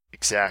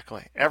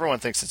 Exactly. Everyone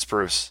thinks it's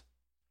Bruce.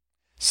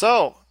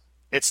 So,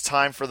 it's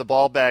time for the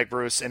ball bag,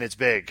 Bruce, and it's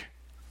big.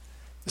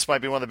 This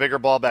might be one of the bigger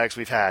ball bags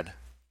we've had.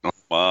 Oh,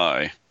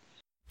 my.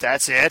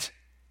 That's it?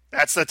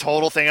 That's the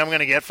total thing I'm going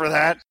to get for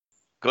that?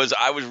 Because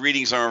I was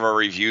reading some of our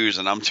reviews,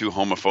 and I'm too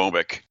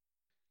homophobic.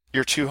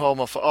 You're too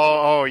homophobic.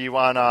 Oh, you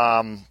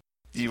on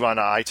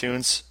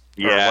iTunes?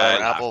 Yeah, I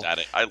laughed at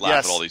it. I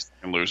laughed at all these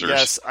losers.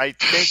 Yes, I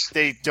think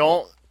they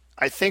don't.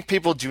 I think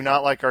people do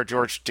not like our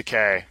George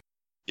Takei.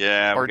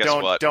 Yeah, or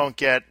guess don't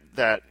get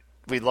that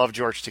we love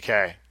George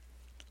Takei.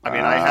 I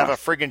mean, I have a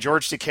friggin'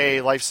 George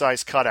Takei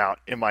life-size cutout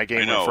in my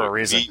game room for a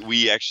reason.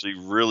 We actually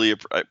really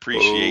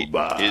appreciate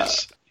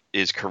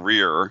his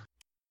career.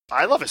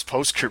 I love his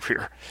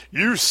post-career.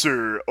 You,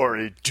 sir, are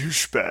a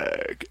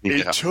douchebag.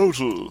 Yeah. A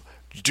total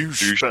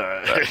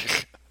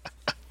douchebag.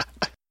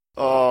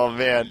 Oh,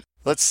 man.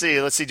 Let's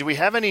see. Do we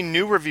have any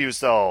new reviews,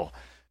 though?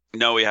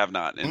 No, we have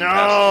not.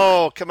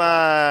 No, come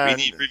on. We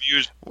need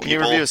reviews. Need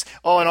reviews.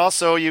 Oh, and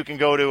also you can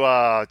go to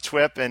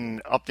TWIP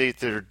and update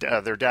their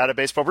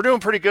database. But we're doing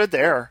pretty good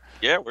there.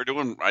 Yeah, we're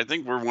doing. I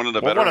think we're one of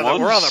the better ones.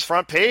 We're on the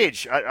front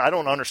page. I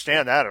don't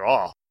understand that at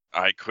all.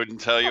 I couldn't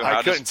tell you.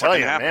 I couldn't tell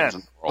you,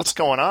 man. What's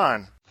going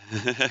on?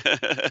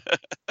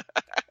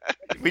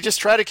 We just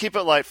try to keep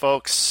it light,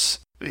 folks.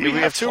 We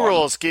have two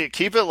rules: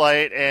 keep it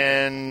light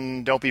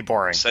and don't be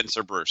boring.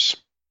 Censor Bruce.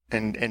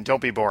 And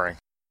don't be boring.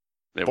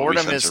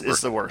 Boredom is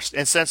the worst.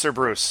 And censor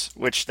Bruce,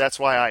 which that's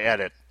why I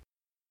edit.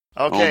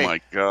 Okay. Oh, my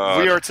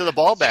God. We are to the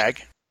ball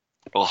bag.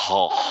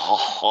 Oh,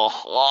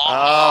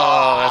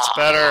 that's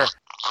better.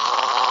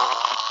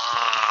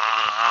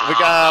 We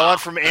got one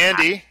from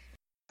Andy.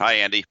 Hi,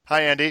 Andy.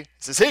 Hi, Andy. He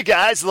says, hey,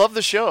 guys, love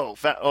the show.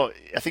 I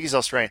think he's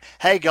Australian.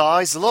 Hey,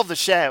 guys, love the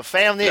show.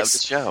 Found this. Love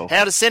the show.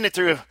 How to send it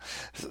through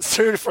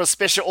for a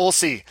special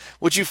Aussie.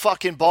 Would you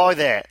fucking buy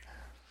that?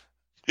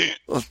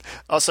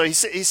 So he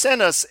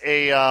sent us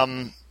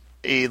a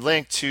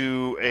link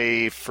to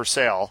a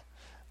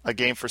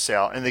game for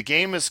sale, and the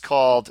game is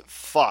called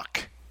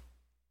Fuck,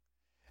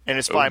 and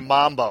it's by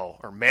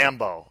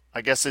Mambo.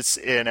 I guess it's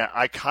an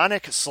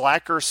iconic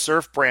slacker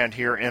surf brand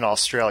here in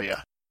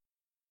Australia.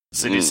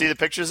 So do you see the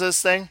pictures of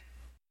this thing?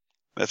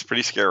 That's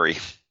pretty scary.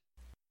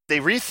 They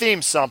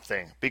rethemed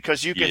something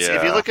because you can see,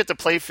 if you look at the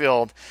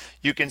playfield,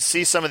 you can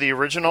see some of the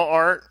original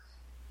art,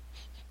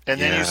 and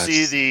then you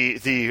see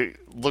the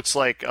looks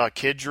like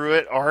kid drew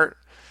it art.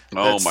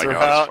 Oh my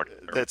God,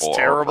 that's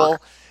terrible.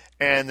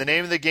 And the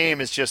name of the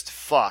game is just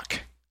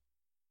Fuck.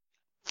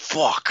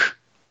 Fuck.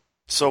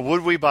 So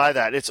would we buy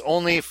that? It's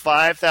only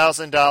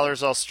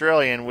 $5,000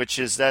 Australian,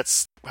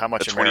 that's how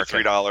much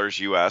American? $23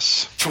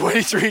 US.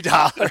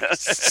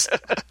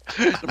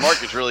 $23. The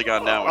market's really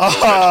gone down.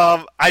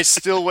 I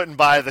still wouldn't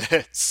buy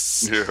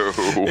this. No,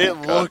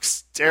 it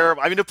looks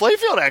terrible. I mean, the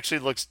playfield actually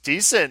looks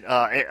decent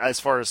as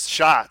far as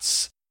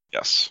shots.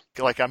 Yes.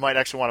 Like I might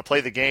actually want to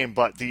play the game,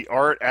 but the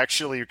art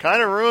actually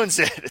kind of ruins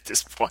it at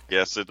this point.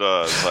 Yes, it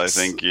does. I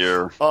think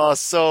you're...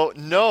 So,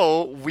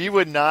 no, we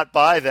would not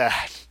buy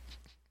that.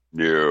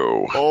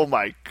 No. Oh,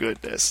 my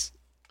goodness.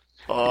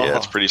 Yeah,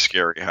 it's pretty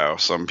scary how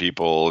some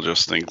people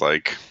just think,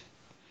 like,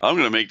 I'm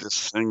going to make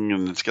this thing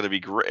and it's going to be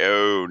great.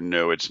 Oh,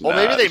 no, it's not.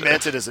 Well, maybe they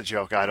meant it as a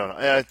joke. I don't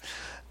know.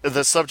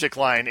 The subject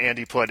line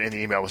Andy put in the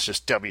email was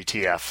just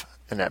WTF,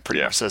 and that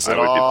pretty much says it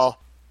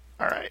all.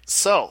 All right,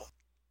 so...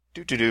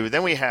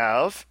 Then we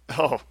have,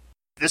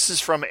 this is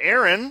from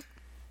Aaron.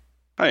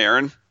 Hi,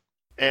 Aaron.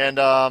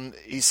 And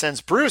he sends,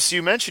 Bruce,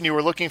 you mentioned you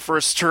were looking for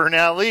a Stern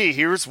Ali.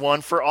 Here's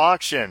one for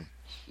auction.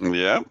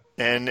 Yep.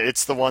 And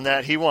it's the one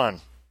that he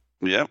won.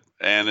 Yep.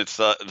 And it's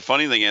the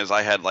funny thing is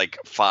I had like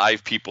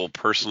 5 people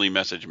personally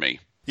message me.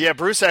 Yeah,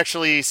 Bruce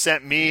actually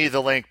sent me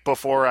the link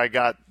before I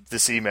got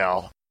this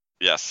email.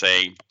 Yeah,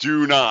 saying,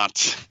 do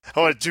not.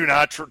 Oh, do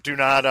not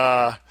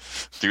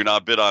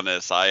bid on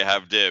this. I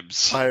have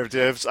dibs. I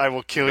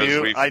will kill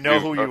you. I know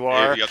who you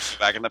are. You have to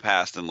go back in the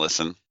past and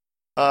listen.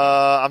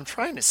 I'm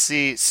trying to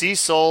see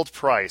sold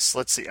price.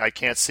 Let's see. I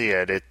can't see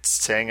it. It's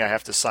saying I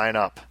have to sign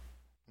up.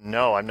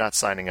 No, I'm not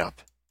signing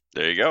up.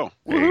 There you go.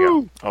 There you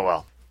go. Oh,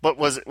 well. But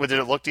did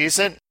it look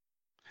decent?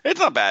 It's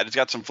not bad. It's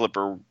got some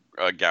flipper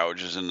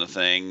gouges in the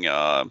thing.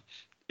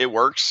 It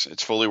works.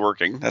 It's fully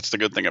working. That's the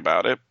good thing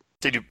about it.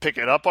 Did you pick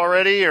it up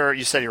already, or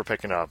you said you were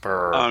picking up?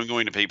 Or I'm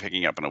going to be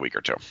picking up in a week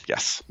or 2.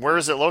 Yes. Where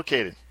is it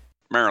located?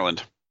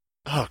 Maryland.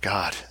 Oh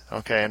God.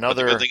 Okay, But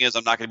the good thing is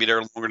I'm not going to be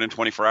there longer than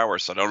 24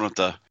 hours, so I don't have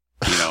to,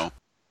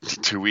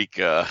 2-week.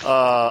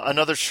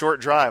 Another short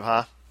drive,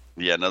 huh?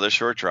 Yeah, another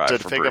short drive to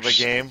for pick up a Bruce.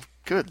 game.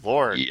 Good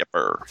Lord.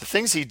 Yepper. The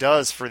things he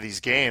does for these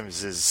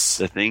games is...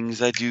 The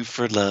things I do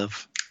for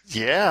love.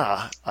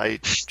 Yeah, I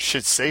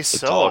should say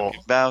so. Talk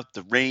about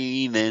the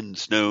rain and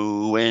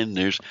snow and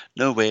there's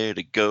nowhere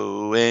to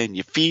go and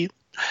you feel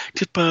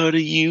just part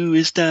of you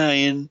is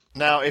dying.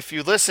 Now, if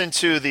you listen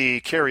to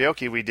the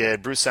karaoke we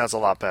did, Bruce sounds a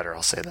lot better.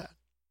 I'll say that.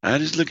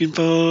 I'm just looking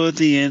for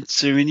the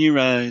answer in your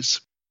eyes.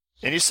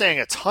 And you sang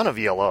a ton of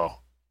ELO.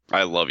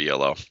 I love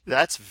Yellow.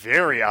 That's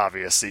very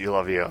obvious that you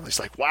love ELO. It's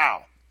like,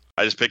 wow.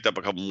 I just picked up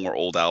a couple more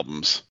old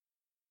albums.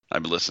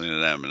 I've been listening to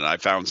them, and I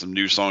found some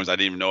new songs I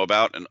didn't even know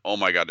about, and oh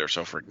my god, they're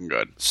so freaking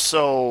good.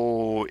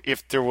 So,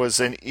 if there was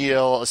a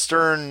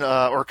Stern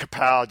or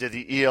Kapow did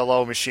the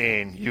ELO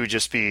machine, you would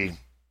just be...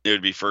 It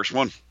would be first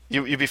one.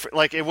 You'd be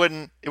like, it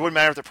wouldn't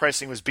matter if the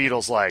pricing was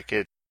Beatles-like.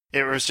 It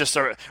was just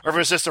or if it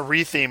was just a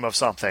retheme of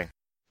something.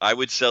 I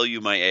would sell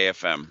you my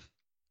AFM.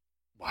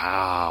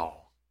 Wow.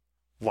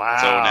 So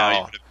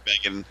now you're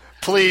begging.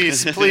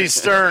 Please,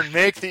 Stern,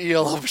 make the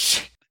ELO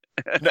machine.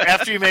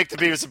 After you make the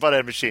Beavis and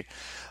Butthead machine.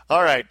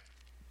 All right.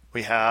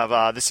 We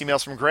have this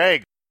email's from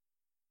Greg.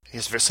 He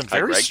has some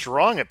very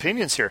strong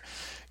opinions here.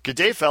 Good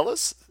day,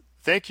 fellas.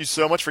 Thank you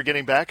so much for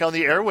getting back on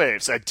the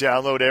airwaves. I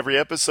download every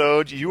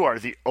episode. You are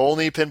the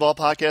only pinball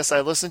podcast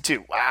I listen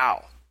to.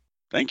 Wow.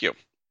 Thank you.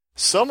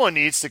 Someone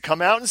needs to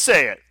come out and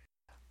say it.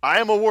 I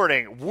am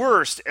awarding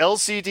worst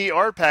LCD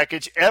art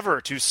package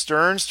ever to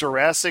Stern's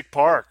Jurassic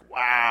Park.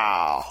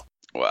 Wow.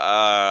 Well,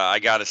 I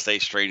gotta say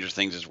Stranger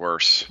Things is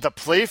worse. The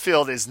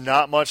playfield is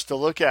not much to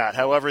look at.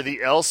 However, the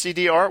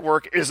LCD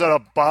artwork is an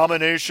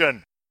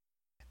abomination.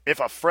 If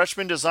a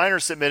freshman designer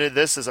submitted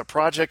this as a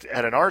project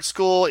at an art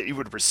school, you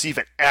would receive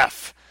an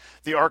F.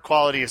 The art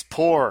quality is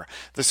poor.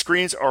 The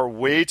screens are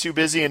way too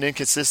busy and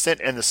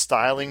inconsistent, and the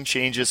styling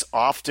changes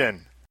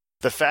often.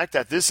 The fact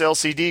that this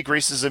LCD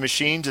graces a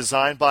machine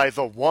designed by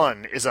the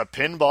One is a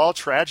pinball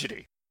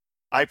tragedy.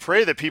 I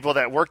pray that people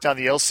that worked on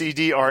the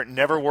LCD art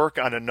never work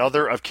on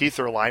another of Keith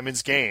or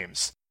Lyman's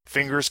games.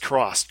 Fingers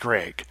crossed,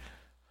 Greg.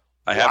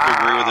 I have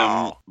to agree with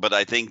him, but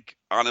I think,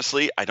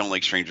 honestly, I don't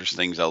like Stranger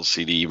Things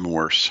LCD even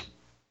worse.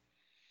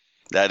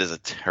 That is a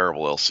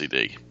terrible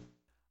LCD.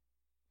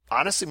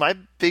 Honestly, my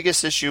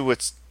biggest issue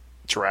with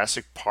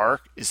Jurassic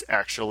Park is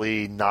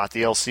actually not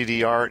the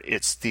LCD art,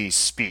 it's the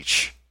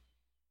speech.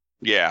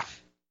 Yeah.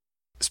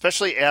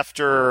 Especially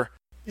after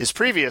his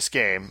previous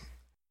game,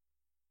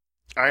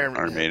 Iron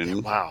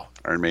Maiden. Wow.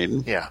 Iron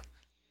Maiden? Yeah.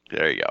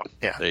 There you go.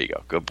 Yeah. There you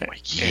go. Good boy.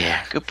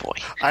 Yeah. Good boy.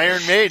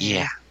 Iron Maiden.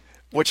 Yeah.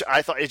 Which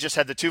I thought it just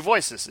had the two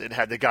voices. It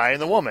had the guy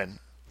and the woman.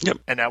 Yep.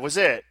 And that was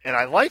it. And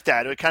I liked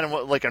that. It was kind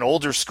of like an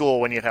older school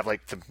when you'd have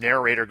like the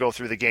narrator go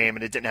through the game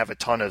and it didn't have a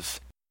ton of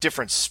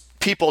different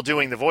people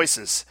doing the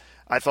voices.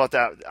 I thought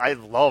that I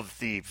loved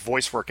the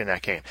voice work in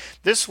that game.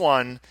 This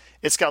one,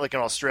 it's got like an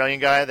Australian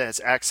guy that his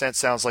accent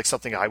sounds like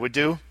something I would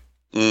do.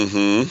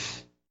 Mm-hmm.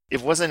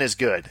 It wasn't as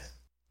good.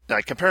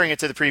 Like comparing it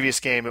to the previous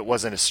game, it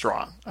wasn't as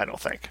strong, I don't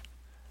think.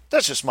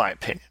 That's just my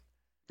opinion.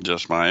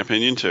 Just my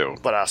opinion, too.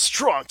 But a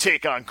strong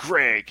take on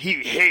Greg. He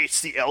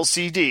hates the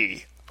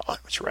LCD on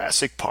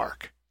Jurassic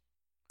Park.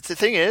 The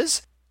thing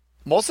is,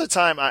 most of the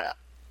time,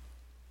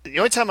 the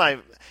only time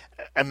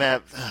I'm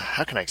at,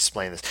 how can I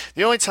explain this?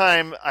 The only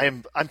time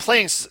I'm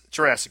playing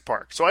Jurassic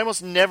Park, so I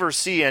almost never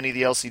see any of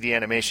the LCD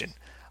animation.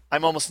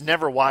 I'm almost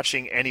never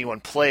watching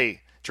anyone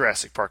play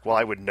Jurassic Park while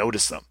I would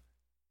notice them.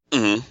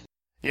 Mm-hmm.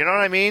 You know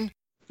what I mean?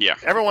 Yeah.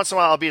 Every once in a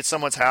while, I'll be at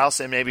someone's house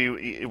and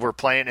maybe we're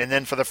playing, and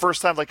then for the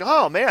first time, like,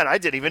 oh man, I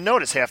didn't even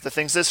notice half the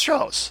things this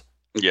shows.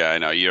 Yeah, I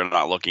know. You're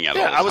not looking at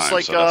it all the I was time,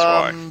 like so that's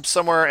why.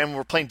 somewhere and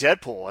we're playing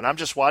Deadpool, and I'm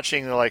just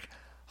watching. They're like,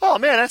 oh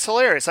man, that's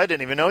hilarious. I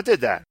didn't even know it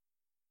did that.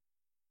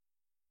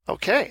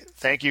 Okay,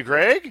 thank you,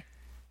 Greg.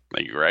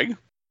 Thank you, Greg.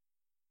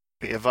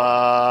 We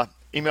have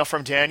email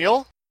from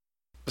Daniel,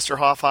 Mr.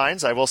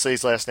 Hoffhines. I will say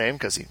his last name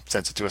because he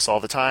sends it to us all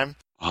the time.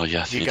 Oh,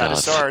 yes, he got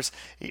his stars.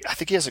 I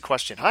think he has a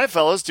question. Hi,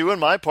 fellas. Doing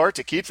my part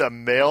to keep the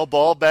mail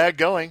ball bag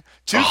going.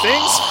 Two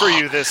things for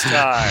you this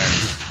time.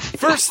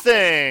 First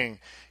thing,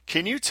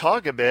 can you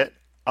talk a bit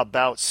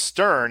about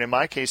Stern, in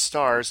my case,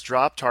 Stars,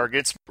 drop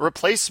targets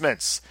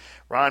replacements?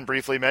 Ron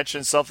briefly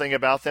mentioned something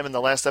about them in the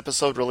last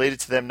episode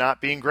related to them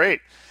not being great.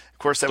 Of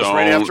course, that was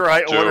right after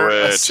I ordered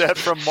a set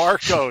from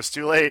Marcos.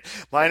 Too late.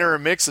 Mine are a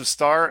mix of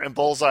star and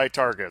bullseye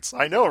targets.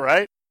 I know,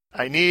 right?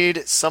 I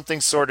need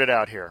something sorted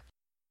out here.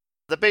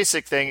 The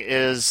basic thing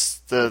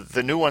is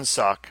the new ones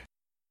suck.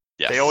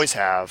 Yes. They always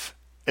have.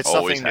 It's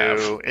always something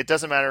new. It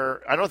doesn't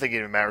matter. I don't think it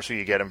even matters who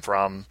you get them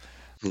from.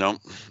 No,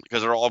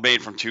 because they're all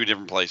made from two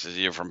different places,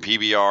 either from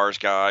PBR's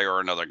guy or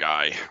another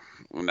guy,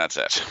 and that's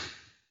it.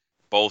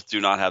 Both do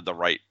not have the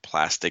right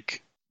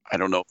plastic. I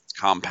don't know if it's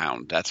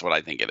compound. That's what I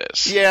think it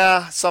is.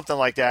 Yeah, something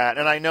like that.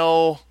 And I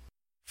know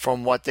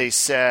from what they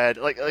said,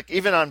 like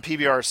even on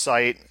PBR's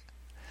site,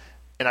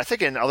 and I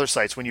think in other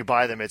sites when you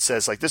buy them, it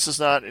says like this is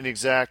not an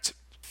exact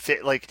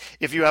fit. Like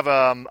if you have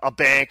a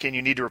bank and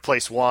you need to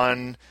replace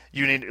one,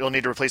 you'll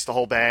need to replace the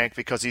whole bank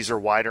because these are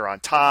wider on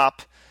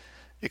top,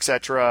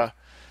 etc.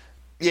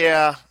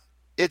 Yeah,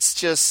 it's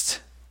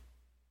just,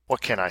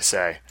 what can I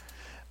say?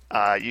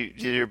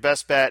 Your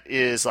best bet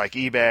is like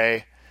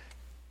eBay.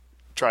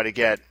 Try to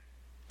get,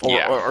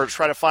 or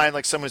try to find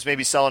like someone who's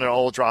maybe selling an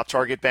old drop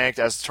target bank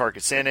that has the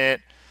targets in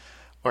it.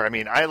 Or, I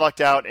mean, I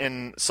lucked out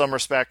in some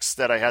respects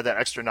that I had that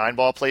extra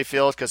 9-ball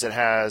playfield because it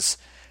has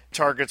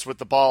targets with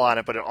the ball on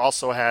it, but it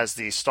also has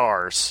the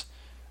star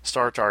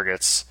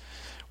targets,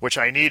 which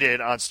I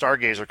needed on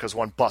Stargazer because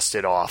one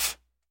busted off.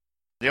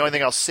 The only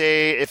thing I'll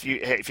say, if you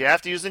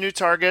have to use the new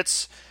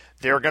targets,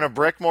 they're going to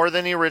brick more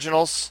than the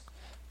originals.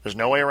 There's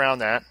no way around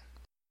that.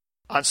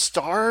 On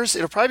stars,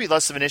 it'll probably be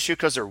less of an issue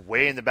because they're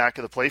way in the back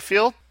of the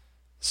playfield.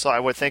 So I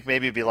would think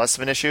maybe it'd be less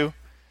of an issue.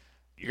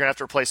 You're going to have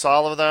to replace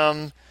all of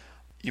them.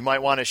 You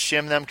might want to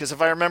shim them because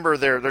if I remember,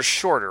 they're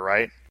shorter,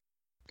 right?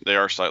 They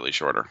are slightly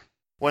shorter.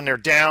 When they're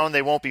down,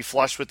 they won't be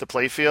flush with the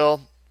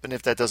playfield. And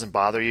if that doesn't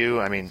bother you,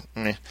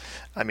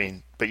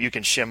 but you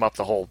can shim up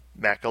the whole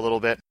mech a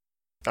little bit,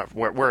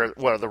 where it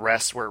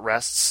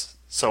rests,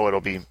 so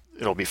it'll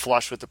be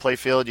flush with the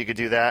playfield. You could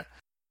do that,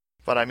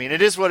 but I mean,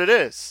 it is what it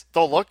is.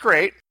 They'll look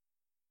great.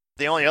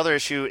 The only other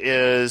issue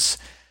is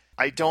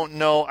I don't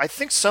know. I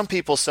think some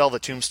people sell the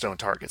tombstone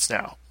targets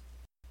now,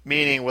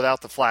 meaning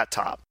without the flat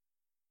top.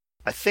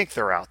 I think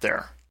they're out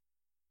there,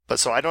 but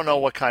so I don't know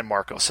what kind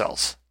Marco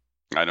sells.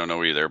 I don't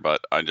know either,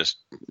 but I just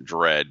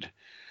dread.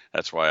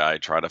 That's why I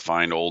try to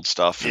find old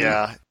stuff.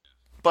 Yeah.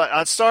 But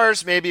on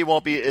stars, maybe it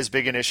won't be as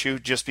big an issue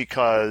just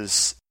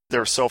because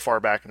they're so far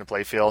back in the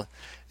playfield.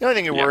 The only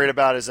thing you're worried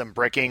about is them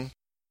bricking.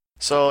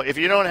 So if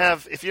you don't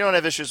have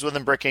issues with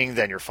them bricking,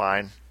 then you're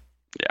fine.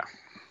 Yeah.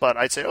 But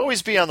I'd say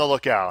always be on the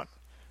lookout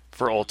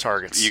for old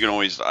targets. You can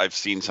always. I've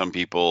seen some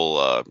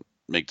people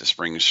make the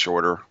springs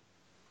shorter,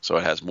 so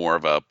it has more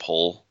of a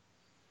pull,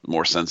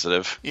 more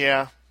sensitive.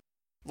 Yeah.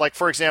 Like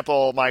for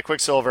example, my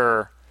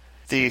Quicksilver,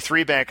 the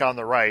 3-bank on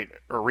the right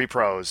are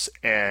repros,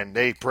 and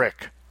they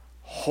brick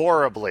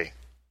horribly.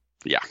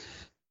 Yeah.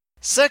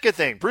 Second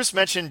thing, Bruce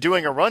mentioned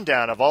doing a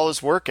rundown of all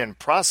his work and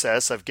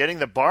process of getting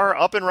the bar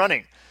up and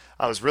running.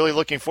 I was really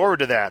looking forward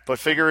to that, but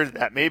figured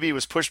that maybe it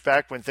was pushed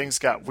back when things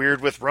got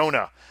weird with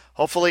Rona.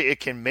 Hopefully it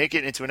can make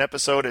it into an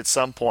episode at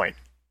some point.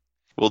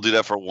 We'll do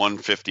that for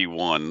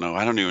 151. No,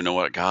 I don't even know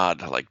what,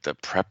 like the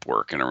prep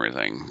work and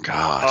everything.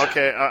 God.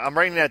 Okay, I'm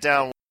writing that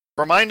down.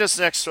 Remind us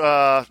in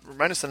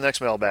the next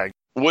mailbag.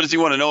 What does he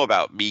want to know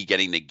about? Me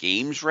getting the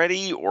games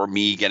ready or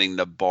me getting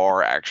the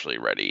bar actually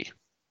ready?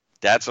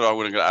 That's what I'm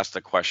going to ask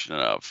the question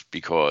of,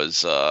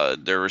 because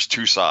there was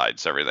two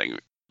sides to everything.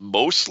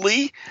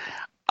 Mostly,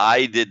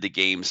 I did the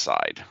game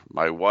side.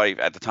 My wife,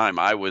 at the time,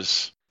 I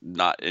was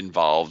not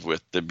involved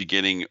with the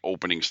beginning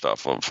opening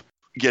stuff of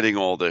getting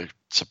all the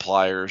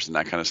suppliers and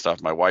that kind of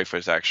stuff. My wife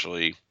was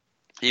actually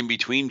in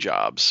between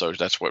jobs, so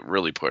that's what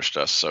really pushed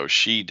us. So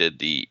she did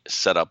the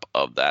setup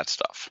of that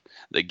stuff.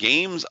 The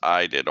games,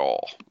 I did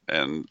all,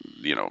 and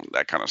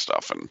that kind of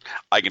stuff. And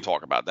I can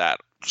talk about that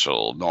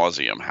till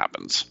nauseum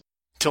happens.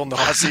 Till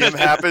nauseum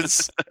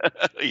happens?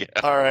 Yeah.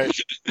 All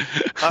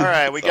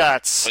right, we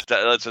got.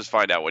 Let's just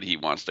find out what he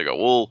wants to go.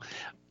 We'll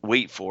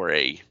wait for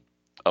a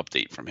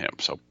update from him.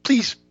 So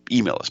please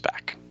email us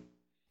back.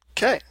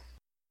 Okay.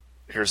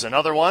 Here's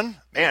another one.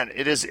 Man,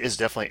 it is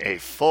definitely a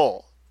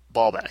full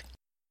ball bag.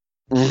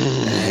 You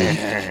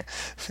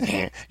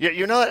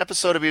know that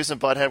episode of Beavis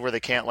and Butthead where they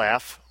can't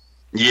laugh?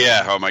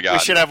 Yeah, oh my God. We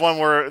should have one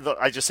where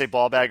I just say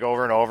ball bag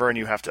over and over and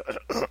you have to...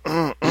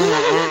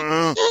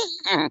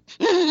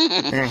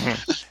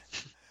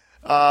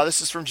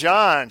 This is from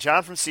John.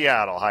 John from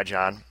Seattle. Hi,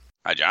 John.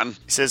 Hi, John.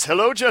 He says,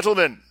 hello,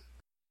 gentlemen.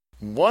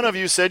 One of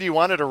you said you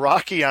wanted a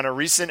Rocky on a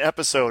recent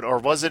episode, or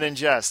was it in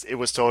jest? It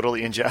was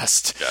totally in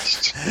jest.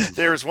 Yes.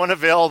 There is one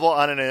available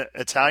on an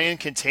Italian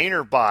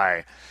container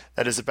buy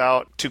that is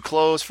about to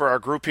close for our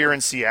group here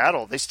in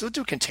Seattle. They still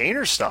do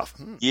container stuff.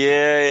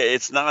 Yeah,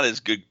 it's not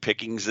as good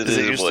pickings as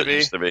it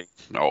used to be.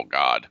 Oh,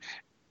 God.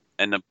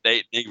 And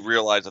they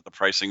realized that the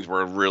pricings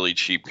were really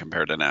cheap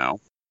compared to now.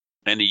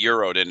 And the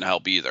euro didn't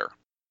help either.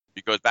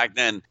 Because back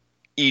then,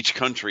 each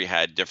country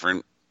had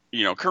different,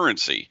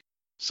 currency.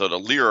 So the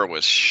lira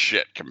was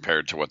shit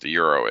compared to what the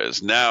euro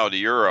is. Now the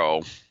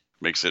euro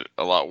makes it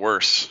a lot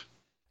worse.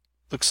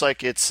 Looks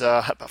like it's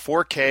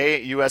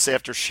 4K US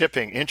after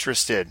shipping.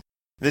 Interested.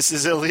 This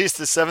is at least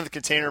the 7th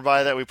container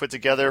buy that we put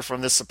together from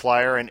this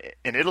supplier in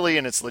Italy,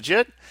 and it's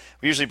legit.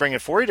 We usually bring in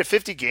 40 to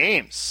 50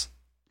 games.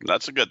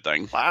 That's a good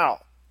thing. Wow.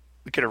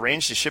 We could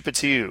arrange to ship it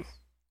to you.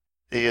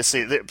 You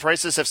see, the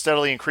prices have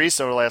steadily increased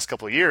over the last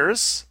couple of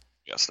years.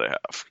 Yes, they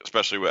have.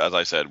 Especially, as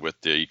I said, with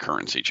the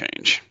currency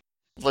change.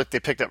 Look, they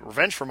picked up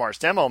Revenge from Mars,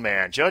 Demo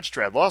Man, Judge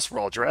Dredd, Lost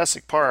World,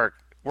 Jurassic Park,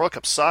 World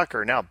Cup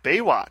Soccer, now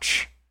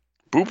Baywatch.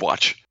 Boob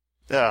Watch.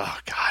 Oh,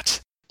 God.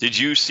 Did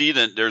you see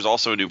that there's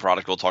also a new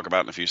product we'll talk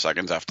about in a few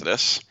seconds after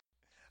this?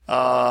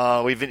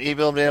 We've been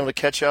able to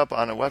catch up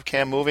on a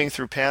webcam moving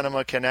through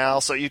Panama Canal,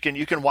 so you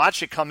can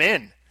watch it come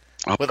in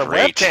with a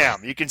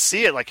webcam. You can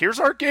see it. Like, here's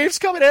our games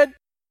coming in.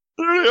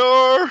 There they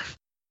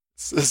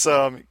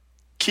are.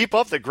 Keep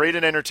up the great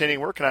and entertaining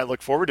work, and I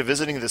look forward to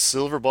visiting the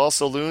Silver Ball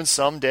Saloon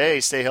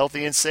someday. Stay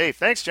healthy and safe.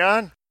 Thanks,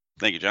 John.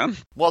 Thank you, John.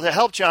 Well, to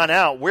help John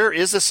out, where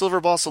is the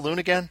Silver Ball Saloon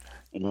again?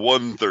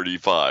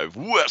 135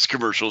 West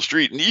Commercial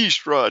Street in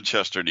East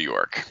Rochester, New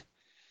York.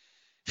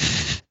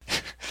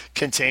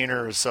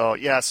 Containers. So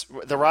yes,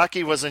 the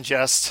Rocky wasn't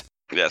just.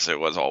 Yes, it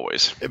was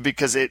always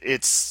because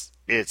it's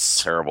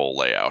terrible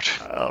layout.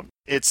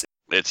 It's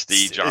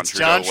the John Trudeau.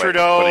 John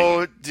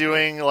Trudeau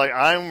doing like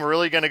I'm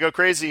really going to go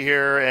crazy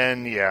here,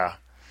 and yeah.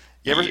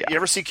 You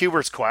ever see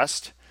Cubert's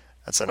Quest?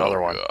 That's another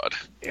one. God.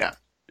 Yeah.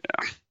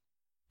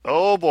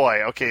 Oh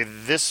boy. Okay,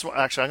 this one,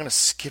 actually I'm going to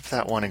skip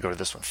that one and go to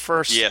this one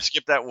first. Yeah,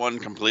 skip that one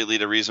completely.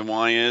 The reason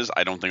why is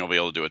I don't think I'll be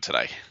able to do it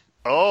today.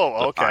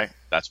 Oh, okay.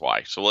 That's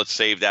why. So let's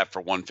save that for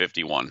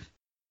 151,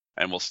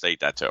 and we'll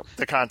state that too.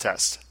 The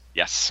contest.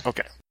 Yes.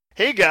 Okay.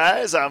 Hey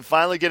guys, I'm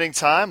finally getting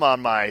time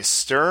on my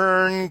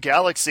Stern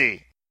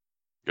Galaxy.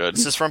 Good.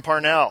 This is from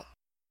Parnell.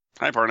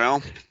 Hi,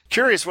 Parnell.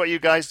 Curious what you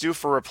guys do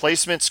for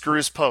replacement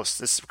screws post.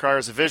 This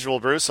requires a visual,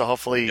 Bruce, so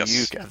hopefully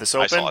you have this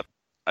open.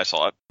 I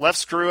saw it. Left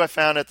screw I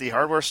found at the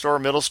hardware store.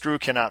 Middle screw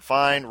cannot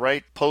find.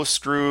 Right post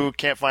screw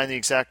can't find the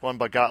exact one,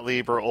 but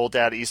Gottlieb or Old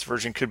Dad East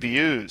version could be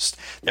used.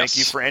 Thank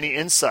you for any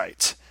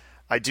insight.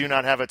 I do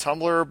not have a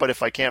tumbler, but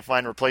if I can't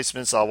find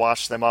replacements, I'll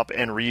wash them up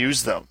and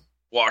reuse them.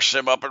 Wash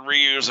them up and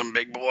reuse them,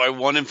 big boy.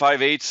 1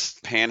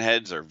 5/8 pan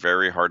heads are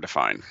very hard to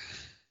find.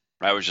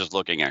 I was just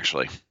looking,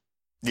 actually.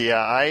 Yeah,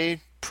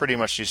 I pretty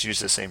much just use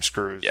the same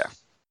screws. Yeah.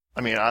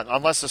 I mean,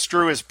 unless the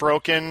screw is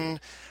broken,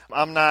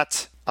 I'm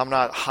not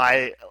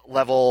high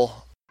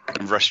level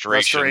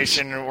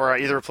restoration where I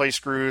either replace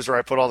screws or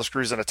I put all the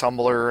screws in a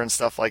tumbler and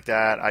stuff like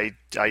that.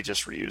 I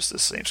just reuse the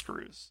same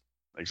screws.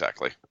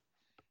 Exactly.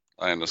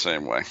 I am the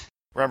same way.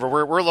 Remember,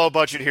 we're low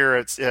budget here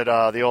at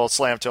the old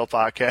Slam Tilt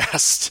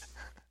podcast.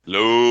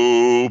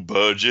 Low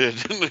budget.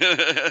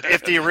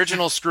 If the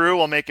original screw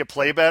will make it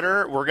play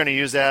better, we're going to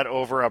use that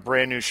over a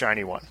brand new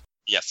shiny one.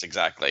 Yes,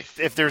 exactly.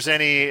 If there's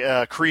any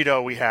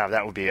credo we have,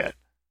 that would be it.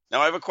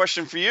 Now I have a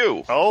question for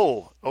you.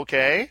 Oh,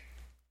 okay.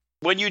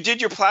 When you did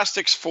your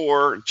plastics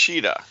for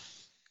Cheetah,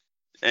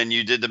 and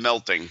you did the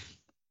melting.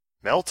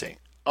 Melting?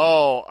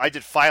 Oh, I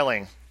did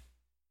filing.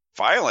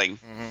 Filing?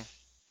 Mm-hmm.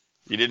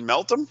 You didn't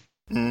melt them?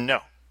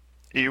 No.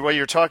 What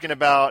you're talking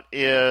about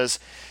is,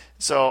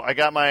 so I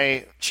got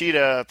my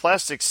Cheetah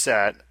plastic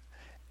set,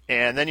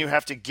 and then you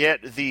have to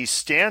get the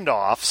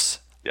standoffs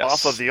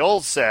off of the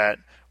old set,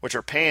 which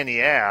are pain in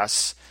the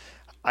ass.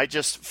 I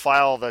just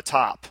file the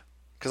top,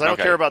 because I don't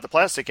care about the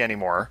plastic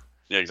anymore.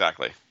 Yeah,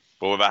 exactly.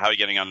 But what about how you're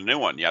getting on a new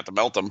one? You have to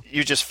melt them.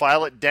 You just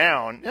file it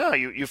down. Yeah,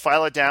 you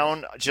file it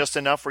down just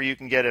enough where you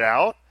can get it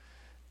out,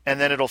 and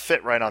then it'll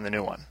fit right on the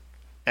new one.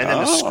 And then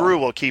the screw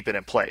will keep it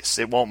in place.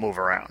 It won't move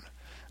around.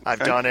 I've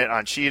done it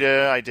on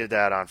Cheetah. I did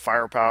that on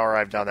Firepower.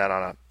 I've done that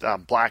on a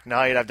Black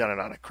Knight. I've done it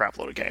on a crap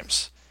load of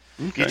games.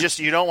 Okay.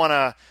 You don't want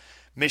to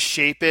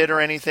misshape it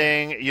or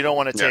anything. You don't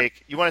want to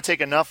take. You want to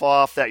take enough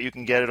off that you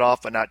can get it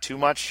off, but not too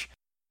much.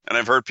 And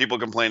I've heard people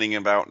complaining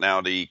about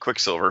now the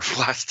Quicksilver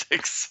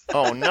plastics.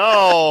 Oh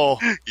no!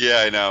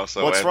 Yeah, I know.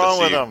 So what's wrong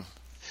with them?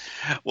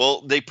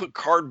 Well, they put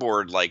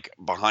cardboard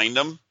behind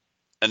them,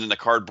 and then the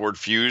cardboard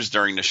fused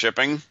during the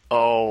shipping.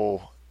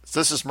 Oh. So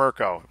this is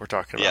Mirko we're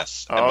talking about.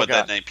 Yes, but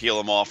then they peel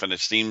them off, and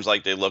it seems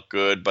like they look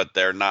good, but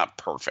they're not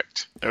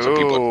perfect. Ooh. So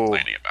people are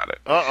complaining about it.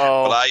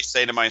 Uh-oh. But I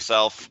say to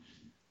myself,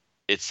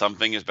 it's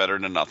something is better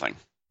than nothing.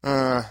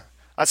 I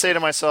say to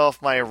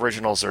myself, my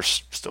originals are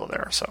still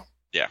there. So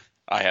yeah,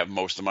 I have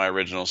most of my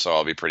originals, so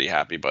I'll be pretty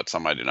happy, but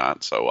some I do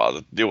not, so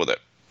I'll deal with it.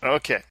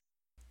 Okay.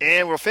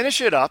 And we'll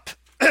finish it up.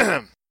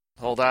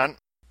 Hold on.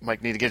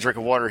 Might need to get a drink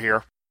of water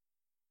here.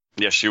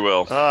 Yes, you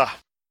will.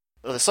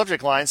 The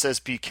subject line says,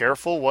 be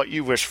careful what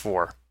you wish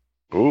for.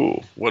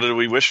 Ooh, what did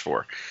we wish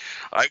for?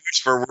 I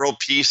wish for world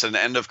peace and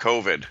the end of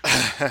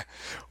COVID.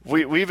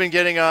 We've been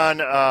getting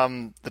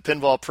on the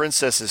Pinball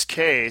Princess's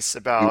case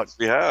about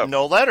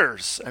no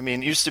letters. I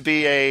mean, it used to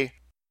be a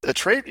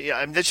trade.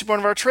 I mean, that's one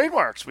of our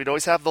trademarks. We'd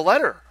always have the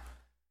letter.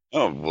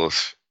 Oh, well.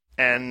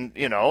 And,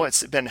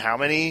 it's been how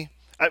many?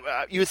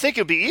 You would think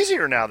it would be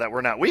easier now that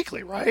we're not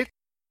weekly, right?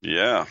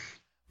 Yeah.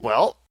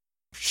 Well,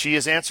 she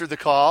has answered the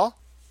call.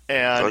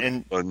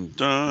 And in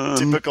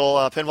typical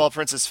Pinball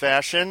Princess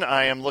fashion,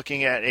 I am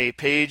looking at a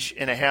page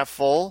and a half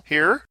full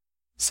here.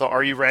 So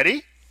are you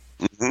ready?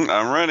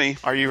 I'm ready.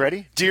 Are you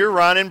ready? Dear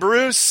Ron and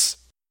Bruce,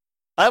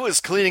 I was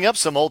cleaning up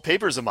some old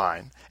papers of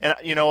mine. And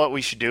you know what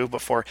we should do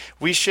before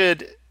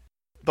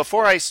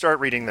I start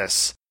reading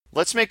this,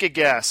 let's make a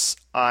guess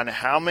on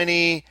how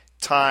many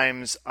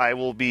times I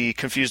will be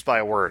confused by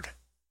a word.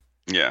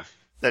 Yeah.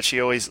 That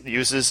she always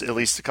uses at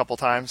least a couple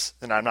times,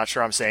 and I'm not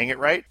sure I'm saying it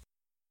right.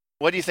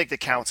 What do you think the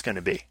count's going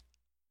to be?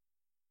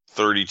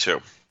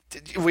 32.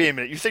 Wait a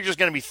minute. You think there's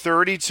going to be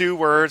 32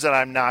 words and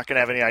I'm not going to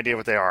have any idea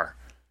what they are?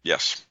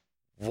 Yes.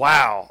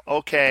 Wow.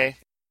 Okay.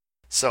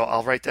 So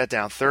I'll write that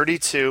down.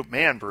 32.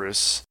 Man,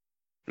 Bruce.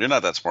 You're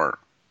not that smart.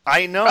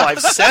 I know.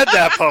 I've said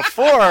that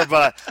before,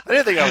 but I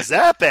didn't think I was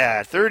that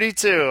bad.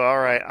 32. All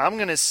right. I'm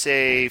going to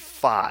say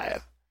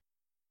 5.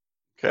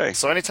 Okay.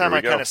 So anytime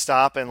I kind of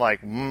stop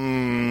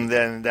and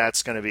then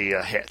that's going to be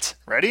a hit.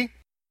 Ready?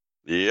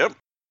 Yep.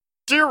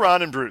 Dear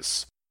Ron and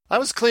Bruce, I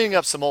was cleaning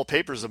up some old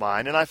papers of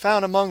mine, and I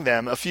found among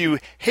them a few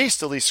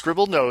hastily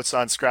scribbled notes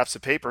on scraps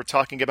of paper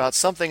talking about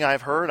something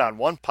I've heard on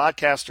one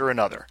podcast or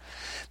another.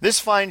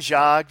 This find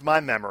jogged my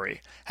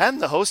memory.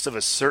 Hadn't the host of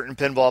a certain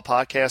pinball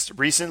podcast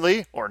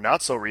recently, or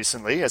not so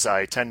recently, as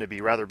I tend to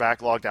be rather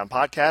backlogged on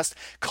podcasts,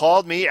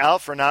 called me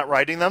out for not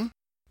writing them?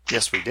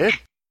 Yes, we did.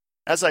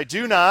 As I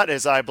do not,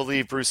 as I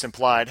believe Bruce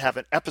implied, have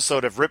an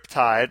episode of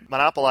Riptide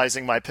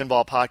monopolizing my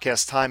pinball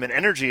podcast time and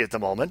energy at the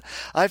moment,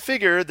 I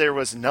figured there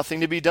was nothing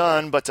to be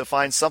done but to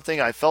find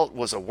something I felt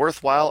was a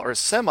worthwhile or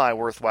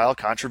semi-worthwhile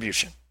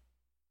contribution.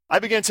 I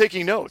began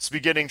taking notes,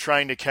 beginning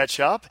trying to catch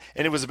up,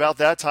 and it was about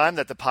that time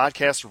that the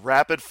podcast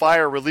Rapid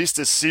Fire released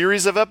a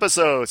series of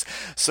episodes,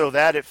 so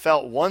that it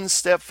felt one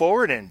step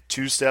forward and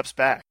two steps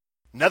back.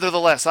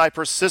 Nevertheless, I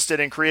persisted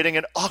in creating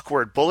an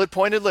awkward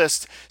bullet-pointed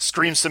list,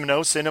 screamed some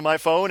notes into my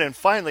phone, and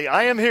finally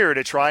I am here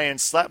to try and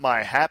slap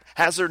my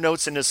haphazard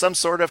notes into some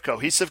sort of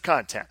cohesive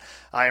content.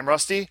 I am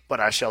rusty, but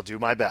I shall do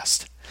my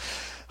best.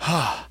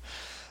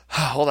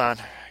 Hold on,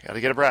 gotta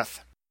get a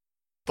breath.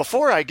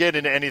 Before I get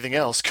into anything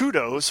else,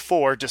 kudos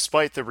for,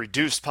 despite the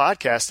reduced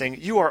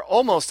podcasting, you are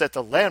almost at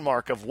the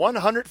landmark of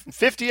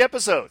 150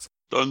 episodes.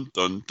 Dun,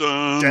 dun,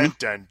 dun. Dun,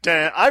 dun,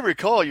 dun. I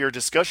recall your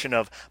discussion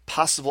of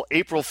possible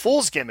April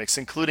Fool's gimmicks,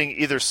 including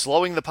either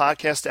slowing the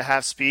podcast to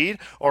half speed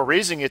or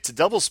raising it to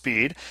double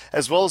speed,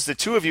 as well as the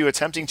two of you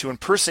attempting to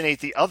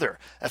impersonate the other,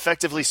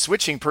 effectively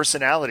switching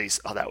personalities.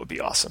 Oh, that would be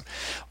awesome.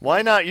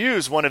 Why not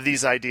use one of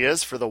these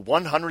ideas for the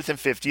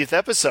 150th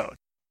episode?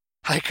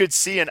 I could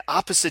see an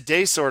opposite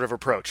day sort of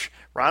approach.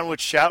 Ron would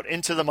shout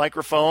into the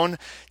microphone,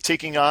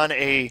 taking on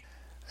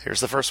here's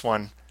the first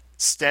one,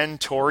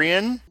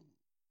 stentorian.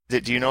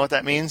 Do you know what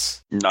that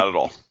means? Not at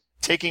all.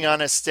 Taking on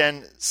a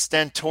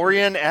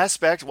stentorian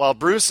aspect, while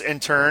Bruce, in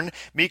turn,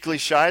 meekly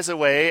shies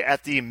away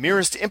at the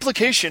merest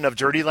implication of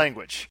dirty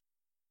language.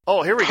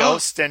 Oh, here we go.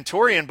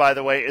 Stentorian, by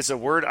the way, is a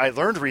word I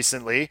learned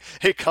recently.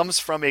 It comes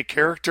from a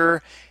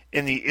character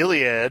in the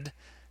Iliad,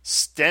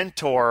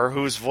 Stentor,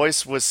 whose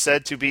voice was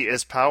said to be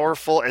as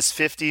powerful as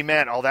 50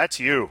 men. Oh, that's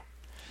you.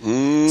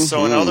 Mm-hmm.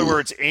 So, in other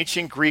words,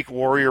 ancient Greek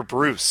warrior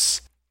Bruce.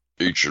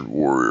 Ancient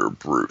warrior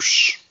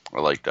Bruce.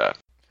 I like that.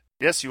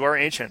 Yes, you are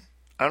ancient.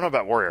 I don't know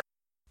about warrior.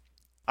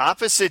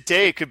 Opposite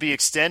day could be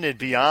extended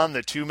beyond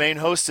the two main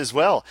hosts as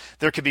well.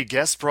 There could be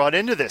guests brought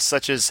into this,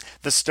 such as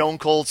the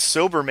stone-cold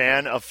sober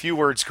man of few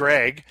words,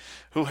 Greg,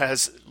 who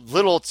has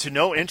little to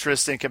no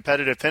interest in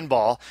competitive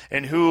pinball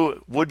and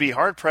who would be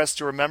hard-pressed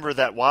to remember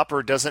that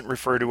Whopper doesn't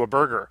refer to a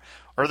burger.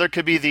 Or there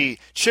could be the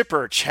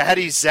chipper,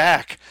 chatty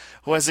Zac,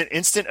 who has an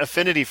instant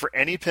affinity for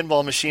any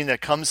pinball machine that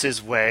comes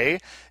his way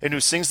and who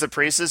sings the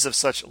praises of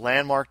such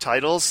landmark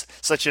titles,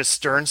 such as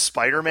Stern's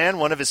Spider-Man,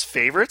 one of his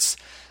favorites.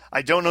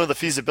 I don't know the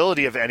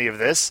feasibility of any of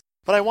this,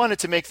 but I wanted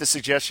to make the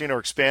suggestion or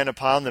expand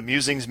upon the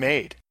musings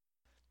made.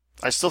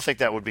 I still think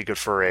that would be good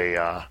for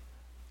a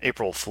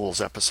April Fool's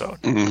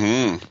episode.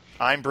 Mm-hmm.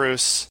 I'm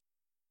Bruce.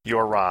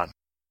 You're Ron.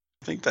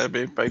 I think that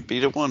might be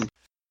the one.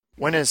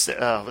 When is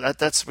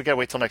that's we gotta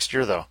wait till next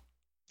year though.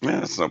 Yeah,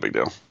 that's no big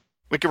deal.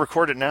 We could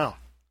record it now.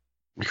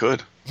 We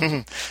could.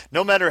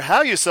 No matter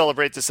how you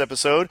celebrate this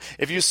episode,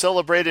 if you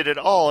celebrate it at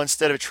all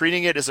instead of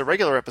treating it as a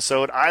regular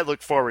episode, I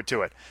look forward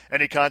to it.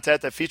 Any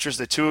content that features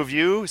the two of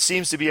you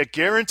seems to be a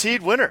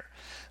guaranteed winner.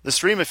 The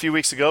stream a few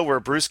weeks ago where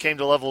Bruce came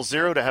to Level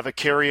 0 to have a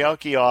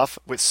karaoke off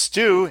with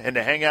Stu and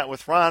to hang out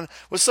with Ron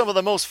was some of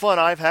the most fun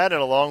I've had in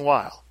a long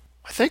while.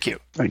 Thank you.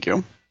 Thank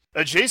you.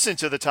 Adjacent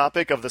to the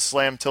topic of the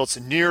Slam Tilt's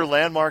near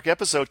landmark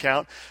episode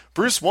count,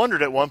 Bruce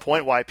wondered at one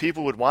point why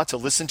people would want to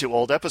listen to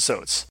old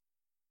episodes.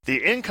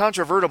 The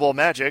incontrovertible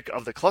magic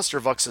of the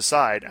clusterfucks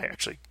aside, I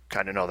actually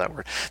kind of know that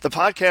word, the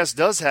podcast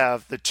does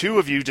have the two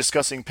of you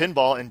discussing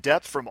pinball in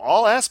depth from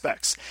all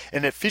aspects,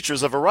 and it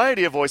features a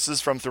variety of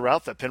voices from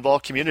throughout the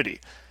pinball community.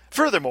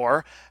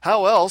 Furthermore,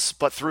 how else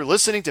but through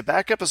listening to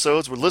back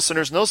episodes would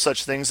listeners know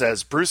such things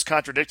as Bruce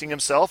contradicting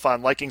himself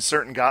on liking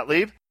certain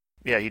Gottlieb?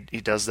 Yeah, he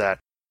does that.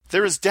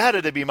 There is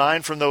data to be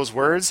mined from those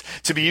words,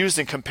 to be used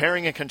in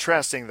comparing and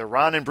contrasting the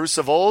Ron and Bruce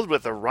of old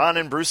with the Ron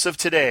and Bruce of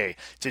today,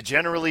 to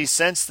generally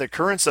sense the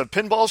currents of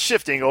pinball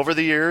shifting over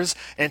the years,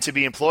 and to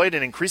be employed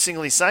in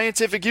increasingly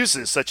scientific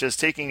uses, such as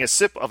taking a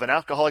sip of an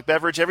alcoholic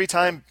beverage every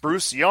time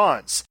Bruce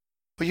yawns.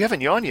 Well, you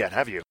haven't yawned yet,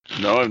 have you?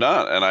 No, I've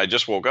not, and I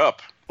just woke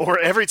up. Or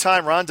every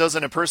time Ron does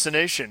an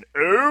impersonation,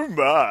 oh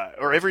my,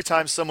 or every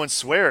time someone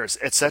swears,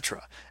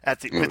 etc.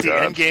 With the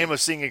end game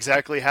of seeing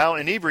exactly how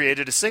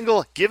inebriated a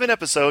single given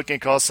episode can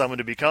cause someone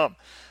to become.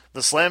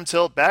 The Slam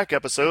Tilt back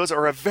episodes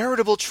are a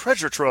veritable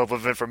treasure trove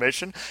of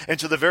information, and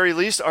to the very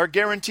least are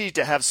guaranteed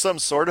to have some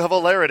sort of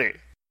hilarity.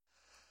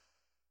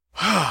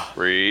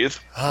 Breathe.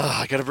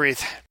 I gotta breathe.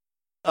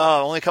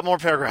 Only a couple more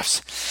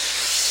paragraphs.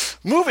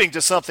 Moving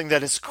to something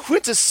that is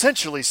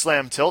quintessentially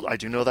Slam Tilt, I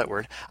do know that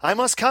word, I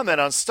must comment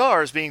on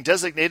Stars being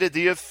designated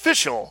the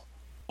unofficial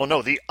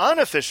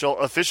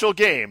official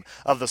game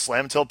of the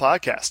Slam Tilt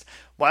podcast.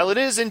 While it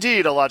is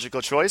indeed a logical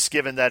choice,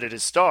 given that it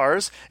is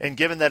Stars, and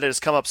given that it has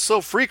come up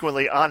so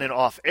frequently on and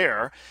off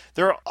air,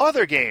 there are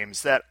other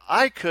games that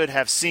I could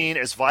have seen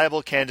as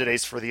viable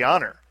candidates for the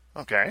honor.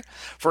 Okay.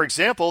 For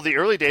example, the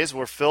early days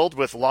were filled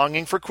with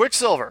longing for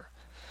Quicksilver.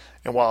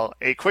 And while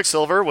a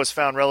Quicksilver was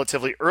found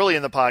relatively early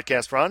in the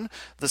podcast run,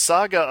 the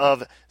saga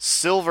of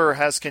Silver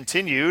has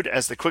continued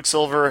as the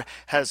Quicksilver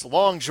has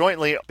long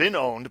jointly been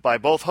owned by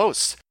both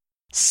hosts.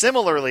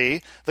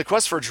 Similarly, the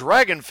quest for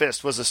Dragon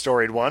Fist was a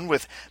storied one,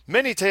 with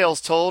many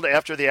tales told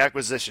after the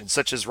acquisition,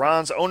 such as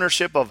Ron's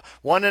ownership of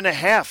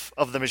 1.5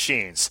 of the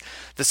machines,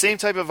 the same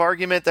type of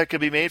argument that could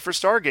be made for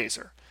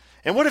Stargazer.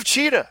 And what of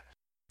Cheetah?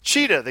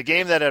 Cheetah, the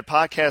game that at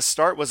podcast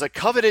start was a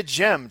coveted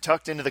gem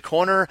tucked into the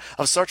corner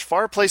of such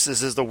far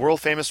places as the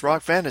world-famous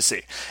Rock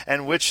Fantasy,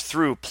 and which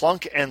through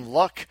plunk and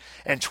luck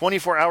and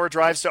 24-hour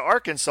drives to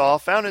Arkansas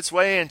found its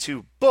way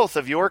into both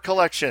of your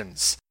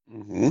collections.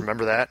 Mm-hmm.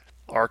 Remember that?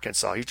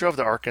 Arkansas. You drove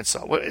to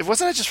Arkansas.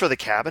 Wasn't it just for the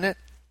cabinet?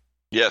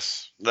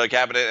 Yes, the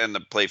cabinet and the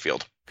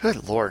playfield.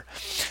 Good Lord.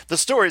 The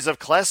stories of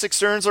classic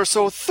Sterns are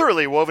so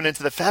thoroughly woven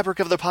into the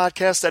fabric of the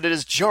podcast that it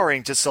is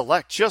jarring to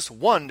select just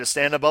one to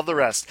stand above the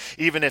rest,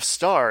 even if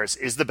Stars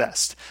is the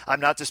best.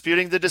 I'm not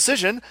disputing the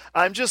decision.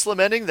 I'm just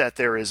lamenting that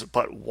there is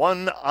but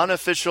one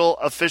unofficial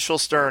official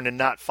Stern and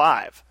not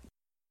 5.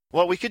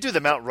 Well, we could do the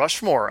Mount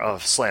Rushmore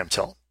of Slam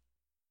Tilt.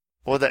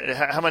 Well,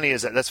 how many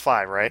is that? That's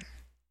 5, right?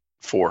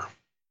 4.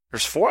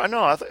 There's 4?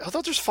 No, I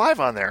thought there's 5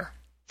 on there.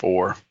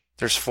 4.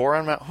 There's 4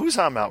 on Mount... Who's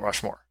on Mount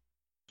Rushmore?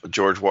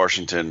 George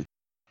Washington,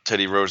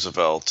 Teddy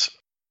Roosevelt,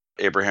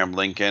 Abraham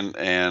Lincoln,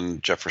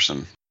 and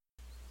Jefferson.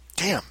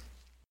 Damn.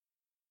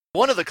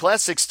 One of the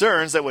classic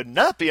Sterns that would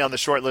not be on the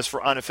short list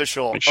for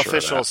unofficial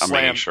official Slam...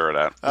 I'm making sure of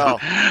that.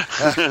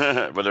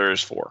 Oh. But there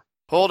is 4.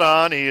 Hold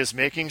on. He is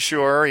making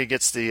sure he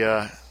gets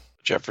the...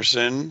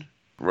 Jefferson,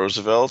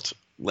 Roosevelt,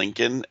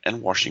 Lincoln,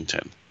 and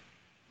Washington.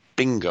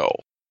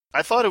 Bingo.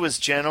 I thought it was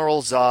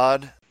General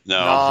Zod,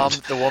 Nom,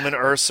 the woman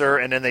Ursa,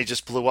 and then they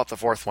just blew up the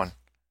 4th one.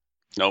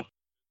 Nope.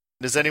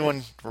 Does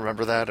anyone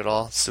remember that at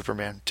all?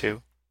 Superman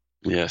 2?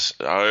 Yes.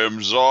 I am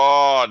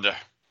Zod.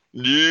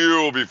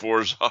 Kneel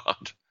before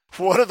Zod.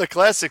 One of the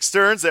classic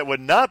Sterns that would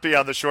not be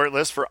on the short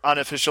list for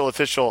unofficial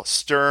official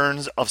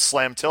Sterns of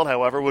Slam Tilt,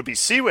 however, would be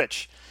Sea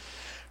Witch.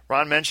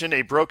 Ron mentioned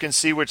a broken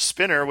Sea Witch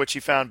spinner, which he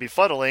found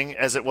befuddling,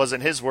 as it was,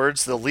 in his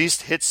words, the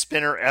least hit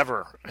spinner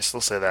ever. I still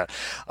say that.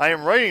 I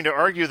am writing to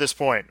argue this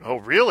point. Oh,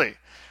 really?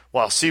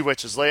 While Sea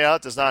Witch's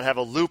layout does not have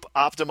a loop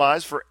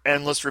optimized for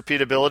endless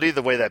repeatability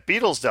the way that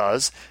Beetle's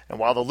does, and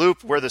while the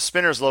loop where the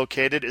spinner is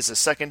located is a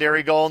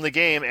secondary goal in the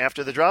game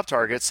after the drop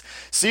targets,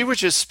 Sea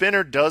Witch's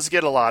spinner does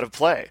get a lot of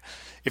play.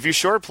 If you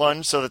short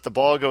plunge so that the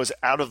ball goes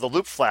out of the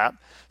loop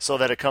flap, so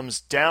that it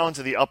comes down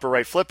to the upper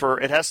right flipper,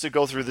 it has to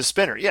go through the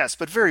spinner. Yes,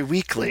 but very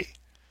weakly.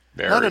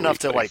 Not enough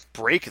to,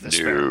 break the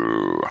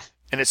spinner.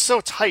 And it's so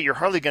tight, you're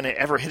hardly going to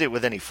ever hit it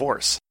with any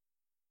force.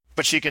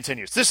 But she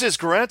continues, this is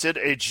granted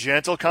a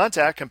gentle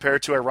contact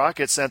compared to a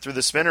rocket sent through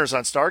the spinners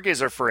on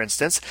Stargazer, for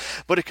instance,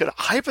 but it could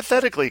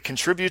hypothetically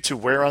contribute to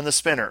wear on the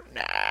spinner.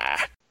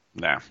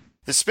 Nah.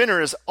 The spinner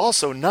is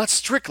also not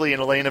strictly in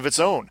a lane of its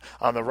own.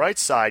 On the right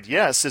side,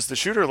 yes, is the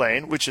shooter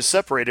lane, which is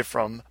separated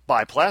from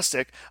by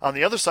plastic. On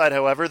the other side,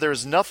 however, there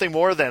is nothing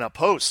more than a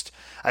post.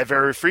 I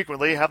very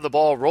frequently have the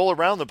ball roll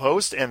around the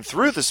post and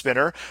through the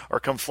spinner, or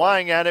come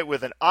flying at it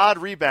with an odd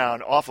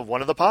rebound off of one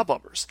of the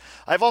pop-uppers.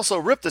 I've also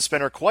ripped the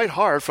spinner quite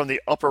hard from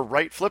the upper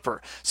right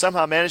flipper,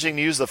 somehow managing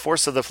to use the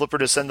force of the flipper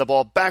to send the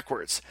ball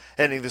backwards,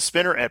 ending the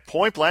spinner at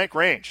point-blank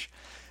range.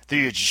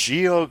 The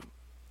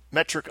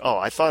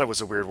I thought it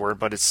was a weird word,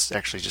 but it's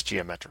actually just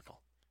geometrical.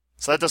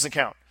 So that doesn't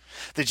count.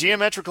 The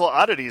geometrical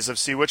oddities of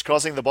Sea Witch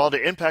causing the ball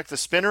to impact the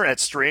spinner at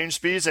strange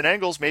speeds and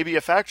angles may be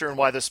a factor in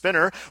why the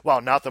spinner,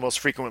 while not the most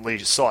frequently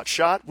sought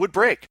shot, would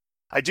break.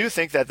 I do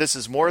think that this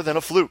is more than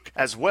a fluke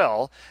as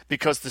well,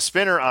 because the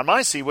spinner on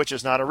my Sea Witch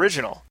is not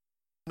original.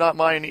 Not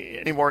mine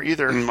anymore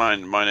either.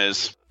 Mine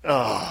is.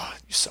 Oh,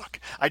 you suck.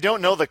 I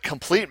don't know the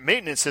complete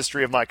maintenance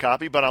history of my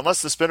copy, but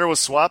unless the spinner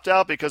was swapped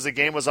out because the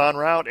game was en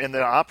route and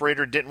the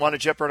operator didn't want to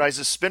jeopardize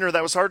a spinner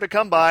that was hard to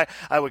come by,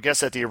 I would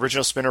guess that the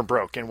original spinner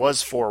broke and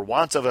was, for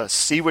want of a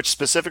Sea Witch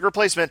specific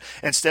replacement,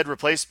 instead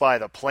replaced by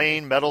the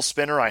plain metal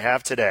spinner I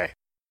have today.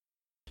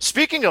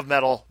 Speaking of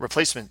metal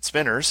replacement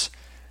spinners,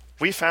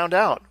 we found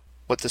out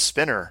what the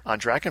spinner on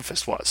Dragon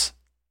Fist was.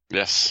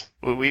 Yes.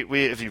 We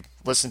if you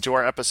listen to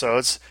our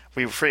episodes,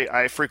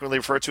 I frequently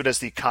refer to it as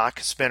the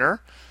cock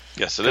spinner.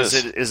 Yes, it is.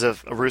 Because it is a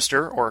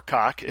rooster or a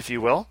cock, if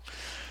you will.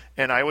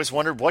 And I always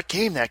wondered what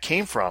game that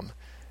came from,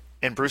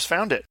 and Bruce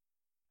found it.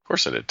 Of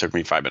course it did. It took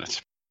me 5 minutes.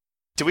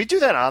 Did we do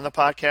that on the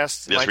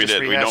podcast? Yes, we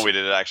did. We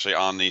did it actually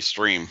on the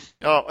stream.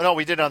 Oh, no,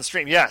 we did it on the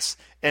stream, yes.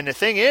 And the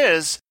thing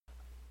is,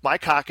 my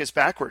cock is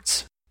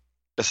backwards.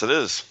 Yes, it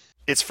is.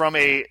 It's from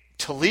a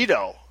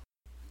Toledo.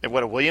 A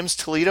Williams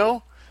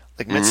Toledo?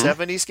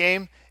 Mid-70s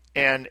game,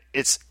 and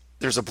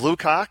there's a blue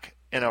cock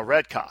and a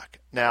red cock.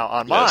 Now,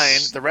 on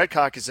mine, the red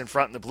cock is in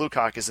front and the blue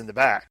cock is in the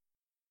back.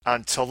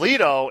 On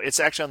Toledo, it's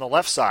actually on the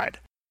left side.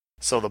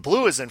 So the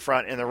blue is in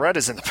front and the red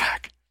is in the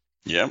back.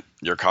 Yep,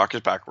 your cock is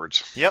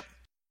backwards. Yep.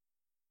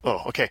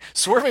 Oh, okay.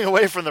 Swerving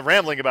away from the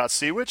rambling about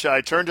Sea Witch,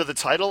 I turn to the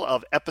title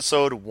of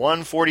episode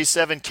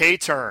 147,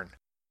 K-Turn.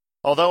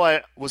 Although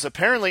I was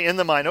apparently in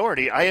the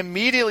minority, I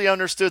immediately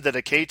understood that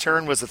a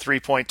K-turn was a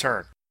 3-point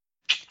turn.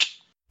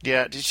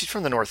 Yeah, she's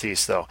from the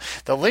Northeast, though.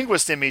 The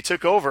linguist in me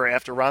took over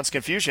after Ron's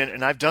confusion,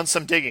 and I've done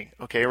some digging.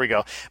 Okay, here we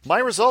go. My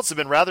results have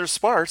been rather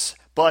sparse,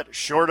 but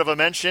short of a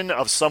mention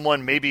of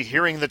someone maybe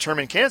hearing the term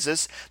in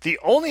Kansas, the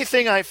only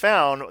thing I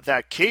found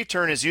that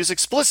K-turn is used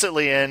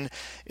explicitly in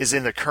is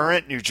in the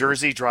current New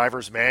Jersey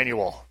driver's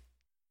manual,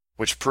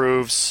 which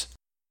proves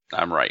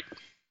I'm right.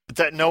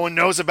 that no one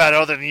knows about it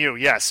other than you.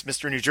 Yes,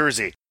 Mr. New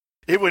Jersey.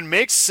 It would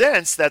make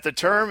sense that the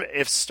term,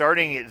 if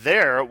starting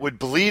there, would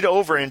bleed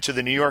over into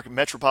the New York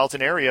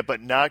metropolitan area,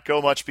 but not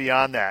go much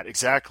beyond that.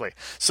 Exactly.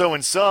 So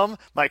in sum,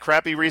 my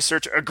crappy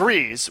research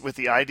agrees with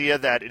the idea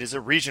that it is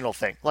a regional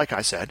thing, like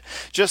I said,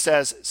 just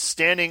as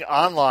standing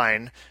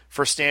online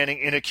for standing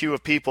in a queue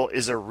of people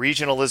is a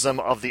regionalism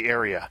of the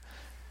area.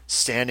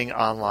 Standing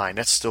online.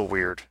 That's still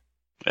weird.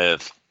 I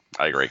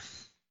agree.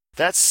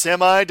 That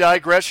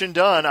semi-digression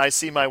done, I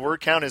see my word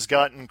count has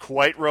gotten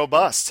quite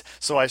robust,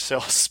 so I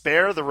shall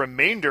spare the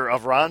remainder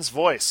of Ron's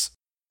voice.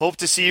 Hope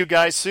to see you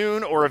guys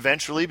soon or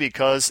eventually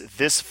because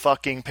this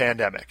fucking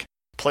pandemic.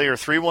 Player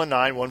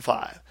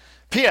 31915.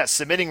 P.S.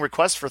 Submitting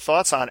requests for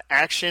thoughts on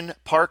Action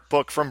Park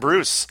book from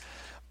Bruce.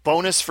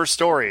 Bonus for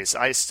stories.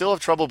 I still have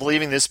trouble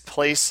believing this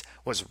place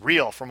was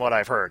real from what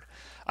I've heard.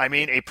 I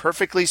mean, a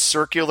perfectly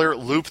circular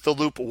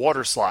loop-the-loop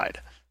water slide.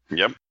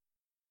 Yep.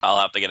 I'll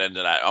have to get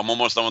into that. I'm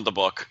almost done with the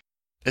book.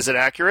 Is it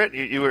accurate?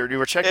 You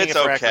were checking It's it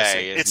for okay.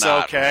 accuracy. It's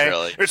not okay.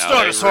 really. It's No,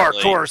 not they as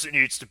hardcore really- as it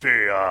needs to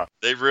be.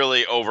 They've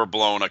really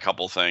overblown a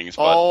couple things.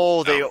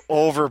 But, They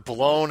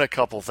overblown a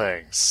couple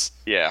things.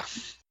 Yeah.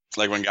 It's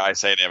like when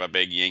guys say they have a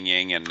big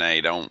yin-yang and they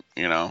don't,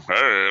 hey,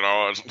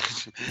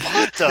 it's...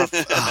 What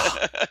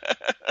the...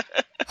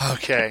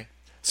 Okay.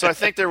 So I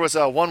think there was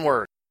one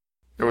word.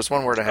 There was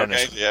one word I had.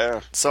 Okay,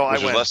 yeah. So Which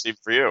I win. is less even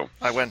for you.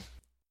 I win.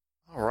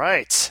 All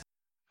right.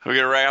 We're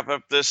going to wrap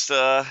up this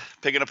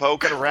pig in a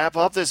poke. Gonna wrap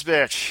up this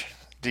bitch.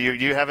 Do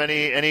you have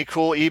any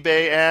cool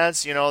eBay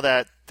ads? You know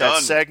that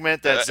Done.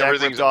 segment that Zach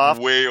Everything's ripped off.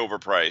 way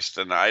overpriced,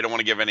 and I don't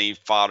want to give any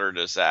fodder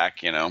to Zach.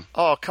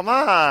 Oh, come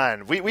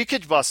on. We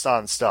could bust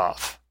on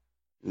stuff.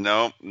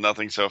 No,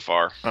 nothing so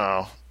far.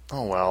 Oh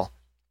well.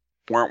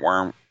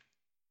 Worm.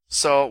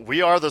 So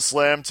we are the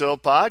Slam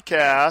Tilt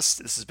Podcast.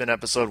 This has been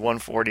episode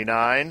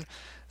 149.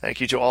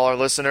 Thank you to all our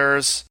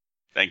listeners.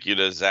 Thank you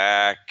to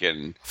Zach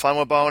and Fun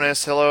with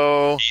Bonus.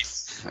 Hello.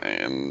 Keith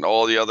and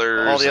all the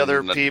others. All the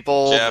other and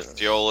people. Jeff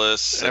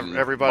Diolis and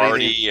everybody.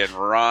 Marty and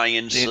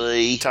Ryan The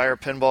C. entire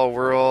pinball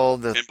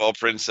world. The Pinball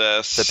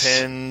Princess. The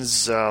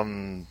pins.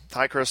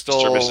 Hi,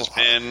 Crystal. Mr. Mrs.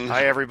 Pin.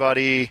 Hi,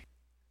 everybody.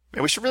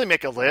 Man, we should really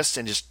make a list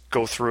and just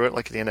go through it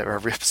like at the end of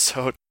every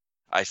episode.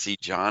 I see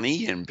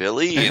Johnny and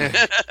Billy. And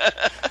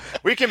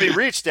We can be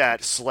reached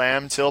at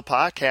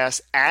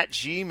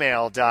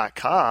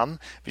slamtillpodcast@gmail.com.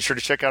 Be sure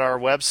to check out our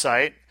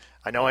website.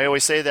 I know I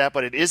always say that,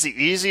 but it is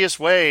the easiest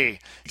way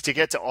to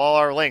get to all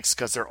our links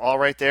because they're all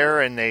right there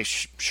and they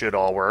should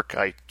all work.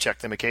 I check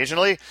them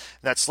occasionally. And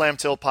that's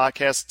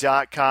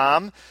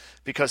slamtillpodcast.com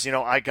because,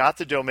 I got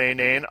the domain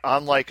name,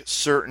 unlike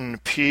certain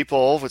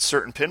people with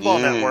certain pinball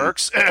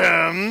networks.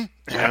 Oh,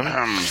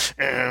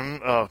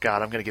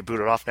 God, I'm going to get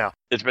booted off now.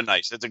 it's been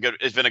nice.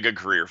 It's been a good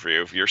career for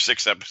you. Your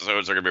 6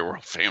 episodes are going to be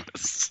world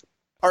famous.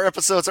 Our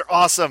episodes are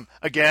awesome.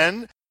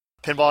 Again,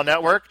 Pinball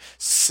Network,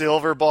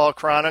 Silver Ball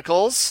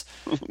Chronicles.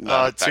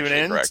 Tune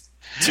in correct.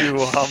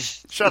 to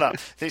shut up.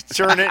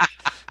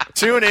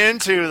 Tune in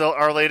to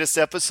our latest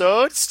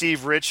episode,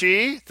 Steve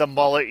Ritchie, The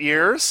Mullet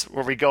Years,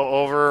 where we go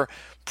over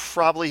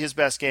probably his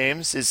best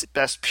games, his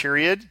best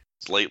period.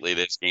 Lately,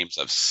 these games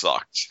have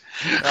sucked.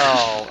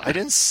 Oh, I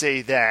didn't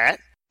say that.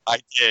 I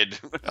did.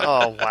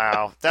 Oh,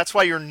 wow. That's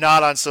why you're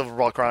not on Silver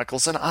Ball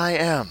Chronicles, and I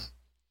am.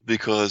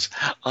 Because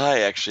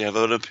I actually have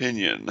an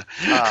opinion.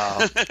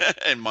 Oh.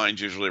 And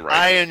mine's usually right.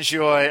 I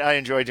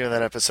enjoy doing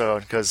that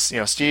episode because,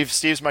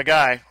 Steve's my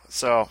guy,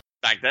 so.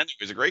 Back then, he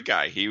was a great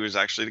guy. He was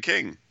actually the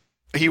king.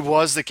 He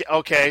was the king.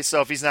 Okay,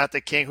 so if he's not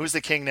the king, who's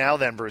the king now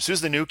then, Bruce?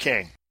 Who's the new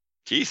king?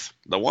 Keith,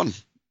 the one.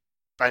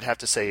 I'd have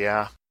to say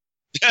yeah.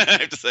 I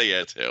have to say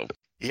yeah, too.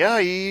 Yeah,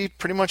 he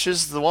pretty much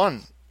is the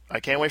one. I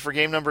can't wait for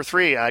game number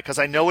 3 because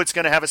I know it's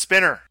going to have a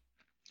spinner.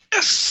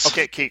 Yes.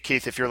 Okay,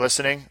 Keith, if you're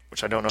listening,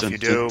 which I don't know if you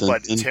do,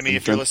 but Timmy,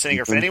 if you're listening,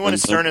 or if anyone at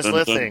Stern is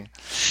listening,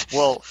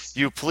 will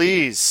you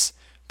please,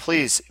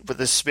 with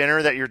the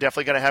spinner that you're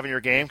definitely going to have in your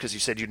game, because you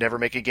said you'd never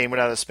make a game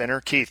without a spinner,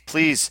 Keith,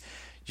 please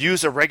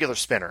use a regular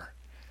spinner,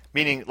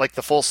 meaning like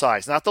the full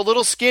size, not the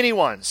little skinny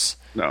ones.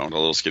 No, the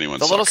little skinny ones.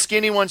 The little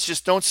skinny ones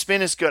just don't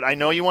spin as good. I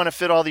know you want to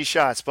fit all these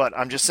shots, but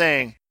I'm just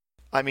saying,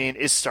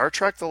 is Star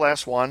Trek the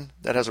last one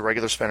that has a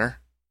regular spinner?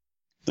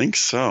 I think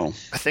so.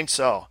 I think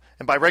so.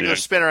 And by regular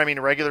spinner, I mean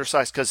a regular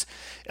size. Because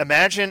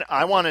imagine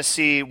I want to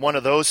see one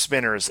of those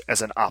spinners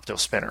as an opto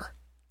spinner.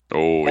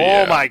 Oh,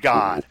 yeah. Oh, my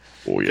God.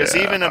 Oh, yeah. Because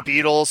even the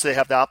Beatles, they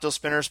have the opto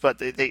spinners, but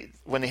they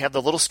when they have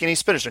the little skinny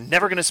spinners, they're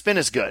never going to spin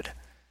as good.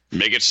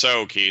 Make it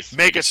so, Keith.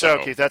 Make it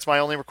so, Keith. That's my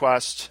only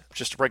request.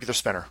 Just a regular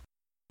spinner.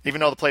 Even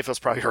though the playfield's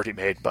probably already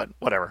made, but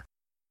whatever.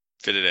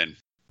 Fit it in.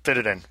 Fit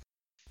it in.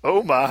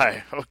 Oh,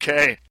 my.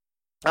 Okay.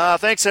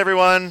 Thanks,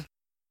 everyone.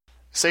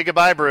 Say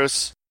goodbye,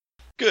 Bruce.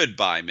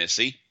 Goodbye,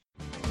 Missy.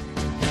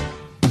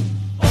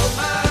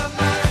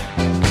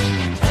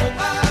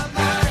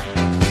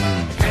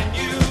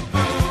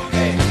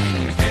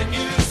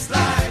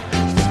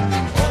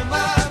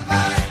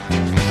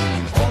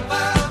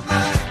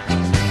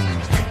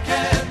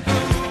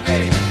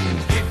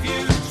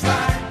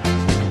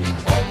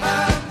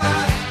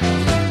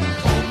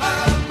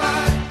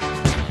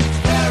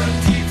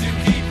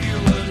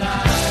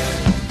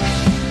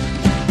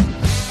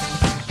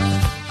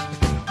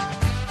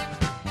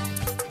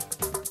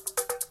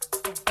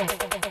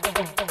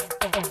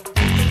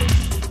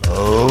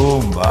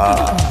 Oh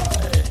my.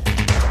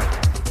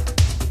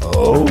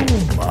 Oh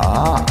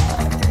my.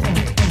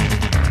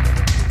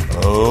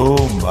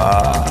 Oh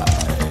my.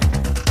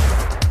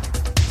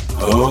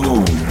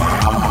 Oh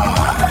my.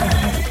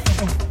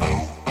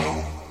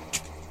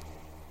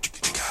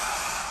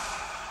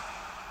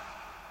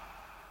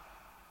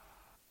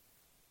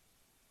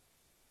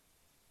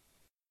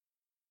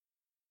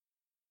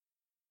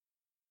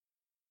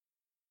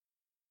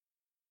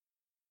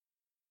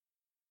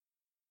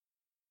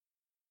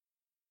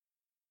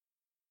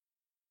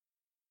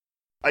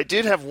 I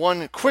did have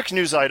one quick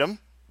news item,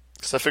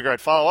 because I figured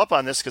I'd follow up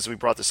on this because we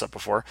brought this up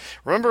before.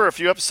 Remember a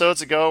few episodes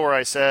ago where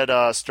I said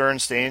Stern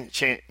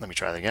change? Let me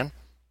try that again.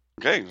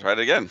 Okay, try it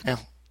again. Yeah.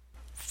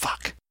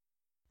 Fuck.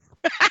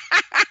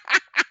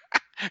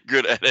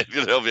 Good edit.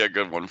 That'll be a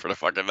good one for the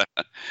fucking...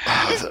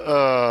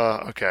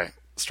 Okay,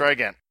 let's try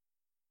again.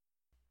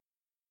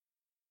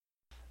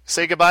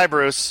 Say goodbye,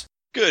 Bruce.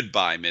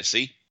 Goodbye,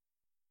 Missy.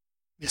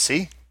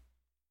 Missy?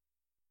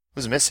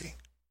 Who's Missy?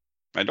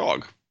 My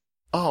dog.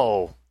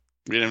 Oh.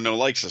 We didn't have no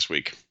likes this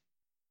week.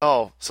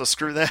 Oh, so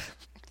screw that.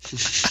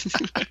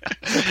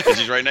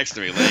 She's right next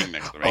to me, laying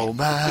next to me. Oh,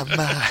 my.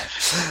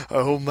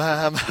 Oh,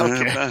 my.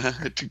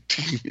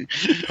 Okay.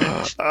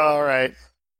 All right.